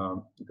 really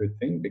good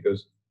thing,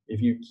 because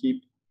if you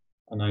keep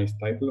a nice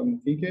title on the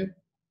ticket,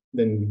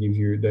 then it gives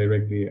you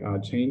directly a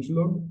change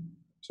log.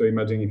 So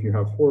imagine if you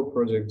have 4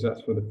 projects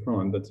just for the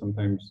front, that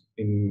sometimes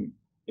in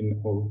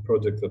all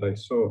projects that I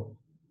saw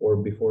or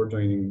before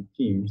joining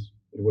teams,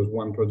 it was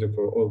one project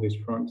for all this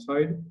front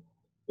side.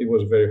 It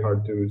was very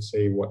hard to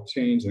say what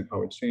changed and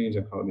how it changed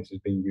and how this is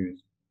being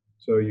used.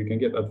 So you can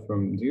get that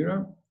from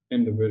Jira,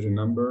 and the version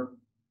number,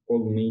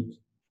 all neat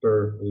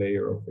per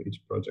layer of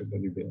each project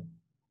that you build.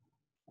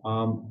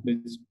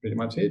 That's pretty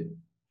much it.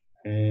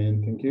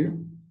 And thank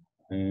you.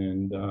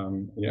 And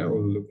yeah,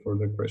 we'll look for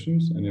the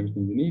questions and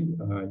everything you need.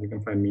 You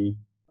can find me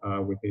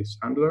with this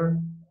handler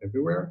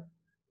everywhere,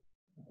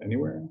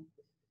 anywhere.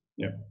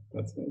 Yeah,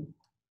 that's it.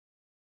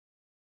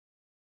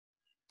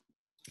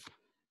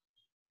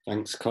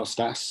 Thanks,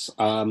 Kostas.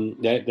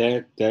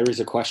 There is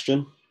a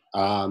question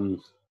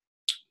from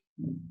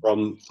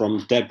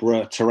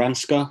Deborah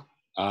Taranska.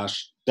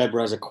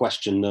 Deborah has a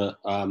question that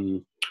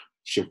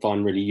she'll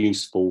find really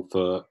useful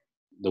for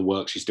the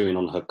work she's doing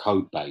on her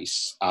code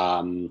base.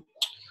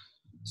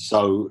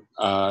 So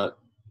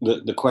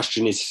the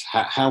question is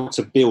how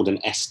to build an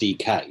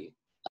SDK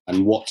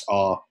and what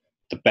are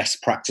the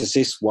best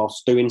practices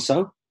whilst doing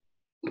so?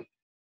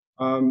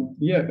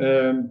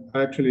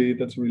 Actually,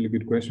 that's a really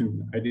good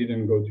question. I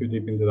didn't go too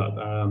deep into that.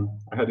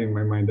 I had it in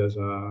my mind as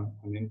an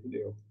end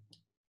video.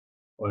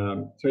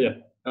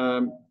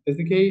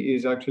 SDK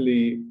is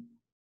actually,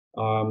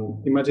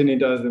 imagine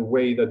it as the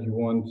way that you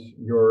want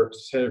your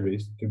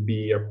service to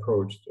be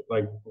approached,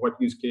 like what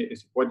use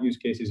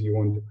cases you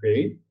want to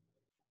create.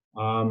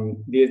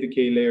 The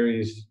SDK layer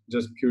is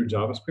just pure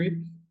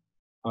JavaScript.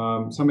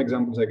 Some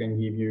examples I can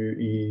give you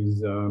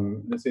is,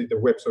 let's say the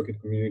WebSocket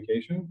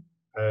communication.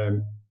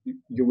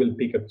 You will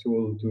pick a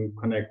tool to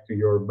connect to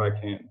your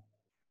backend.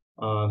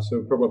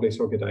 So probably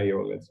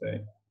Socket.io, let's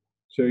say.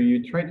 So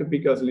you try to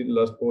pick as little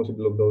as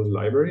possible of those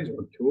libraries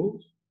or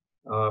tools,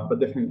 but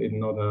definitely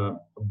not a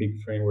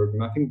big framework,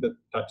 nothing that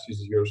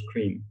touches your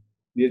screen.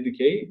 The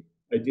SDK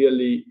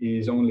ideally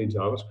is only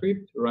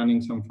JavaScript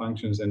running some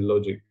functions and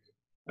logic.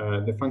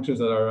 The functions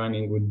that are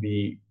running would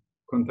be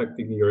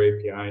contacting your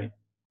API,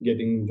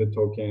 getting the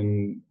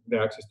token, the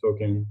access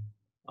token.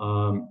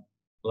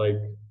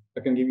 Like I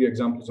can give you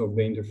examples of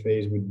the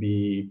interface would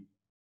be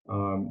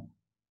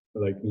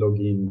like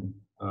login,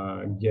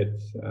 get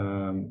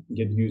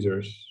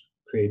users,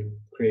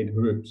 create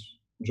groups,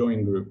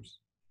 join groups,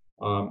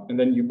 and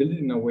then you build it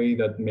in a way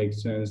that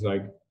makes sense.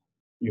 Like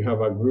you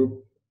have a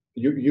group,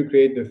 you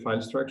create the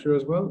file structure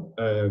as well,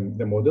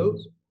 the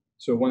models.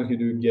 So once you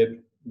do get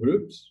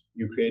groups,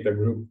 you create a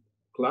group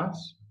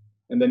class,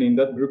 and then in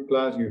that group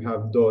class you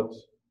have dot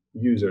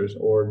users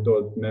or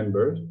dot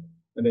members,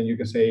 and then you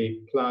can say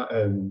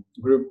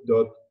group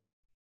dot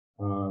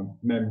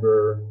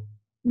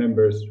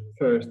members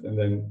first and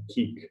then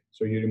kick.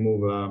 So you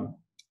remove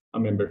a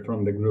member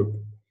from the group.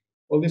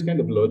 All this kind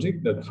of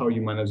logic that how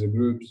you manage the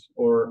groups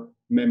or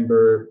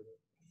member,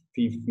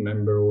 fifth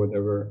member or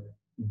whatever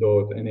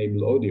dot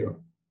enable audio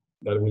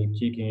that will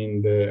kick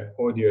in the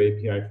audio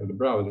API for the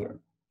browser.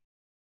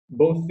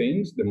 Both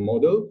things, the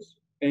models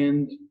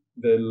and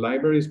the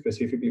library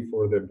specifically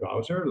for the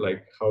browser,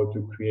 like how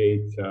to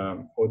create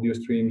audio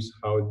streams,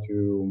 how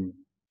to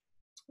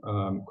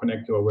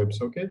connect to a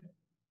WebSocket,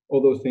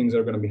 all those things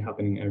are going to be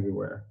happening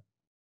everywhere.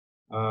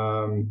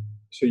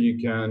 So you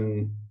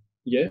can,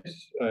 yes,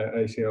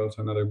 I see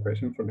also another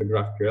question for the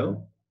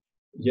GraphQL.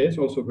 Yes,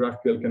 also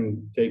GraphQL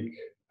can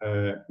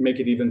make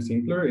it even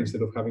simpler.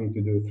 Instead of having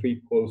to do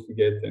 3 calls to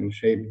get and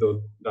shape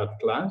that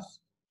class,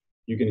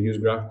 you can use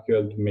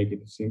GraphQL to make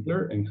it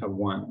simpler and have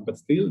one. But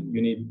still,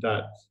 you need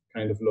that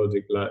kind of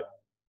logic, like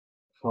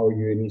how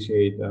you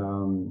initiate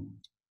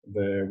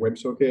the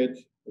WebSocket,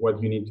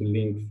 what you need to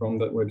link from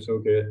that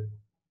WebSocket.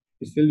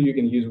 Still, you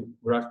can use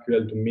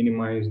GraphQL to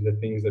minimize the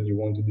things that you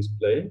want to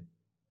display.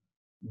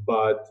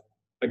 But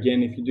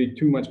again, if you do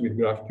too much with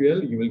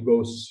GraphQL, you will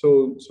go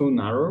so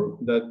narrow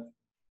that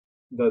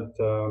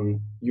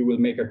you will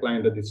make a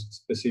client that is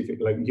specific,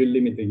 like you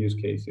limit the use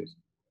cases.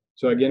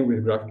 So again,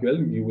 with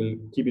GraphQL, you will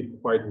keep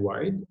it quite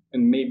wide,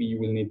 and maybe you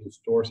will need to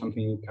store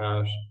something in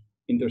cache,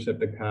 intercept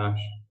the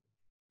cache.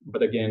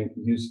 But again,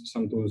 use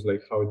some tools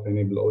like how to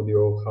enable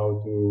audio,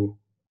 how to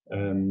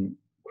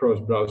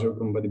cross-browser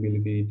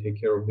compatibility, take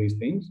care of these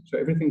things. So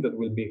everything that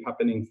will be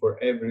happening for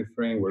every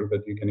framework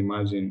that you can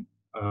imagine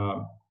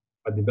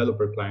a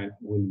developer client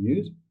will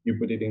use, you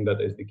put it in that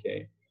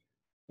SDK.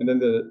 And then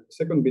the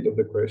second bit of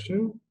the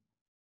question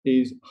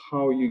is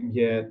how you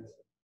get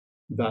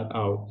that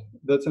out.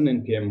 That's an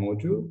NPM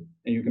module,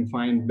 and you can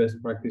find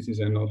best practices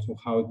and also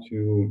how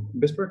to,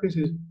 best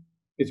practices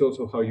is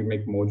also how you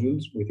make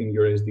modules within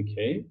your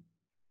SDK.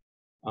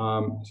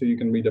 So you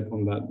can read up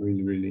on that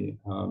really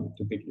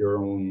to pick your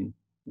own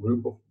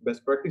group of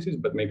best practices,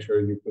 but make sure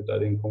you put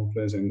that in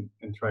Confluence and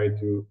try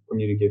to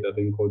communicate that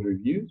in code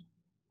reviews.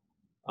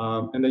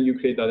 And then you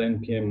create that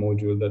NPM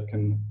module that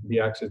can be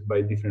accessed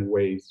by different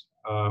ways.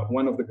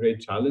 One of the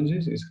great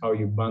challenges is how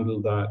you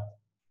bundle that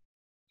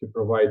to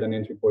provide an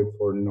entry point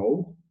for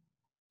Node.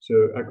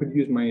 So I could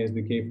use my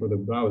SDK for the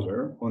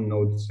browser on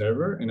Node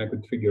server, and I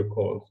could trigger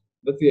calls.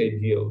 That's the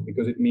ideal,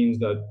 because it means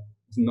that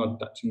it's not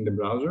touching the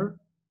browser.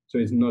 So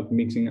it's not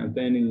mixing at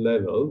any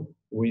level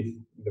with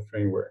the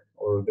framework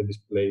or the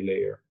display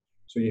layer.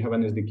 So you have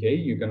an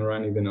SDK, you can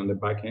run even on the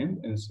back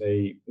end and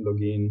say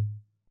login,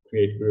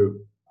 create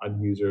group, add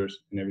users,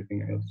 and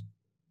everything else.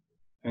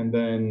 And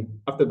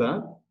then after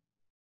that,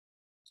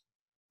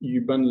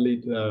 you bundle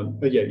it.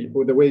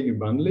 The way you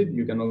bundle it,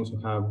 you can also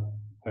have,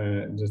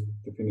 just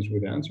to finish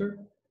with the answer,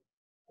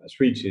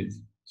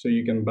 switches. So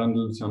you can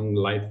bundle some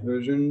light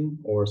version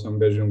or some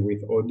version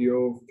with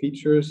audio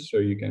features, so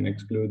you can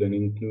exclude and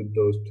include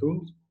those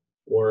tools.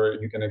 Or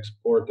you can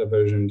export a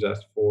version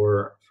just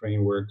for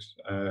frameworks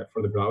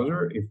for the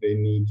browser if they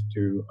need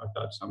to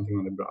attach something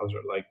on the browser.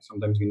 Like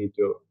sometimes you need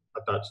to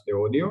attach the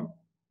audio.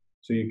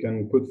 So you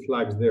can put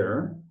flags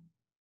there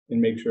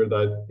and make sure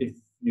that if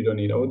you don't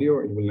need audio,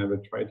 it will never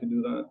try to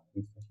do that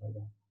and stuff like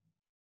that.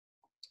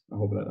 I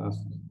hope that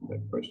answers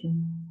that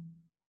question.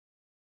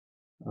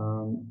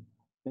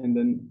 And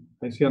then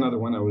I see another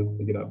one, I will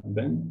pick it up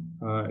then.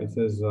 It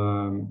says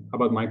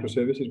about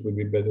microservices would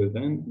be better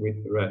than with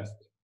REST.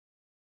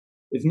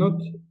 It's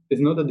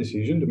not a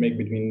decision to make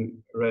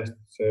between REST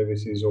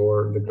services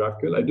or the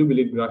GraphQL. I do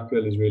believe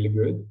GraphQL is really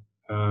good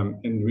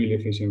and really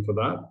efficient for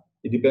that.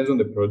 It depends on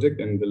the project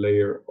and the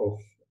layer of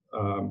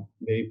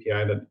the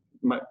API that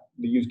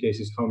the use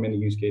cases, how many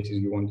use cases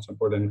you want to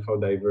support and how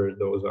diverse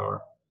those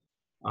are.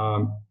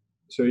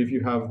 So if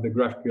you have the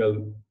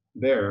GraphQL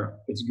there,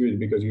 it's good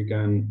because you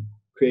can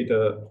create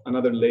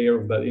another layer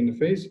of that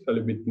interface, a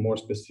little bit more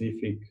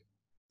specific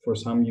for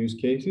some use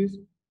cases.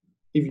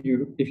 If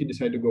you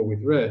decide to go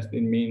with REST,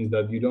 it means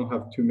that you don't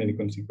have too many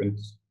consequent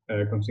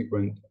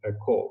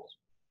calls.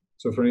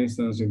 So for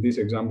instance, in this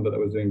example that I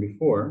was doing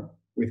before,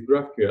 with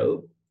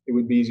GraphQL, it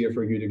would be easier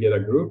for you to get a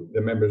group,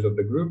 the members of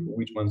the group,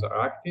 which ones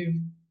are active.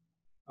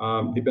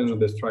 Depends on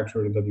the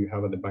structure that you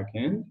have at the back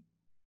end.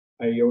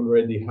 I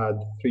already had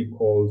 3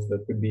 calls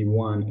that could be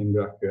 1 in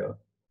GraphQL.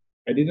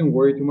 I didn't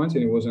worry too much,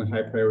 and it wasn't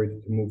high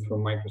priority to move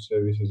from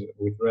microservices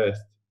with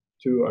REST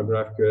to a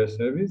GraphQL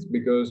service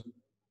because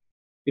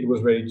it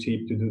was very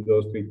cheap to do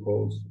those 3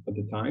 calls at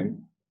the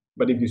time.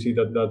 But if you see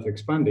that that's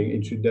expanding,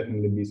 it should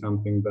definitely be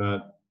something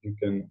that you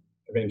can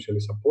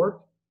eventually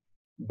support.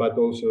 But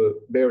also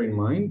bear in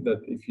mind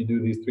that if you do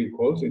these 3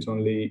 calls, it's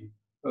only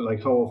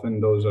like how often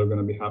those are going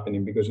to be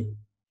happening, because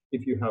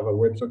if you have a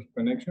WebSocket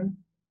connection,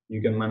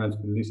 you can manage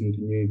to listen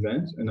to new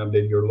events and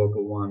update your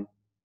local one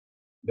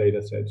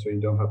data set, so you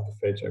don't have to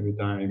fetch every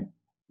time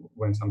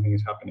when something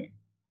is happening.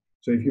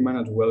 So if you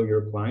manage well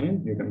your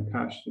client, you can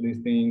cache these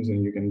things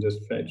and you can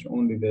just fetch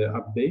only the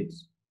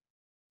updates.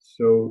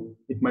 So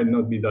it might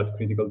not be that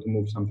critical to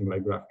move something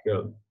like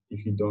GraphQL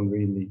if you don't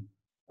really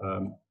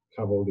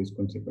have all these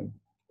consequent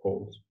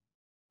calls.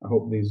 I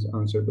hope this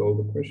answered all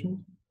the questions.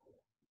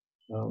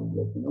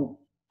 Let me know.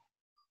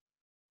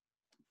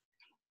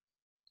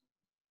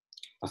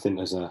 I think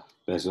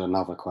there's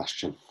another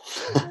question.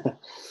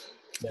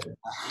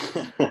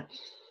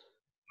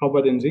 How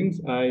about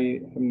engines?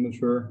 I'm not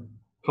sure.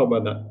 How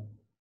about that?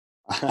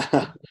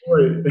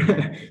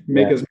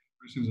 Make as many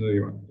questions as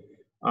you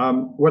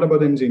want. What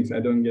about engines? I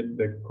don't get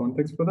the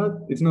context for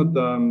that. It's not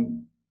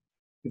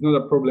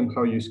a problem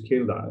how you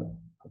scale that.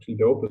 Actually,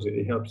 the opposite.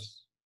 It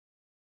helps.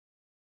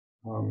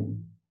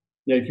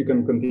 Yeah, if you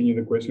can continue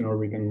the question, or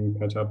we can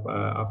catch up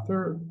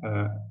after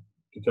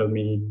to tell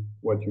me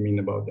what you mean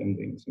about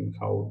endings and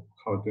how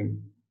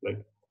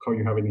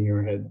you have it in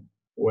your head.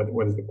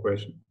 What is the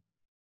question?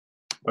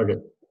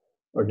 Okay,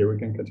 we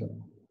can catch up.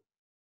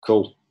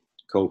 Cool.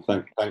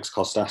 Thanks,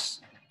 Kostas.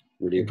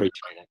 Really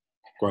appreciate it.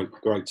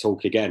 Great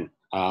talk again.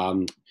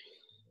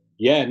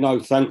 Yeah, no,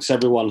 thanks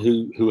everyone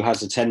who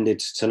has attended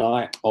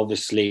tonight.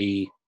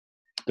 Obviously,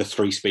 the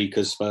 3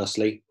 speakers.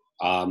 Firstly,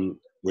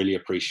 really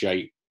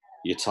appreciate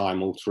your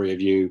time, all 3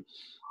 of you.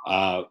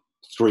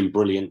 3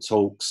 brilliant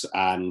talks,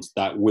 and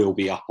that will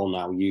be up on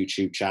our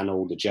YouTube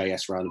channel, the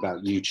JS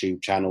Roundabout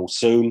YouTube channel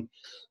soon.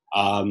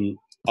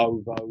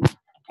 OVO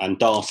and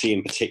Darcy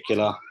in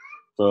particular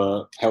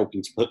for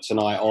helping to put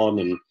tonight on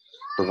and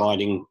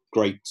providing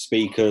great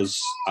speakers.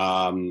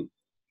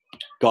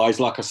 Guys,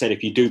 like I said,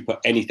 if you do put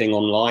anything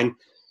online,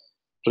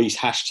 please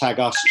hashtag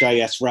us,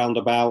 JS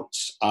Roundabout.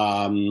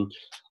 I'm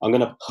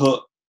going to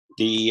put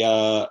we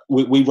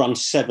run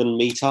 7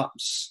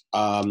 meetups.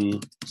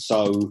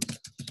 So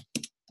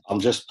I'm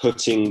just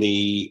putting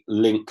the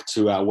link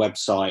to our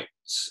website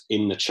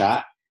in the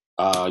chat.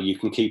 You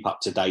can keep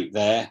up to date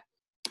there.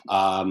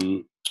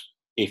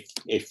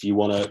 If you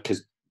want to,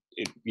 because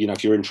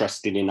if you're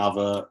interested in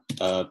other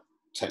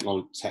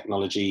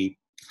technology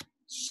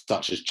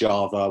such as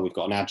Java, we've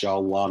got an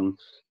Agile one,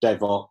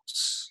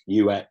 DevOps,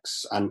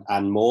 UX,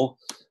 and more.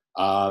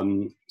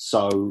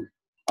 So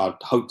I'd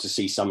hope to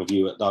see some of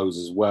you at those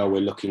as well.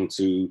 We're looking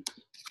to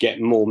get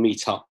more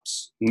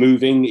meetups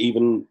moving,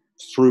 even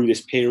through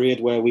this period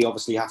where we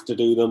obviously have to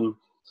do them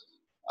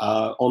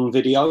on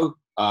video.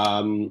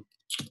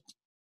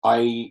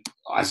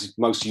 As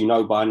most of you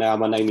know by now,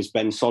 my name is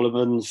Ben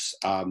Solomons.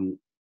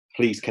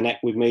 Please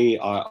connect with me.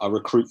 I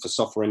recruit for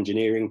software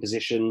engineering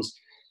positions.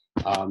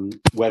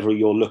 Whether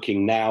you're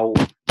looking now,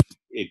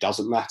 it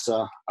doesn't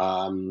matter.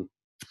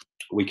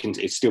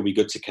 It'd still be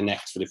good to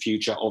connect for the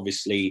future.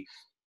 Obviously,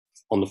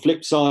 on the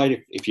flip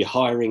side, if you're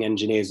hiring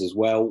engineers as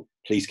well,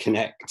 please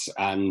connect.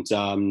 And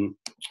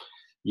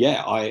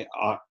yeah, I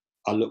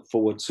look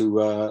forward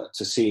to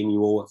seeing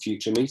you all at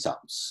future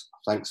meetups.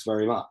 Thanks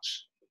very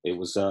much. It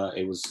was a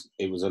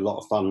lot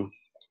of fun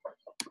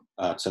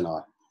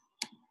tonight.